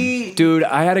 see. Dude,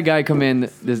 I had a guy come in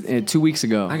 2 weeks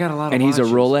ago. I got a lot of and he's a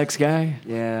watches. Rolex guy.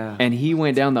 Yeah. And he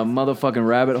went down the motherfucking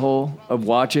rabbit hole of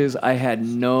watches. I had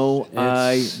no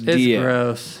It's idea.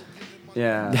 gross.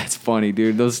 Yeah. That's funny,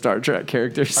 dude. Those Star Trek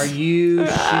characters. Are you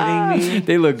shitting me?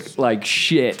 They look like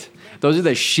shit. Those are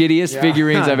the shittiest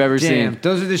figurines I've ever Damn, seen.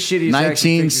 those are the shittiest.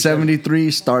 action figures ever.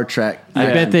 1973 Star Trek. I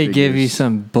Yeah. bet they give you figures.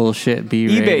 some bullshit B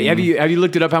eBay. rating. Have you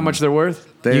looked it up how much they're worth?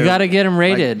 You They're got to get them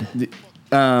like- rated.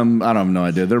 I don't have no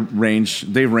idea.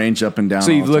 They range up and down.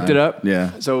 So all you've the looked time. it up? Yeah.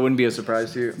 So it wouldn't be a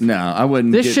surprise to you. No, I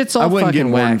wouldn't. This get, shit's I all wouldn't fucking get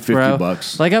more than whack, 50 bro.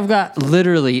 bucks. Like I've got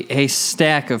literally a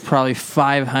stack of probably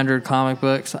 500 comic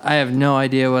books. I have no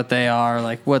idea what they are,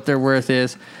 like what their worth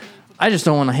is. I just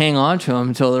don't want to hang on to them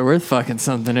until they're worth fucking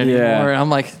something anymore. Yeah. And I'm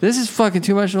like, this is fucking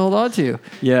too much to hold on to.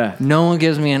 Yeah. No one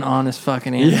gives me an honest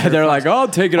fucking answer. Yeah, they're like, I'll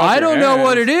take it off I your don't know hands.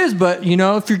 what it is, but you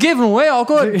know, if you're giving away, I'll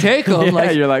go ahead and take them.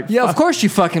 Yeah, you're like, yeah, of fuck. course you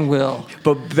fucking will.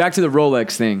 But back to the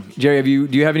Rolex thing. Jerry, do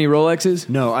you have any Rolexes?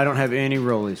 No, I don't have any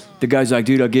rollies. The guy's like,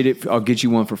 dude, I'll get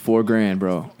you one for $4,000,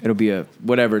 bro. It'll be a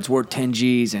whatever. It's worth 10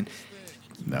 G's. And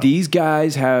these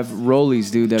guys have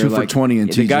Rollies, dude. That Two are for like 20 in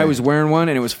The guy TJ. was wearing one,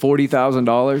 and it was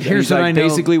 $40,000. Here's what like, I know.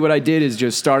 Basically, what I did is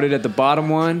just started at the bottom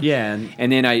one. Yeah,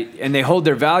 And then they hold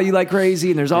their value like crazy.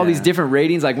 And there's all these Yeah. different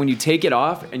ratings. Like when you take it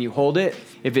off and you hold it,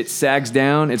 if it sags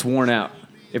down, it's worn out.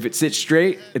 If it sits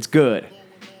straight, it's good.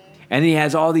 And then he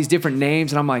has all these different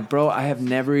names, and I'm like, bro, I have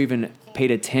never even paid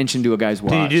attention to a guy's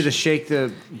watch. Do you do the shake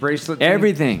the bracelet thing?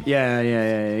 Everything.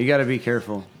 Yeah. You got to be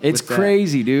careful. It's with that.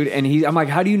 crazy, dude. And I'm like,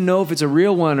 how do you know if it's a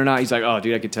real one or not? He's like, oh,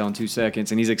 dude, I could tell in 2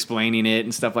 seconds. And he's explaining it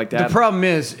and stuff like that. The problem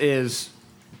is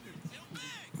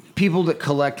people that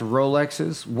collect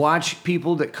Rolexes, watch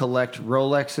people that collect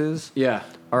Rolexes yeah.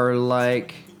 are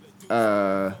like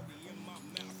car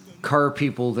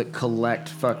people that collect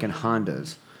fucking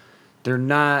Hondas. They're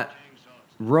not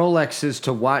Rolexes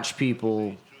to watch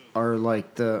people are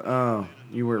like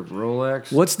you wear Rolex?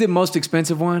 What's the most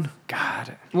expensive one?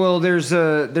 God. Well, there's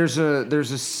a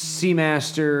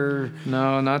Seamaster.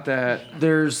 No, not that.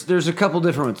 There's a couple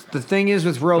different ones. The thing is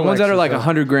with Rolex, The ones that are like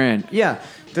 $100,000. Yeah,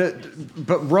 but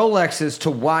Rolexes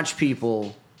to watch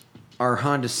people are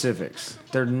Honda Civics.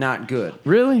 They're not good.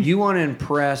 Really? You want to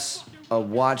impress a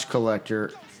watch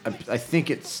collector? I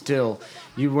think it's still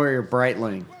you wear your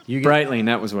Breitling. You get, Breitling,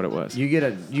 that was what it was. You get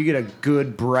a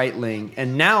good Breitling,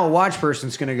 and now a watch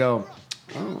person's gonna go,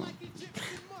 oh,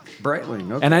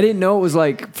 Breitling. Okay. And I didn't know it was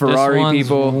like Ferrari this one's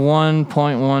people.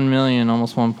 1.1 million,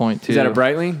 almost 1.2. Is that a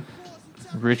Breitling?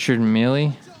 Richard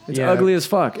Milley? It's Yeah. ugly as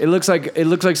fuck. It looks like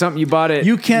something you bought at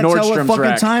You can't Nordstrom's tell what fucking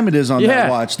rack. time it is on Yeah, that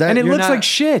watch. That and it You're looks not- like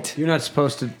shit. You're not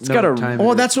supposed to. It's got a- time.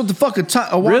 Oh, that's what the fuck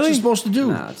a watch Really? is supposed to do.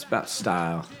 No, it's about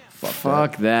style.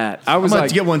 Fuck that. I I'm was about like,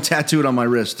 to get one tattooed on my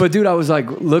wrist. but dude, I was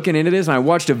like looking into this, and I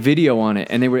watched a video on it,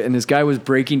 and this guy was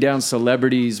breaking down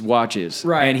celebrities' watches,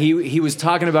 Right. And he was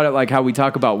talking about it like how we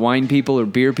talk about wine people or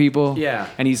beer people, Yeah.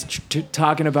 And he's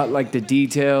talking about like the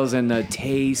details and the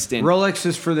taste and Rolex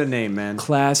is for the name, man.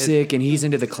 classic, and he's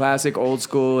into the classic old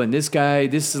school. And this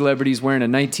celebrity's wearing a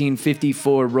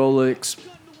 1954 Rolex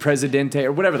Presidente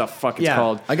or whatever the fuck it's Yeah.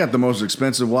 called. I got the most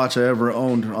expensive watch I ever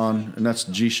owned on, and that's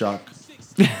G-Shock.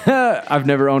 I've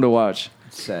never owned a watch.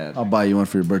 Sad. I'll buy you one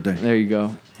for your birthday. There you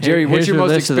go, Jerry. Here's What's your the most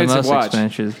list of the expensive most watch?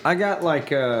 expensive. I got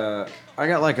like a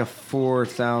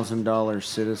 $4,000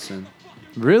 Citizen.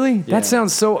 Really? Yeah. That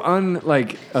sounds so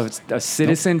like a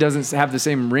Citizen doesn't have the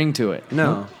same ring to it.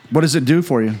 No. What does it do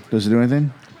for you? Does it do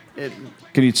anything? It,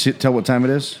 Can you tell what time it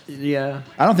is? yeah.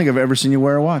 I don't think I've ever seen you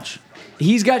wear a watch.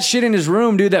 He's got shit in his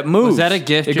room, dude, that moves. Was that a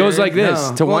gift, It goes Jerry? like this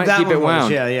No. to Well, that keep one it was,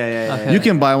 wound. Yeah. You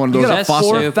can buy one of You those got at a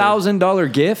Fossil. $4,000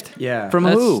 gift? Yeah. From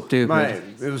That's who? stupid.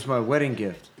 It was my wedding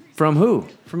gift From who?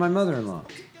 from my mother-in-law.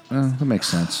 That makes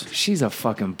sense. She's a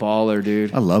fucking baller,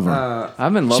 dude. I love her.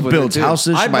 I'm in love She with her, builds too.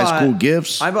 houses. She buys cool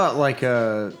gifts. I bought like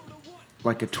a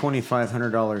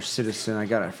 $2,500 Citizen. I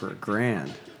got it for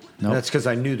 $1,000. Nope. That's because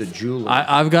I knew the jeweler.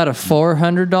 I've got a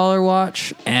 $400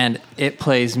 watch, and it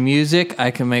plays music.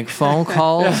 I can make phone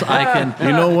calls. I can.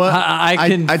 You know what? I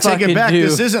can. I take it fucking back. do-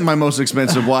 This isn't my most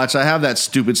expensive watch. I have that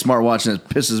stupid smartwatch and it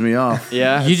pisses me off.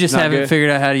 Yeah, You it's just not haven't good. figured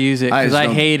out how to use it because just I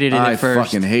don't- hated it I at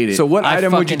first. fucking hate it. So what I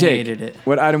item would you fucking take? hated it.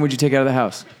 What item would you take out of the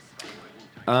house?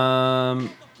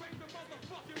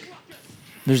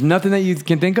 There's nothing that you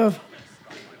can think of.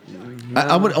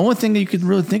 I would. Only thing that you could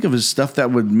really think of is stuff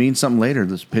that would mean something later.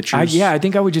 There's pictures. I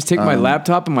think I would just take my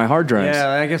laptop and my hard drives. yeah,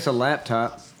 I guess a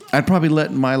laptop. I'd probably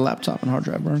let my laptop and hard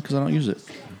drive burn because I don't use it.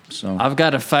 So I've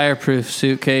got a fireproof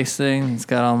suitcase thing. It's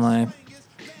got all my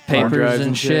papers drives and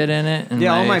and shit shit. in it, and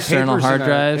Yeah, all my my external papers hard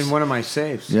drives. in one of my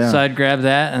safes. yeah, So I'd grab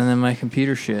that, and then my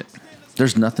computer shit.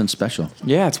 there's nothing special.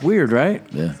 Yeah, it's weird, right?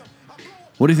 Yeah.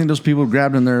 What do you think those people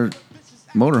grabbed in their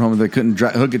motorhome? They couldn't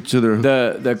hook it to their.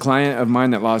 The client of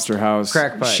mine that lost her house,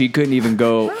 Crack pipe. she couldn't even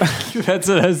go. That's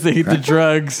what I was thinking. The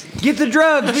drugs. Get the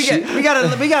drugs. We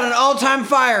got an all-time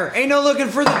fire. Ain't no looking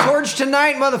for the torch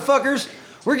tonight, motherfuckers.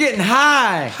 We're getting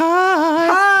high.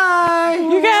 High.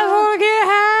 You guys want to get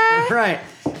high? Right.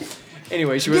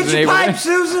 Anyway, she Get wasn't your able. pipe,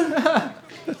 Susan.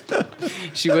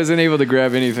 She wasn't able to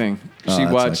grab anything. Oh, She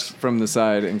that watched sucks. from the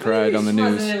side and cried on the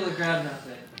news.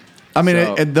 I mean,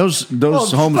 So-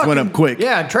 those homes went up quick.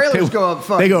 Yeah, trailers go up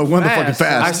fucking They go one the fucking fast.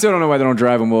 fast. I still don't know why they don't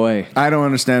drive them away. I don't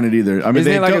understand it either. I mean,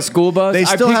 Isn't they it like go- a school bus? They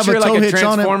still I have a picture tow like a hitch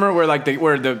on it. transformer where like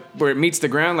where it meets the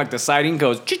ground, like the siding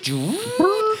goes,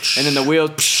 and then the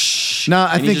wheels. No,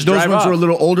 I and you think just those drive ones off. were a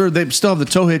little older. They still have the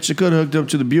tow hitch. They could have hooked up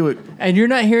to the Buick. And you're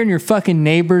not hearing your fucking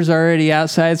neighbors already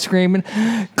outside screaming,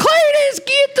 Cletus,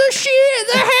 get the shit!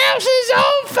 The house is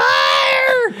on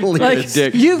fire! Look at this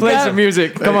Dick, you've play got- some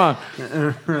music. Come on.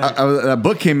 That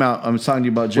book came out. I was talking to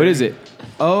you about. Jerry. What is it?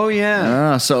 Oh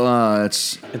yeah,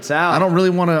 It's out. I don't really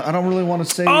want to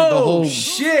say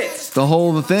shit!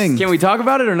 the thing. Can we talk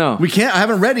about it or no? We can't. I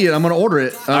haven't read it yet. I'm going to order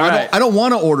it. right. I don't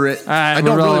want to order it. right, I we're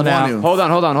don't really rolling out. want to.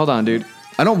 Hold on, dude.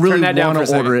 I don't really Turn that down want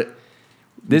for to a order second. it.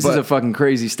 This is But- a fucking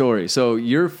crazy story. So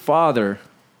your father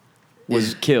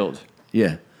was killed.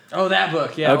 Yeah. Oh, that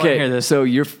book. Yeah, I want to hear Okay, this. so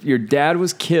your dad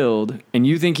was killed, and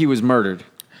you think he was murdered.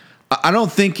 I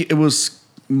don't think it was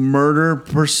murder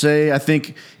per se. I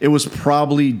think it was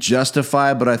probably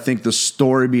justified, but I think the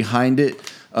story behind it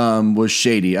was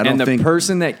shady. I don't And the think.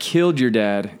 person that killed your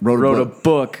dad wrote a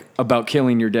book about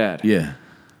killing your dad. Yeah.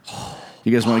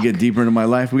 You guys want to get deeper into my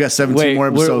life? We got 17 Wait, more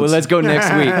episodes. let's go next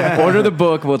week. Order the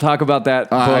book. We'll talk about that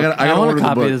book. I gotta I want order a the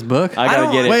copy book. of this book. I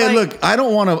gotta get it. Wait, look, I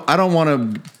don't want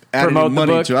to add Promote any the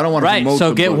money book? to it. I don't want to Right, promote so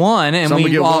the get book. one and so I'm we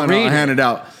gonna get all one. read I'll it. hand it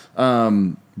out.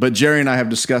 But Jerry and I have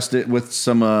discussed it with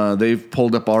some. They've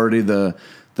pulled up already the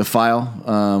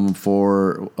file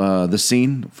for the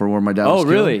scene for where my dad was Oh, killed.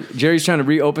 really? Jerry's trying to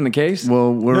reopen the case?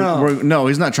 Well, no,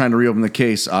 he's not trying to reopen the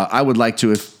case. I would like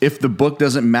to. If the book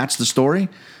doesn't match the story,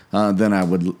 then I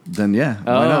would. Then yeah.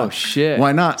 Why Oh, not? shit.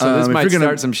 Why not? So this if might you're gonna-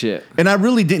 start some shit. And I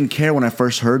really didn't care when I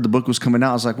first heard the book was coming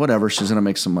out. I was like, whatever, she's gonna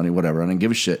make some money, whatever. I didn't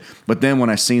give a shit. But then when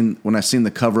I seen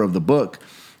the cover of the book,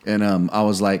 and I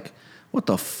was like, what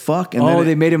the fuck? And Oh,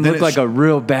 they made him then look like a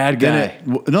real bad guy.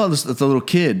 no, it's the little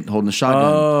kid holding the shotgun.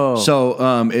 Oh.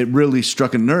 So it really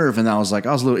struck a nerve, and I was a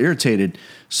little irritated.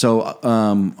 So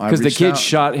Because the kid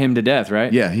shot him to death,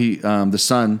 right? Yeah, he the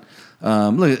son.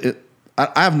 Look,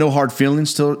 I have no hard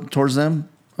feelings towards them.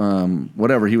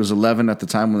 Whatever. He was 11 at the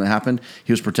time when it happened.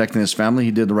 He was protecting his family.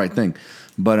 He did the right thing.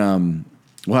 But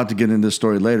we'll have to get into this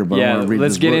story later. But I Yeah, want to read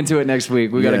let's this get book. into it next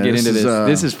week. We got to Yeah, get this into is, this.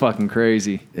 This is fucking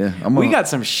crazy. Yeah, we got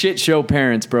some shit show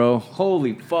parents, bro.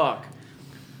 Holy fuck.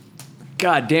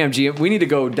 God damn, GM. We need to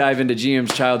go dive into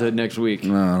GM's childhood next week.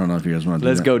 No, I don't know if you guys want to do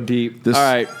Let's that. go deep. This- All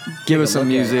right, give us some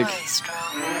music.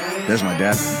 There's my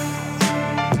dad.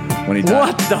 When he died.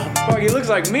 What the fuck? He looks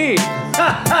like me.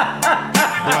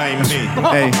 Blame me.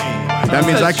 Hey, that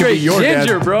means I could be Straight your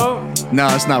ginger, dad. bro. No,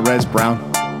 it's not red. It's brown.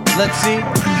 Let's see.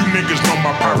 You niggas know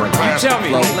my pyroclastic Tell me.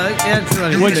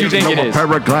 flow. What you think it is?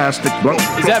 Pyroclastic, bro.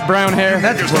 Is that brown hair?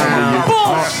 That's Niggas know brown. my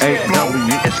pyroclastic flow.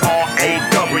 It's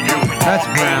R-A-W. That's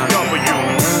brown.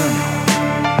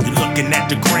 You're looking at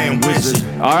the Grand Wizard.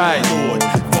 All right.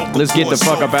 Let's get the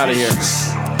fuck up outta here.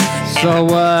 So,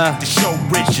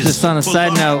 just on a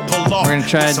side note, we're going to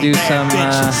try to do some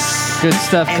good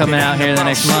stuff coming out here the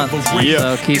next month.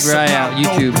 So keep your eye out,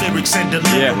 YouTube.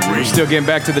 Yeah, we're still getting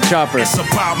back to the chopper. It's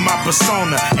about my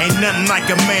persona. Ain't nothing like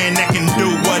a man that can do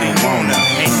what he wanna.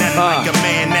 Ain't nothing like a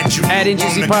man that you At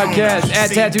NGC Podcast,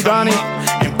 at Tattoo Donnie,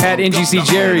 at NGC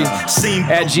Jerry,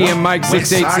 at GM Mike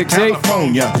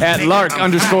 6868, at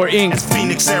Lark_Inc.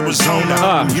 Phoenix,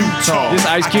 Arizona, Utah. This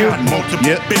Ice Cube? I got multiple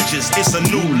Yep. bitches. It's a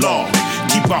new law.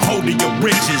 Keep a hold of your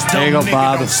riches. There you Dumb go, nigga,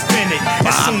 Bob. don't spin it.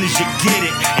 As soon as you get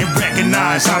it and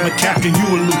recognize I'm a captain, you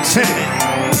a lieutenant.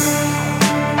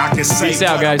 I can say Peace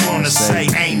out, what I guys. wanna say,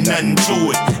 ain't nothing to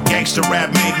it. Gangsta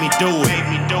rap made me do it.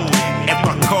 If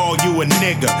I call you a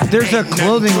nigga, There's a ain't nothing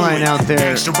clothing to line it. out there,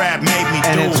 Gangsta rap made me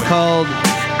and do it's it. called I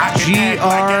can act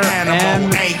like an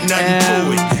animal, ain't nothing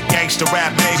to it. Gangsta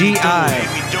rap made me do GI. it.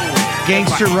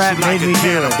 Gangsta If I rap eat you made me like a do it.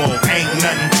 cannibal, ain't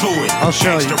nothing to it. I'll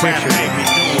show you a Gangsta rap picture. made me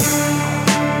do it.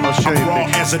 I'll show you I'm a raw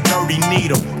picture. as a dirty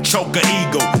needle, choke a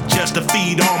eagle, just to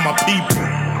feed all my people.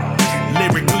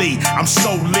 Lyrically, I'm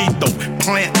so lethal.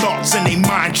 Plant thoughts in their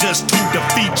mind just to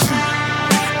defeat you.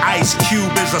 Ice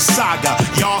Cube is a saga.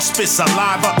 Y'all spit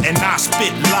saliva and I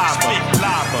spit lava.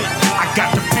 I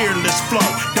got the fearless flow.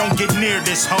 Don't get near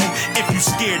this hoe if you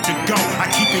scared to go. I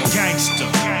keep it gangster.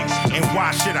 And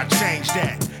why should I change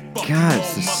that? Fuck God, you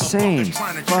it's the all same motherfuckers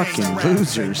trying to fucking change rap.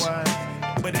 losers.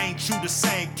 But ain't you the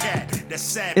same cat that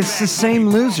sat It's the back same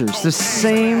when losers, the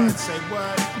same Say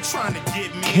what? I'm trying to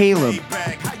get me Caleb.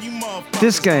 payback. How you motherfuckers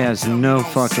This guy don't has tell me no don't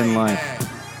fucking say life. that?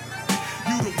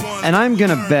 You the ones And I'm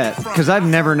gonna who bet, learned because I've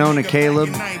never known a from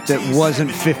Caleb back in that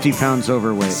wasn't 50 pounds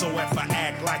overweight. So if I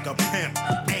act like a pimp,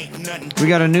 ain't nothing We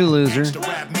got a new loser, Gangsta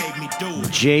rap made me do it.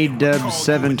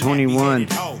 JDub721.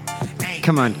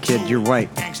 Come on, kid, you're white.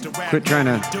 Quit trying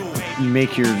to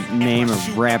make your name a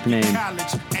rap name.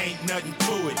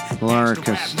 Laura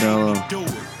Costello.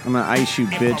 I'm gonna ice you,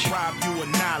 bitch.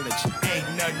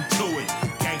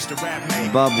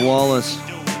 Bob Wallace.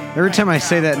 Every time I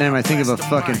say that name, I think of a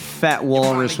fucking fat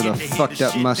walrus with a fucked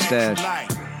up mustache,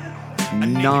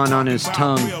 gnawing on his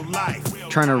tongue,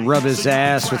 trying to rub his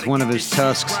ass with one of his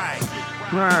tusks.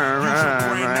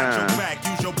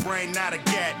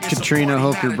 Katrina,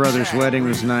 hope your brother's wedding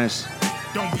was nice.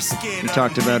 We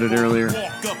talked about it earlier.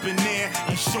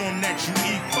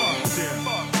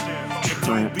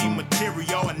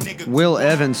 Will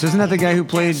Evans, isn't that the guy who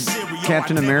played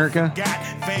Captain America?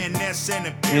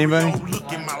 Anybody?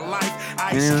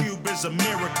 Yeah.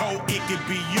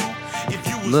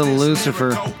 Little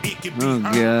Lucifer. Oh,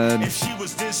 God.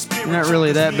 You're not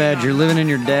really that bad. You're living in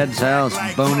your dad's house,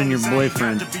 boning your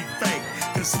boyfriend.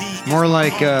 More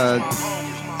like a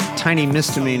tiny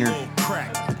misdemeanor.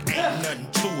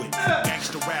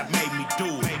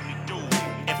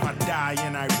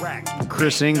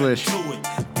 Chris English.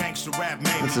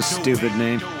 That's a stupid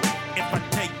name.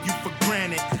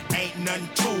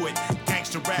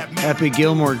 Happy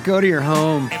Gilmore, go to your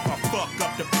home.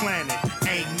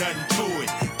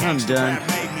 I'm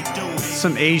done.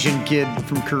 Some Asian kid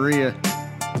from Korea.